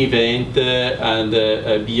any event and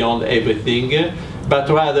beyond everything, but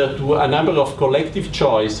rather to a number of collective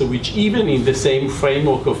choice which, even in the same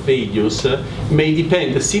framework of values, may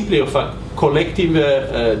depend simply of a collective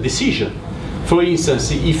decision. For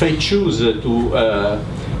instance, if I choose to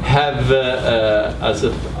have as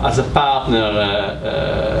a partner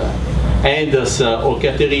Anders or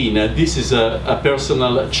Katerina, this is a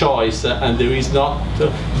personal choice, and there is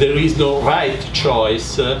no right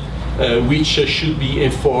choice which should be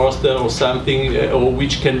enforced or something, or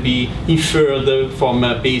which can be inferred from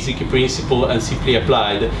a basic principle and simply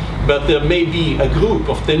applied. But there may be a group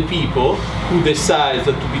of 10 people who decide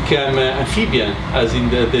to become amphibian, as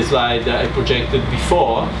in the slide I projected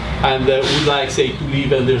before, and would like, say, to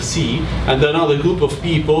live under sea, and another group of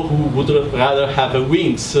people who would rather have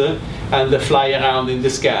wings and fly around in the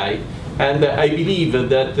sky. And I believe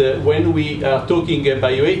that when we are talking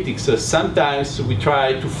bioethics, sometimes we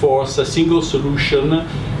try to force a single solution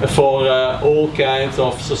for all kinds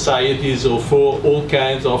of societies or for all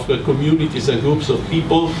kinds of communities and groups of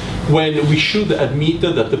people, when we should admit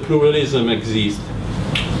that the pluralism exists.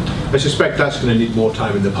 I suspect that's going to need more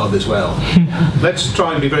time in the pub as well. Let's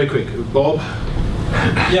try and be very quick. Bob?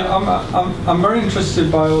 Yeah, I'm very interested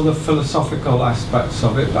by all the philosophical aspects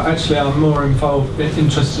of it, but actually I'm more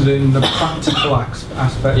interested in the practical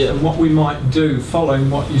aspects and what we might do following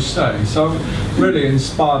what you say. So I'm really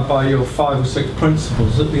inspired by your 5 or 6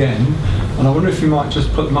 principles at the end, and I wonder if you might just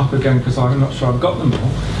put them up again, because I'm not sure I've got them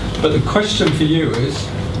all. But the question for you is,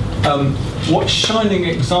 what shining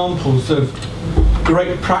examples of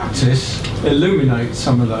great practice illuminate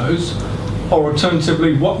some of those? Or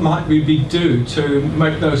alternatively, what might we do to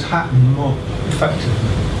make those happen more effectively?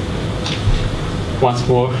 Once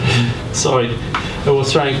more, sorry, I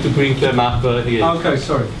was trying to bring them up here. Okay,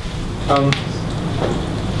 sorry.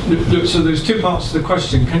 So there's two parts to the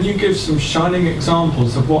question. Can you give some shining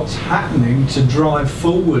examples of what's happening to drive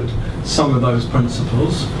forward some of those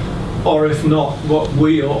principles? Or if not, what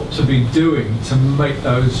we ought to be doing to make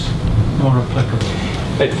those more applicable?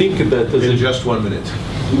 I think that in just 1 minute.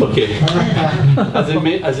 Okay.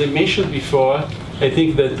 As I mentioned before, I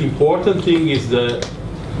think that the important thing is to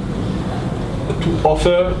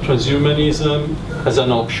offer transhumanism as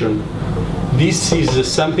an option. This is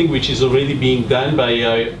something which is already being done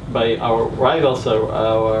by our rivals,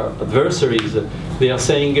 our adversaries. They are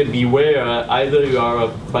saying, beware, either you are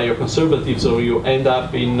bioconservatives or you end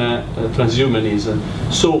up in transhumanism.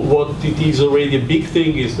 So what it is already a big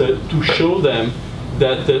thing is to show them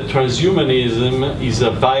that transhumanism is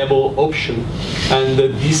a viable option, and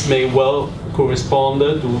this may well correspond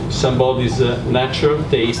to somebody's natural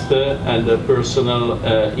taste and personal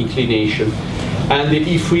inclination. And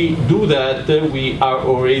if we do that, we are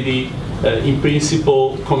already, in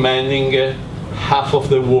principle, commanding half of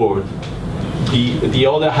the world, the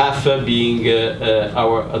other half being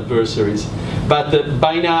our adversaries. But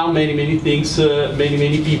by now, many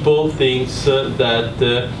people think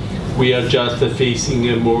that we are just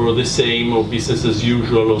facing more of the same, or business as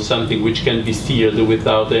usual, or something which can be steered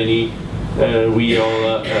without any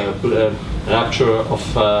real rapture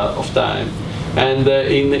of time. And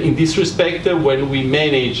in this respect, when we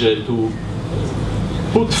manage to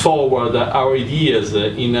put forward our ideas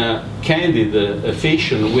in a candid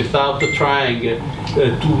fashion without trying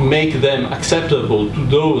to make them acceptable to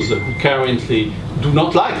those who currently do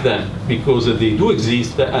not like them, because they do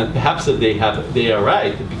exist, and perhaps they are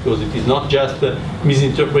right, because it is not just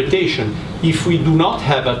misinterpretation. If we do not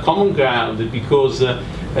have a common ground, because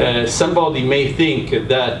somebody may think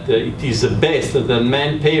that it is best that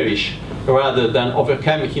man perish rather than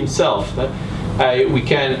overcome himself, we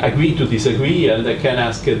can agree to disagree, and I can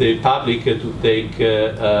ask the public to take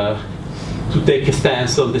a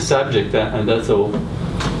stance on the subject, and that's all.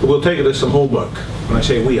 We'll take it as some homework. When I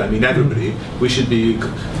say we, I mean everybody. We should be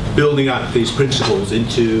building out these principles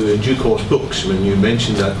into, in due course, books. When you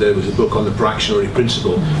mentioned that there was a book on the proactionary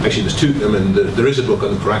principle, actually there's two of them, and there is a book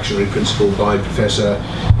on the proactionary principle by Professor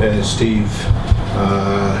Steve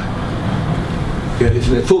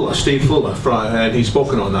Fuller, and he's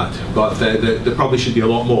spoken on that. But there probably should be a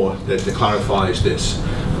lot more that clarifies this,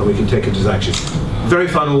 and we can take it as action. Very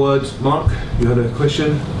final words, Mark. You had a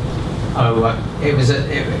question. Oh, it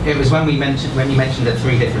was when you mentioned the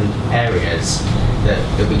three different areas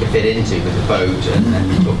that we could fit into with the boat, and then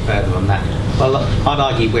we talk further on that. Well, I'd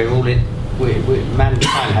argue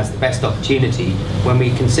mankind has the best opportunity when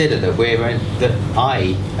we consider that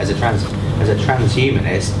I, as a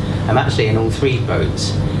transhumanist, am actually in all three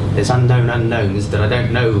boats. There's unknown unknowns that I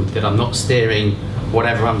don't know, that I'm not steering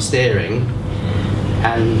whatever I'm steering,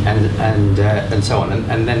 and so on,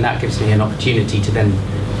 and then that gives me an opportunity to then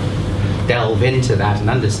delve into that and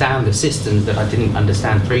understand the systems that I didn't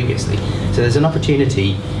understand previously. So there's an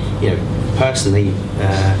opportunity, personally,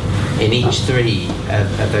 in each three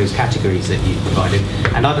of those categories that you provided.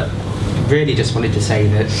 And I really just wanted to say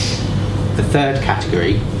that the third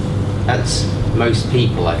category, that's most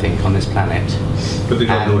people, I think, on this planet. But they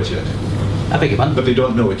don't know it yet. I beg your pardon? But they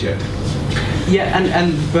don't know it yet. Yeah,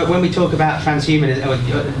 but when we talk about transhumanism,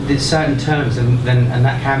 there's certain terms, and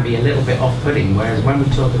that can be a little bit off-putting. Whereas when we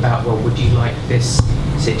talk about, well, would you like this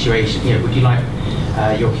situation? Would you like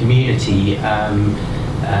your community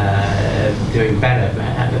doing better?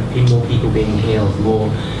 More people being healed, more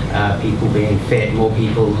people being fit, more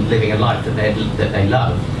people living a life that they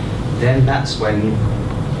love. Then that's when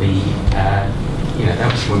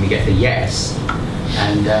that's when we get the yes,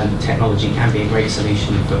 and technology can be a great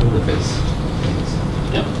solution for all of us.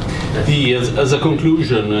 Yeah. As a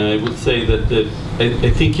conclusion, I would say that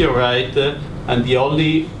I think you're right, and the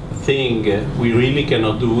only thing we really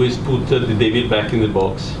cannot do is put the devil back in the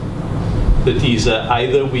box. That is,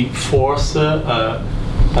 either we force, it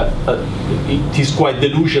is quite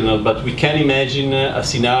delusional, but we can imagine a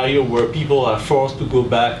scenario where people are forced to go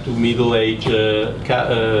back to middle-age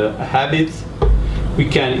habits. We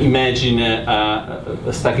can imagine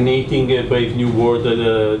a stagnating Brave New World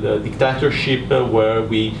dictatorship where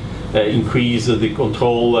we increase the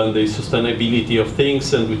control and the sustainability of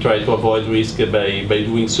things, and we try to avoid risk by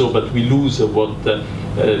doing so, but we lose what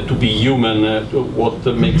to be human, what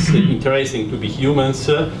makes it interesting to be humans,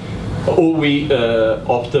 or we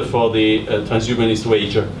opt for the transhumanist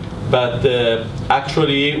wager. but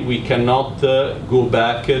actually we cannot go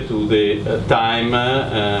back to the time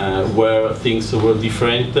where things were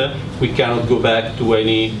different. We cannot go back to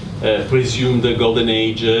any presumed golden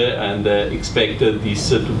age and expect this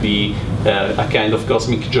to be a kind of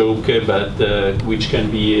cosmic joke, but which can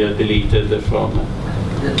be deleted from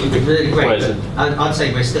really great. present. I'd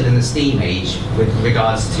say we're still in the steam age with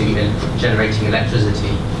regards to generating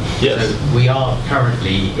electricity. Yes. So we are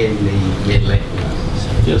currently in the middle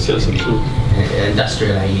Yes, yes, absolutely.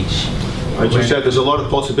 industrial age. As you said, there's a lot of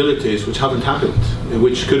possibilities which haven't happened,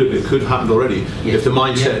 which could have happened already if the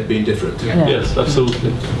mindset had been different. Yes,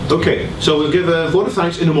 absolutely. Okay, so we'll give a vote of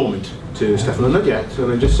thanks in a moment to Stefano, not yet,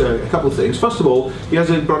 so just a couple of things. First of all, he has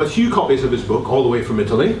brought a few copies of his book all the way from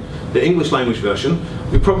Italy, the English language version.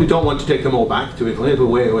 We probably don't want to take them all back to Italy, it'll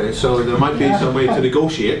way away, so there might be some way to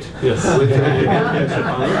negotiate with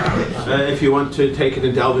Stefano, if you want to take it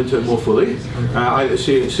and delve into it more fully. I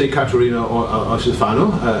see Caterina or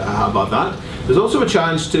Stefano, how about that? There's also a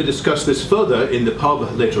chance to discuss this further in the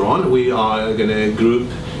pub later on. We are going to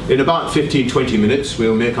group. In about 15-20 minutes,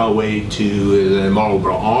 we'll make our way to the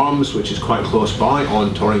Marlborough Arms, which is quite close by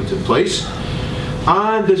on Torrington Place.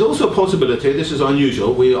 And there's also a possibility, this is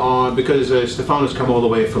unusual, we are, because Stefano's come all the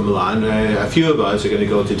way from Milan, a few of us are going to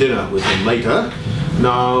go to dinner with him later.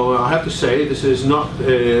 Now, I have to say, this is not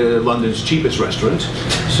London's cheapest restaurant,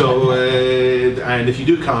 so, and if you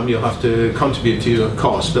do come, you'll have to contribute to your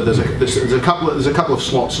cost, but there's a couple of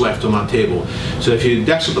slots left on that table. So if you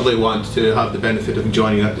desperately want to have the benefit of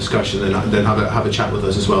joining that discussion, then have a chat with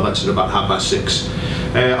us as well. That's at about 6:30.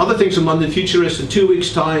 Other things from London Futurists, in 2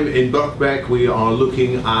 weeks' time in Birkbeck, we are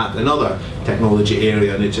looking at another technology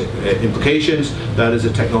area and its implications. That is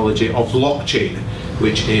a technology of blockchain,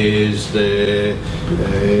 which is the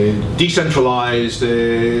decentralized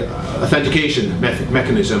authentication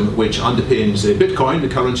mechanism which underpins Bitcoin, the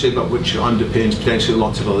currency, but which underpins potentially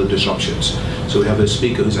lots of other disruptions. So we have a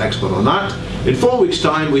speaker who's expert on that. In 4 weeks'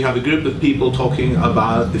 time, we have a group of people talking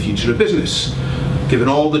about the future of business. Given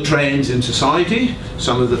all the trends in society,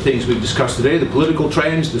 some of the things we've discussed today, the political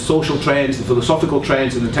trends, the social trends, the philosophical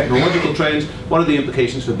trends, and the technological trends, what are the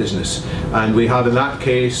implications for business? And we have in that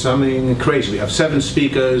case something crazy. We have 7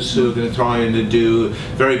 speakers who are going to try and do a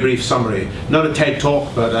very brief summary. Not a TED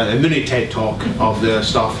talk, but a mini TED talk of the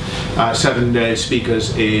stuff. 7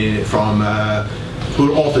 speakers from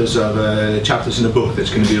who are authors of chapters in a book that's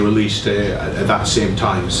going to be released at that same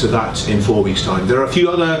time. So that's in 4 weeks' time. There are a few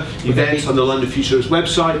other events on the London Futurists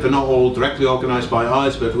website. They're not all directly organised by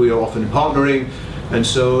us, but we are often partnering. And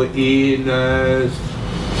so in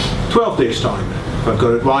 12 days' time, if I've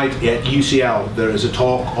got it right, at UCL, there is a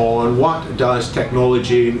talk on what does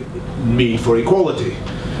technology mean for equality.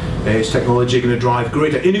 Is technology going to drive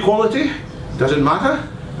greater inequality? Does it matter?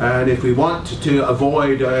 And if we want to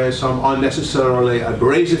avoid some unnecessarily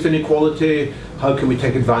abrasive inequality, how can we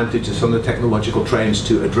take advantage of some of the technological trends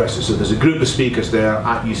to address it? So there's a group of speakers there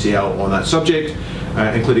at UCL on that subject,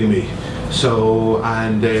 including me. So,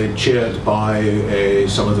 and chaired by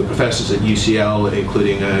some of the professors at UCL,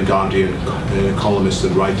 including Guardian columnists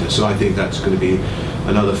and writers. So I think that's going to be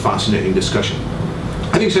another fascinating discussion.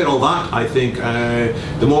 Having said all that, I think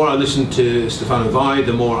the more I listen to Stefano Vai,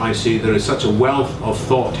 the more I see there is such a wealth of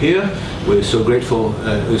thought here. We're so grateful,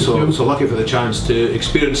 we're so lucky for the chance to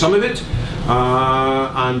experience some of it.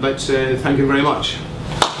 And let's thank him very much.